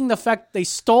hiding the fact they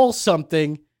stole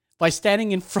something by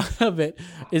standing in front of it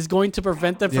is going to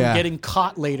prevent them from getting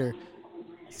caught later.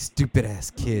 Stupid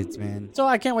ass kids, man. So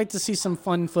I can't wait to see some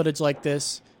fun footage like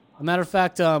this. A matter of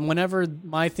fact, whenever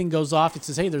my thing goes off, it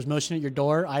says, "Hey, there's motion at your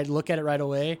door." I look at it right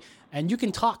away, and you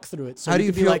can talk through it. So how do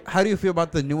you feel? How do you feel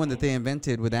about the new one that they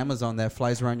invented with Amazon that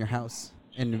flies around your house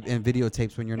and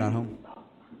videotapes when you're not home?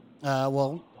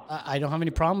 Well, I don't have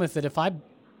any problem with it.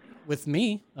 With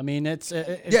me, I mean, it's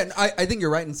I think you're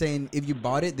right in saying if you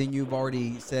bought it, then you've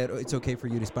already said it's okay for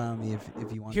you to spy on me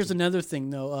if you want. Here's another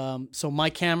thing, though. So my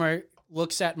camera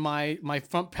looks at my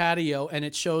front patio, and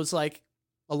it shows like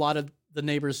a lot of the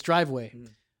neighbor's driveway.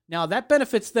 Now that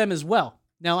benefits them as well.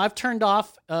 Now I've turned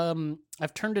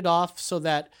it off so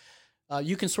that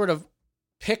you can sort of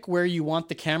pick where you want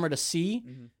the camera to see,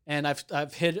 and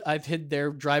I've hid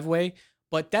their driveway,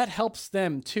 but that helps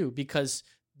them too because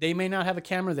they may not have a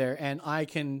camera there, and I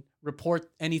can report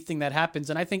anything that happens.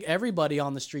 And I think everybody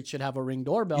on the street should have a Ring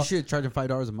doorbell. You should charge them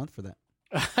 $5 a month for that.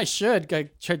 I should.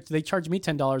 They charge me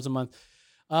 $10 a month.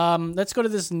 Let's go to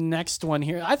this next one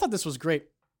here. I thought this was great.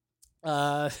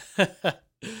 But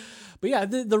yeah,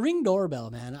 the Ring doorbell,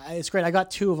 man, it's great. I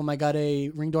got 2 of them. I got a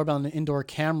Ring doorbell and an indoor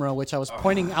camera, which I was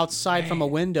pointing outside from a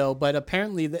window, but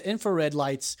apparently the infrared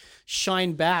lights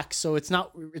shine back, so it's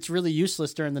really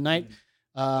useless during the night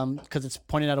because it's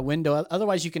pointing out a window.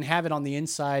 Otherwise, you can have it on the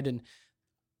inside, and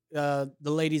the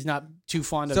lady's not too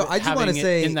fond of having it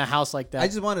in the house like that. I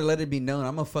just want to let it be known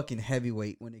I'm a fucking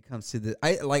heavyweight when it comes to the.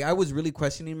 I was really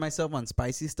questioning myself on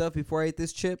spicy stuff before I ate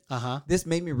this chip. This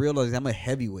made me realize I'm a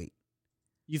heavyweight.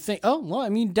 You think? Oh well, I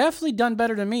mean, definitely done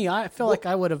better than me. I feel like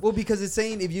I would have. Well, because it's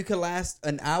saying if you could last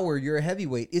an hour, you're a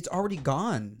heavyweight. It's already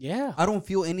gone. Yeah, I don't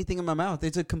feel anything in my mouth.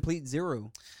 It's a complete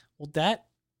zero. Well, that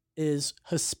is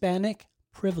Hispanic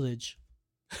privilege.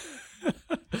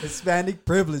 Hispanic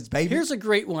privilege, baby. Here's a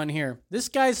great one here. This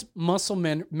guy's muscle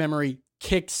memory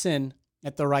kicks in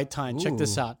at the right time. Check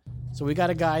this out. So we got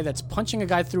a guy that's punching a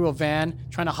guy through a van,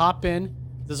 trying to hop in.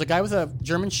 There's a guy with a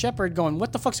German Shepherd going,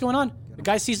 "What the fuck's going on?" The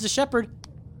guy sees the Shepherd,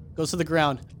 goes to the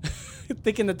ground,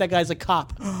 thinking that guy's a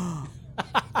cop.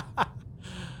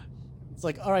 It's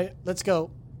like, all right, let's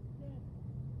go.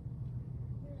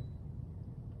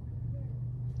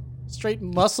 Straight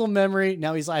muscle memory.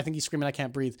 Now I think he's screaming, "I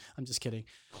can't breathe." I'm just kidding.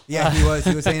 Yeah, he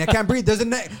was saying, "I can't breathe. There's a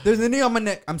knee on my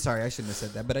neck." I'm sorry, I shouldn't have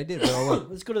said that, but I did.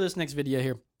 Let's go to this next video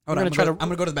here. I'm gonna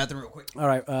go to the bathroom real quick. All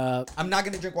right. I'm not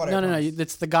gonna drink water. No.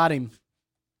 It's the got him.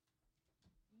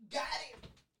 Got him.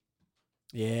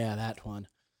 Yeah, that one.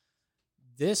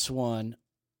 This one,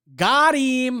 got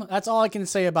him. That's all I can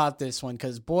say about this one,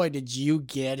 because boy, did you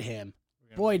get him.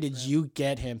 Boy, did you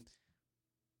get him.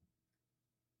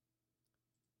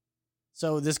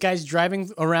 So this guy's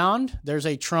driving around. There's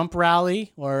a Trump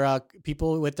rally or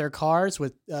people with their cars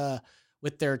with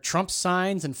their Trump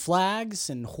signs and flags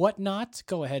and whatnot.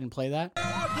 Go ahead and play that.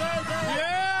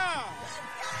 Yeah!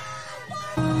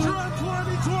 Trump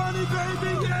 2020,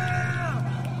 baby,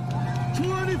 yeah!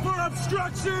 20 for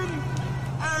obstruction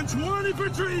and 20 for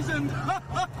treason.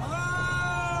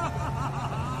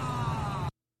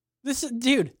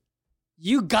 Dude,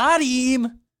 you got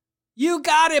him. You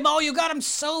got him. Oh, you got him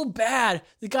so bad.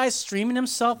 The guy's streaming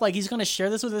himself like he's going to share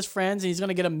this with his friends and he's going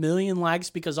to get 1 million likes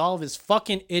because all of his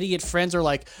fucking idiot friends are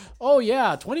like, "Oh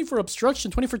yeah, 20 for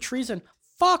obstruction, 20 for treason."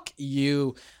 Fuck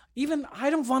you. Even I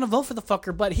don't want to vote for the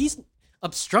fucker, but he's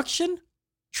obstruction?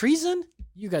 Treason?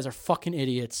 You guys are fucking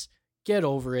idiots. Get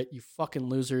over it, you fucking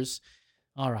losers.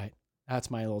 All right.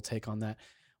 That's my little take on that.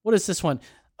 What is this one?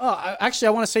 Oh, I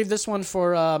want to save this one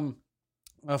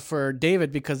for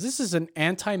David, because this is an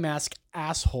anti-mask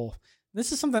asshole.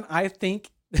 This is something I think,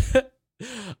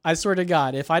 I swear to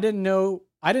God, if I didn't know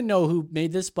who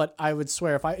made this, but I would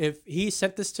swear if he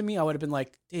sent this to me, I would have been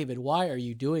like, "David, why are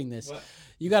you doing this?" What?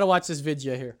 You got to watch this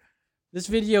video here. This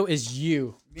video is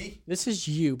you. Me? This is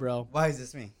you, bro. Why is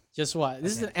this me? Just what?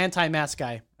 This is an anti-mask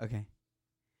guy. Okay.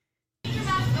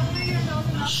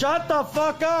 Shut the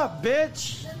fuck up,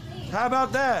 bitch. How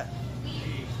about that?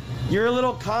 You're a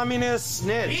little communist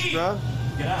snitch, bro.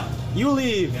 Get out. You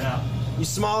leave. Get out. You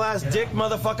small ass dick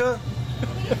motherfucker.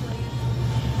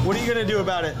 What are you gonna do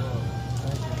about it?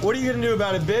 What are you gonna do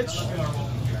about it, bitch?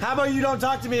 How about you don't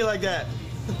talk to me like that?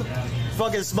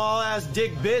 Fucking small ass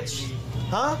dick bitch.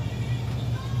 Huh?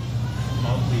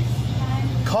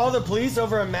 Call the police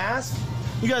over a mask?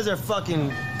 You guys are fucking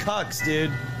cucks,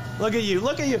 dude. Look at you.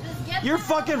 Look at you. You're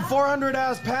fucking 400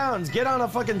 ass pounds. Get on a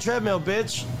fucking treadmill,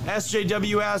 bitch.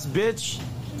 SJW ass bitch.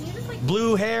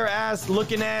 Blue hair ass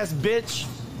looking ass bitch.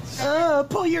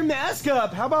 Pull your mask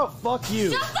up. How about fuck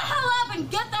you? Shut the hell up and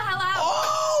get the hell out.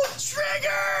 Oh,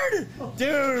 triggered!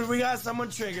 Dude, we got someone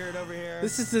triggered over here.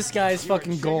 This is this guy's You are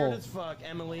fucking triggered goal. as fuck,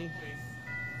 Emily.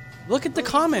 Look at the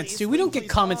comments, dude. We don't get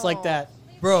comments like that.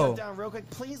 Bro. Shut down real quick.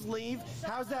 Please leave.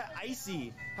 How's that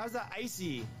icy? How's that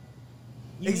icy?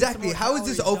 You need Exactly. some more How is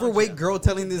this calories, don't overweight you? girl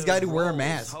telling this guy to Those wear a rolls,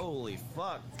 mask? Holy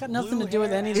fuck. It's got nothing Blue to do with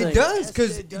hair, anything. It does,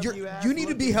 because SJWF, you need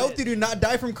to be look at healthy this. to not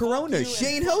die from corona. you She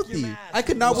and ain't fuck your healthy. mask. I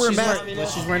could not wear a She's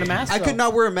mask. wearing a mask. I could though.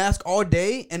 not wear a mask all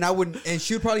day, and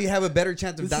she would probably have a better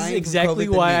chance of This dying. is exactly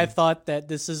from COVID why than I me. thought that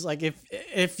this is like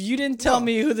if you didn't tell No.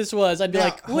 me who this was, I'd be Now,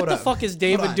 like, what hold the up. fuck is Hold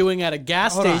David on. doing at a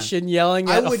gas Hold on. station yelling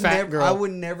at a fat girl? I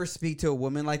would never speak to a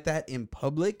woman like that in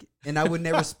public, and I would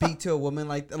never speak to a woman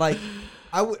like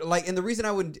I would like. And the reason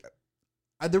I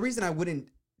wouldn't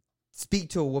speak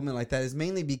to a woman like that is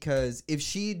mainly because if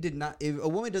a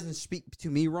woman doesn't speak to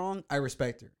me wrong, I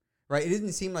respect her. Right? It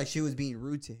didn't seem like she was being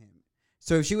rude to him.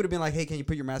 So if she would have been like, "Hey, can you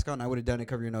put your mask on?" I would have done it.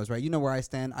 Cover your nose, right? You know where I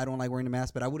stand. I don't like wearing the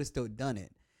mask, but I would have still done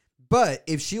it. But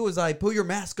if she was like, "Pull your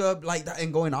mask up," like that,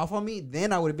 and going off on me,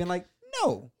 then I would have been like,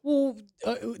 "No." Well,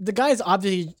 the guy's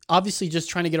obviously just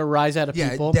trying to get a rise out of Yeah,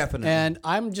 people. definitely. And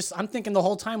I'm thinking the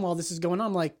whole time while this is going on,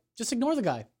 I'm like, just ignore the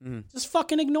guy. Just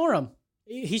fucking ignore him.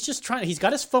 He's just trying. He's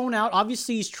got his phone out.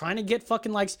 Obviously, he's trying to get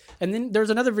fucking likes. And then there's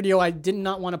another video I did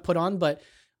not want to put on, but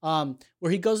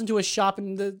where he goes into a shop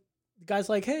and the guy's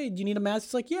like, "Hey, do you need a mask?"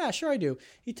 He's like, "Yeah, sure I do."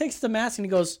 He takes the mask and he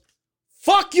goes,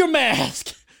 "Fuck your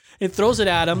mask," and throws it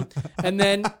at him. And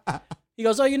then he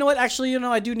goes, "Oh, you know what? Actually,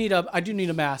 I do need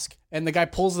a mask." And the guy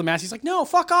pulls the mask. He's like, "No,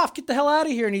 fuck off. Get the hell out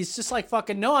of here." And he's just like,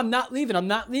 "Fucking no, I'm not leaving. I'm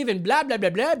not leaving." Blah, blah, blah,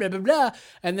 blah, blah, blah, blah.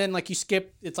 And then like you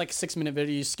skip, it's like a 6-minute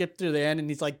video. You skip through the end and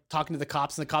he's like talking to the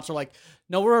cops and the cops are like,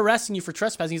 "No, we're arresting you for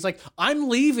trespassing." He's like, "I'm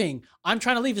leaving. I'm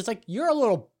trying to leave." It's like, you're a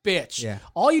little bitch. Yeah.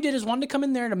 All you did is wanted to come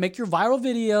in there to make your viral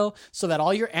video so that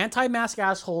all your anti-mask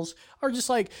assholes are just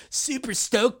like super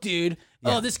stoked, dude.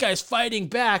 Yeah. Oh, this guy's fighting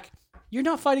back. You're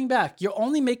not fighting back. You're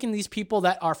only making these people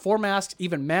that are for masks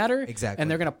even madder. Exactly. And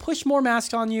they're going to push more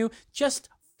masks on you. Just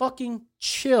fucking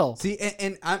chill. See,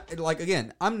 and I'm like,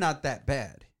 again, I'm not that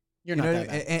bad. You're You not know that what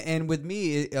I mean? bad. And with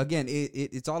me,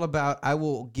 it's all about I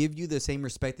will give you the same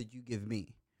respect that you give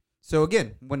me. So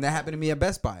again, when that happened to me at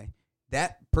Best Buy,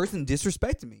 that person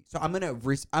disrespected me. So I'm gonna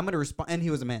respond. And he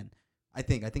was a man. I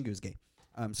think he was gay.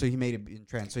 So he made it in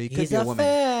trans. So he could He's be a a woman,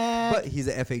 fag. but he's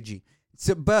a FAG.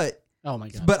 So, but Oh my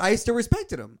God. But I still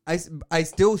respected him. I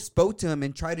still spoke to him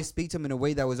and tried to speak to him in a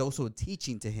way that was also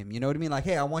teaching to him. You know what I mean? Like,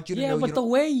 hey, I want you to know. Yeah, but you the don't-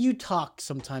 way you talk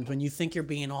sometimes when you think you're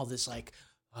being all this like,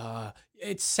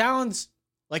 it sounds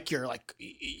like you're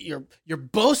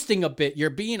boasting a bit. You're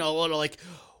being a little like,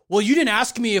 well, you didn't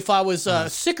ask me if I was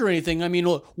sick or anything. I mean,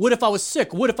 what if I was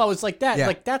sick? What if I was like that? Yeah.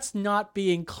 Like that's not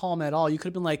being calm at all. You could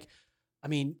have been like, I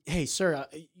mean, hey, sir,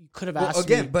 you could have asked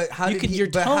again, me. but how you did could, he? your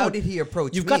But how tone- did he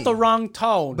approach You've me? got the wrong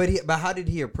tone. But how did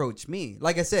he approach me?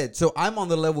 Like I said, so I'm on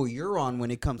the level you're on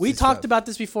when it comes. We to talked stuff. about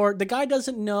this before. The guy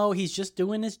doesn't know. He's just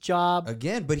doing his job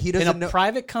again, but he in doesn't a know.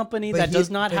 private company but that he-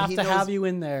 does not but have he to knows- have you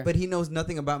in there. But he knows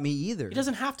nothing about me either. He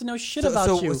doesn't have to know shit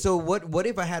about you. So what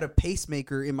if I had a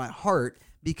pacemaker in my heart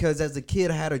because as a kid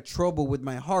I had a trouble with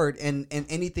my heart and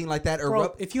anything like that Bro,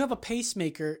 erupt. if you have a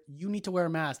pacemaker, you need to wear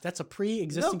a mask. That's a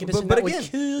pre-existing No, condition but that again,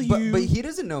 would kill you. but he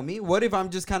doesn't know me. What if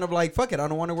I'm just kind of like, fuck it, I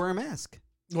don't want to wear a mask.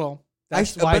 Well,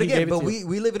 that's why but he again, gave it but to you.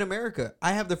 we live in America.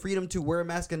 I have the freedom to wear a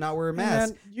mask and not wear a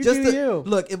mask. man, you do you.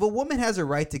 Look, if a woman has a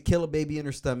right to kill a baby in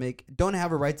her stomach, don't I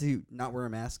have a right to not wear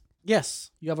a mask? Yes,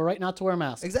 you have a right not to wear a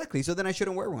mask. Exactly. So then I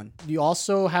shouldn't wear one. You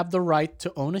also have the right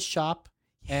to own a shop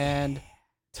and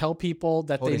tell people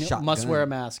that Hold they a shotgun. must wear a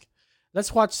mask.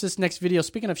 Let's watch this next video.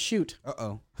 Speaking of shoot.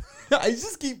 Uh-oh. I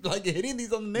just keep like hitting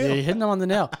these on the nail. Yeah, you're hitting them on the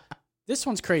nail. This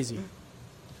one's crazy.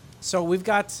 So we've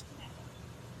got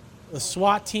the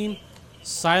SWAT team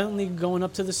silently going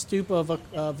up to the stoop of a Is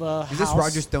house. this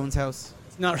Roger Stone's house?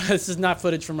 It's not. This is not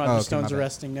footage from Roger Oh, okay, Stone's my bad.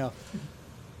 arresting. No.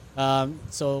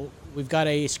 So we've got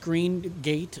a screened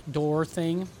gate door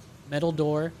thing, metal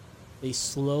door. They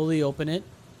slowly open it.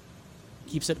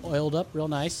 Keeps it oiled up real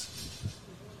nice.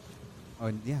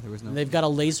 Oh yeah, there was no. And they've got a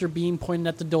laser beam pointed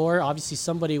at the door. Obviously,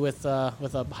 somebody with a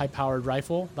high-powered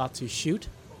rifle about to shoot.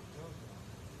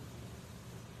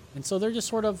 And so they're just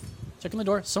sort of checking the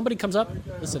door. Somebody comes up.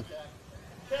 Listen.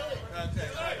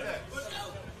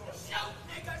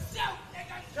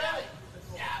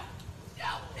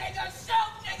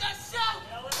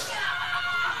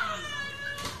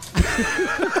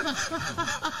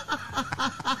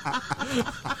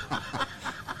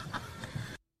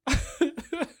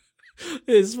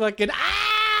 It's fucking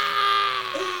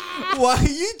Why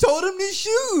you told him to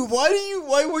shoot?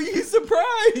 Why were you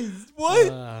surprised?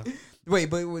 What? Wait,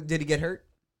 but did he get hurt?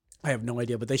 I have no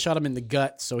idea, but they shot him in the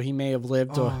gut, so he may have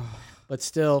lived. But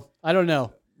still, I don't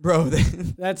know. Bro,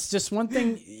 That's just one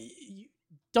thing.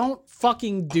 Don't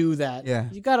fucking do that. Yeah.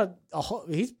 You gotta.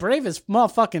 He's brave as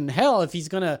motherfucking hell if he's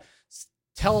gonna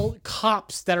tell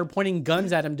cops that are pointing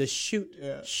guns at him to shoot.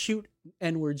 Yeah. Shoot,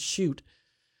 N-word, shoot.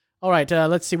 All right,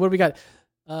 let's see. What do we got?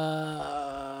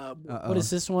 What is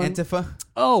this one? Antifa.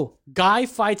 Oh, guy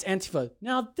fights Antifa.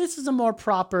 Now, this is a more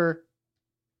proper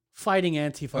fighting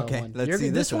Antifa Okay, one. let's see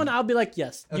this one. I'll be like,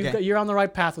 yes, Okay. you're on the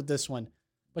right path with this one.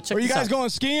 But check Are you this guys out. going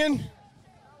skiing?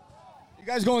 You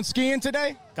guys going skiing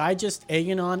today? Guy just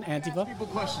egging on Antifa. People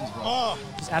questions, bro.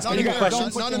 Just asking people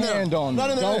questions. Don't put your hand on me.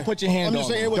 Don't put your hand on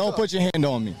me. Don't put your hand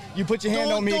on me. You put your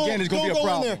hand on me again, it's going to be a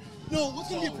problem. No, what's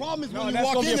going to be a problem is when you that's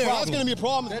walk gonna in be a there. That's problem. going to be a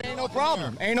problem. That ain't no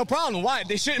problem. Ain't no problem. Why?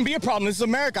 There shouldn't be a problem. This is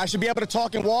America. I should be able to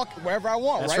talk and walk wherever I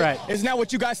want, That's right? right. Isn't that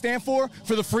what you guys stand for?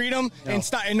 For the freedom and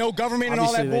no government and all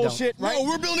Obviously that they don't. bullshit, right? No,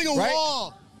 we're building a Right?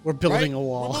 wall. We're building Right? a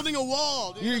wall. We're building a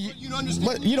wall. You don't understand.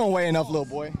 But you don't weigh enough, little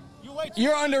boy.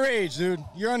 You're underage, dude.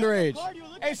 You're underage.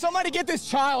 Hey, somebody get this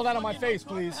child out of my face,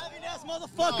 please.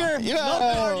 Motherfucker.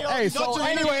 Hey, so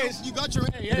anyways. You got your.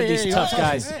 Look at these tough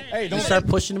guys. Hey, You don't start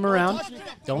pushing them around.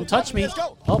 Don't touch me. Let's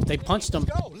go. Oh, they punched him.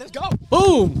 go. Let's go.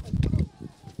 Boom!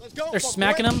 Let's go. They're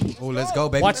smacking him. Oh, let's go,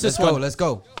 baby. Watch this Let's go. one. Let's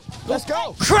go. Let's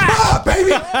go. Crack!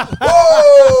 Baby.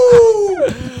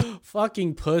 Woo!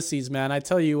 Fucking pussies, man. I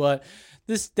tell you what.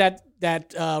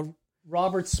 That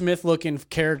Robert Smith looking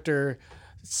character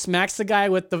smacks the guy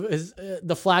with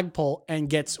the flagpole and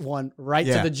gets one right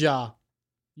to Yeah. the jaw.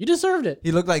 You deserved it.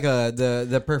 He looked like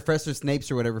the Professor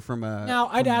Snapes or whatever from Now,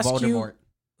 I'd from ask Voldemort. you,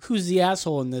 who's the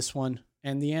asshole in this one?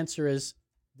 And the answer is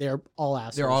they're all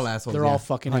assholes. They're all assholes. They're yeah. all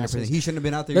fucking 100%. assholes. He shouldn't have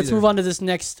been out there. Let's either. move on to this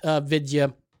next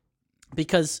video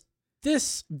because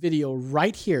this video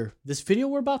right here, this video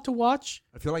we're about to watch,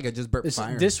 I feel like I just burped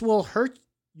fire. this will hurt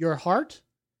your heart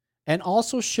and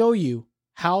also show you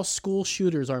how school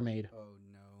shooters are made. Oh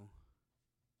no.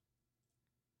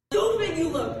 Stupid you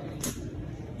look.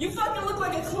 You fucking look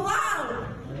like a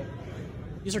clown.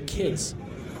 These are kids.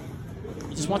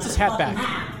 He just wants his hat back.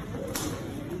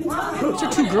 These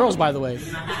are two girls, by the way. No,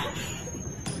 it's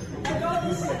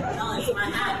my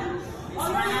hat. It's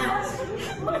my hat.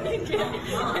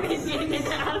 And he's getting his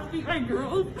ass beat by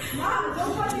girls.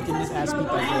 Getting his ass beat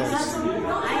by girls.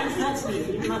 I ain't touch me.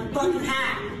 Give me my fucking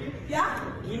hat. Yeah?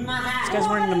 Give me my hat. This guy's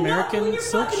wearing an American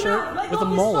silk shirt with a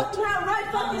mullet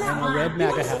and a red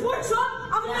MAGA hat. Support Trump?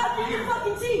 I'm gonna knock in your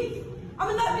fucking teeth. I'm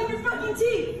gonna knock in your fucking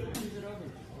teeth.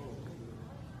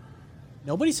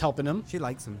 Nobody's helping him. She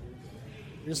likes him.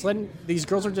 You're just letting these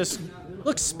girls are just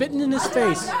spitting in his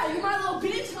face. Yeah, you my little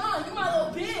bitch, huh? You my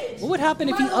little bitch. What would happen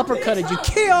if he You my little uppercutted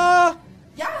bitch, you? huh? Kia!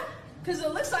 Yeah, because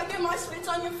it looks like it might spit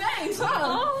on your face,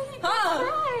 huh?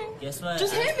 Huh? Guess what?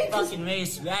 Just hit me, 'cause- Fucking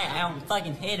raised right. I don't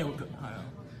fucking hit him.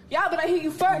 Yeah, but I hit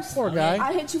you first. Poor guy.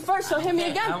 I hit you first, so hit me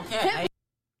again. I don't care. Hit me.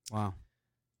 Wow.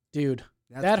 Dude,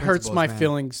 That's that hurts principles, my man.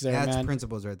 feelings there, That's man.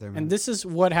 principles right there, man. And this is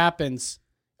what happens.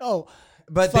 Oh,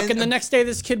 but fucking then, the next day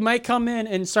this kid might come in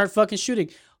and start fucking shooting.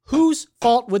 Whose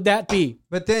fault would that be?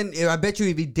 But then I bet you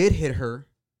if he did hit her,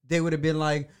 they would have been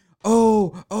like,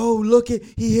 "Oh, look it,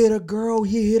 he hit a girl.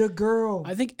 He hit a girl."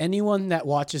 I think anyone that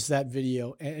watches that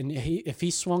video and if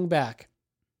he swung back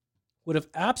would have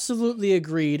absolutely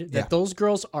agreed that Yeah. those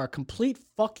girls are complete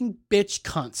fucking bitch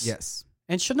cunts. Yes.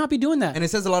 And should not be doing that. And it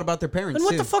says a lot about their parents. And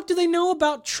what too. the fuck do they know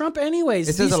about Trump anyways?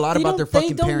 It says a lot about their fucking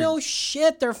They don't know parents.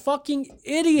 shit. They're fucking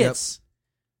idiots.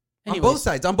 On both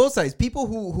sides. On both sides. People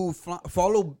who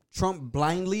follow Trump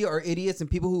blindly are idiots, and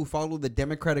people who follow the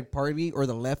Democratic Party or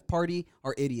the left party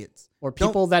are idiots. Or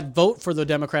people that vote for the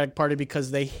Democratic Party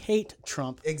because they hate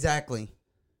Trump. Exactly.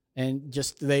 And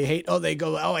just they hate, they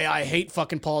go, oh, yeah, I hate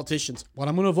fucking politicians. But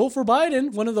I'm going to vote for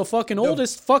Biden, one of the fucking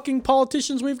oldest fucking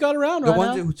politicians we've got around The right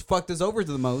ones now. who fucked us over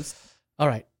the most. All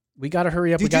right. We got to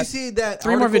hurry up. Did we got you see that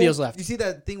 3 more article? videos left. You see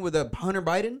that thing with Hunter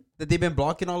Biden that they've been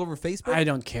blocking all over Facebook? I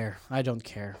don't care.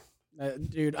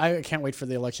 Dude, I can't wait for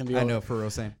the election to be I over. know, for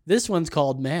real, same. This one's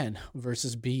called Man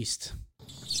versus Beast.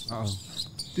 Oh,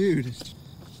 dude.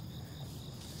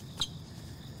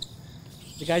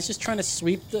 The guy's just trying to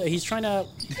sweep he's trying to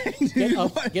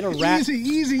get a rat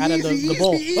easy, out of the easy,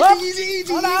 bowl. easy, Oh!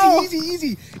 easy, Oh, no!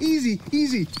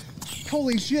 easy.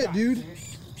 Holy shit, dude.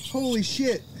 Holy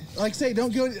shit. Like I say,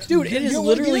 don't go. Dude, it is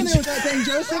literally Get in there with that thing,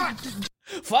 Joseph.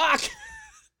 Fuck.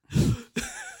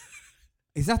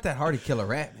 It's not that hard to kill a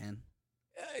rat, man.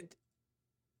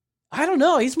 I don't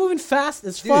know. He's moving fast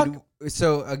as Dude, fuck.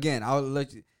 so again, I'll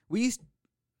let you.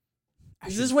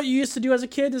 Is this what you used to do as a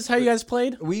kid? Is this how you guys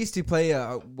played? We used to play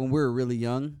when we were really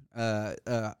young,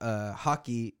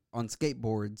 hockey on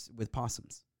skateboards with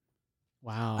possums.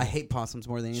 Wow. I hate possums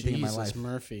more than anything in my Jesus, life.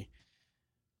 Murphy.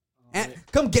 And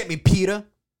come get me, PETA.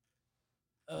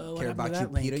 What Care happened to about you,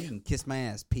 that link? PETA. You can kiss my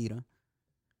ass, PETA.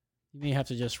 You may have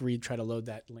to just try to load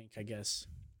that link, I guess.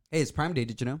 Hey, it's Prime Day.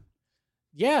 Did you know?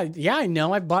 Yeah, I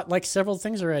know. I bought like several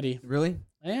things already. Really?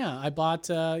 Yeah, I bought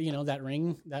that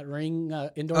ring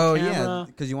indoor Oh, camera. yeah,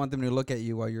 because you want them to look at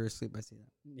you while you're asleep. I see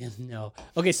that. No.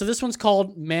 Okay, so this one's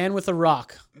called Man with a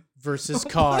Rock versus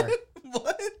Car.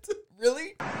 What?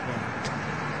 Really? So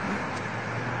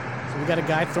we got a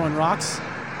guy throwing rocks,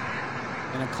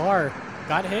 and a car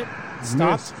got hit,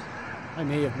 stopped. I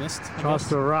may have missed.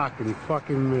 Tossed a rock and he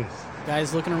fucking missed.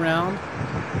 Guy's looking around.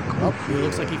 Oh, he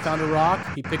looks like he found a rock.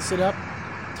 He picks it up,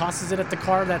 tosses it at the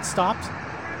car that stopped.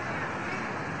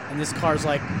 And this car's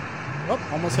like, oh,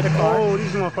 almost hit a car. Oh,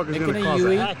 these motherfuckers Making gonna a cause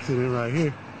Yui. an accident right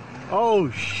here. Oh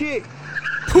shit!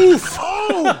 Poof!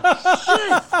 Oh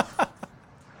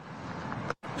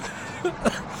shit!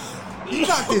 He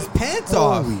knocked his pants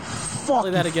off. Holy fuck!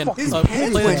 Play that again. His Play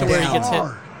pants that went to where he down. gets hit.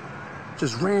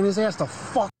 Just ran his ass to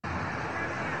fuck.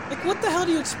 Like, what the hell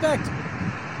do you expect?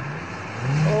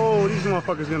 Oh, these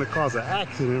motherfuckers gonna cause an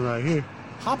accident right here.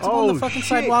 Hopped up on the fucking shit.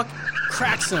 sidewalk,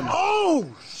 cracks him. Oh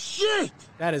shit!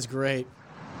 That is great.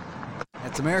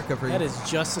 That's America for you. That is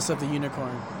justice of the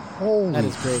unicorn. Holy That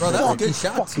is great. Bro, that was a good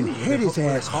fuck, shot, fucking too. hit his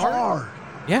ass hard.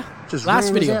 Yeah. Just Last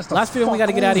ran his video. ass the Last video. We fuck got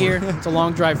to get out of over. here. It's a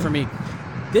long drive for me.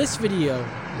 This video.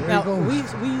 There Now he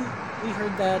goes. we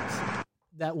heard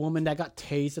that woman that got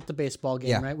tased at the baseball game,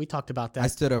 Yeah. right? We talked about that. I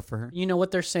stood up for her. You know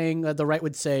what they're saying? The right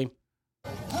would say,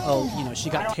 "Oh, she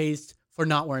got tased for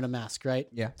not wearing a mask," right?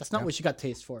 Yeah. That's not Yeah. what she got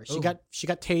tased for. She Oh. got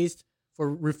tased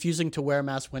for refusing to wear a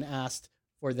mask when asked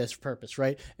for this purpose,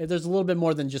 right? And there's a little bit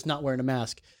more than just not wearing a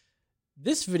mask.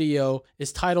 This video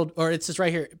is titled, or it says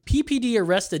right here, PPD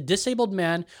arrested disabled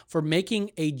man for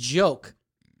making a joke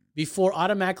before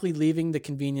automatically leaving the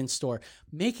convenience store.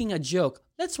 Making a joke.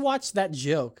 Let's watch that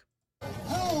joke.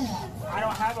 I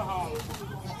don't have a home.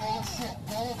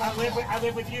 I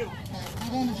live with you.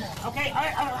 Okay, all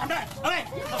right, I'm done. Okay.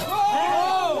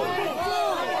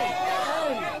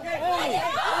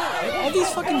 All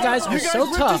these fucking guys are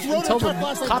so tough until the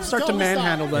cops start to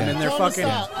manhandle them and they're fucking...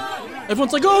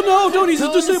 Everyone's like, oh no, don't, he's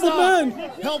a disabled man.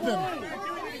 Help him.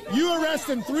 You arrest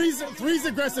him. Three's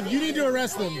aggressive. You need to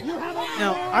arrest him.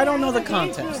 Now, I don't know the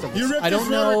context of this. I don't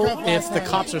know if the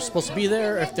cops are supposed to be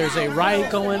there, if there's a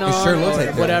riot going on, sure looks or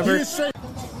like that. whatever.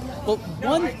 But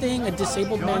one thing a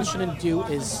disabled man shouldn't do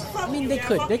is, they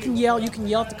could. They can yell. You can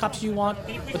yell at the cops if you want,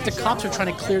 but the cops are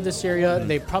trying to clear this area.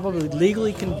 They probably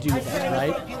legally can do that,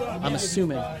 right? I'm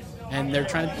assuming. And they're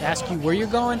trying to ask you where you're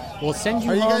going. We'll send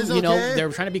you Are you home. guys okay? They're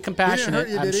trying to be compassionate, hurt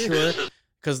you, I'm did he? sure.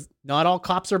 Because not all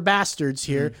cops are bastards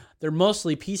here. They're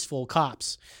mostly peaceful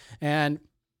cops. And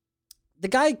the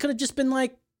guy could have just been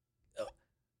like,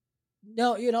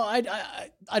 no,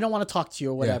 I don't want to talk to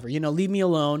you or whatever. Leave me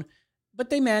alone. But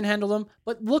they manhandle him.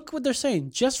 But look what they're saying.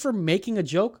 Just for making a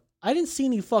joke, I didn't see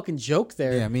any fucking joke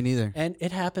there. Yeah, me neither. And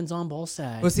it happens on both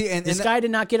sides. Well, see, this guy did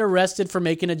not get arrested for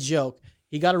making a joke.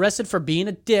 He got arrested for being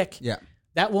a dick. Yeah.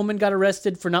 That woman got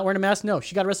arrested for not wearing a mask. No,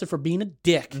 she got arrested for being a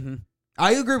dick. Mm-hmm.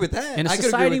 I agree with that. In a I could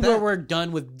society agree with where that. we're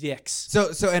done with dicks.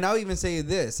 So, and I'll even say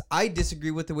this: I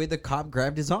disagree with the way the cop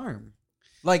grabbed his arm.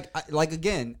 Like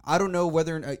again, I don't know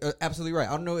whether absolutely right.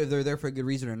 I don't know if they're there for a good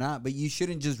reason or not. But you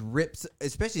shouldn't just rip,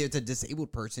 especially if it's a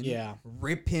disabled person. Yeah.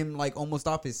 Rip him like almost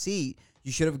off his seat.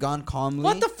 You should have gone calmly.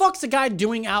 What the fuck's the guy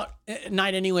doing out at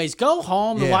night anyways? Go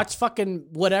home and watch fucking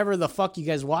whatever the fuck you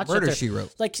guys watch. Murder, out there. She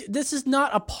Wrote. Like, this is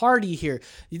not a party here.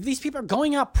 These people are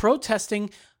going out protesting.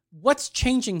 What's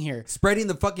changing here? Spreading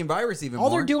the fucking virus even more.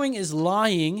 All they're doing is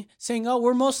lying, saying, oh,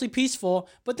 we're mostly peaceful,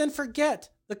 but then forget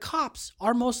the cops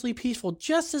are mostly peaceful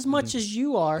just as much as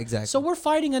you are. Exactly. So we're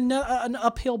fighting an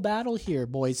uphill battle here,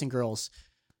 boys and girls.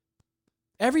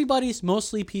 Everybody's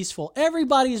mostly peaceful.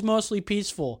 Everybody's mostly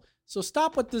peaceful. So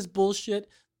stop with this bullshit.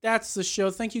 That's the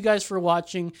show. Thank you guys for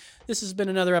watching. This has been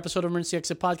another episode of Emergency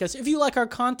Exit Podcast. If you like our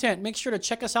content, make sure to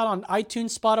check us out on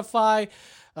iTunes, Spotify,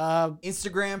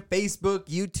 Instagram, Facebook,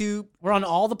 YouTube. We're on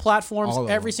all the platforms, All of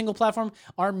every them. single platform.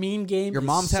 Our meme game Your is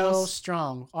mom's so house?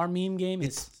 strong. Our meme game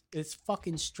is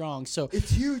fucking strong. So It's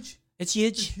huge. it's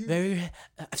huge. Very.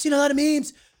 I've seen a lot of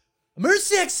memes.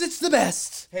 Emergency Exit's the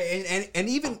best. Hey, and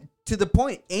even to the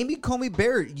point, Amy Comey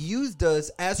Barrett used us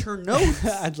as her notes.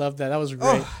 I love that. That was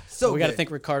great. so we got to good.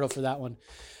 thank Ricardo for that one.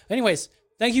 Anyways,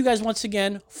 thank you guys once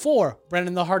again for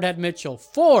Brandon the Hardhead Mitchell,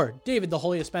 for David the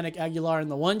Holy Hispanic Aguilar, and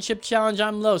the One Chip Challenge.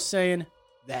 I'm Los saying,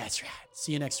 that's right.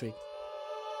 See you next week.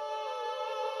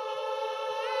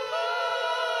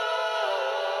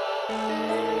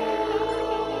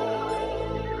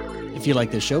 If you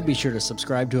like this show, be sure to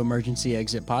subscribe to Emergency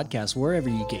Exit Podcast wherever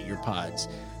you get your pods.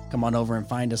 Come on over and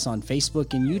find us on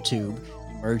Facebook and YouTube,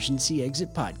 Emergency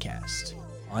Exit Podcast.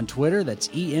 On Twitter, that's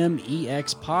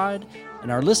EMEX Pod.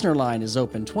 And our listener line is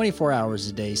open 24 hours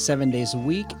a day, 7 days a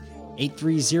week,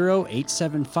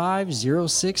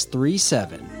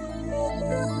 830-875-0637.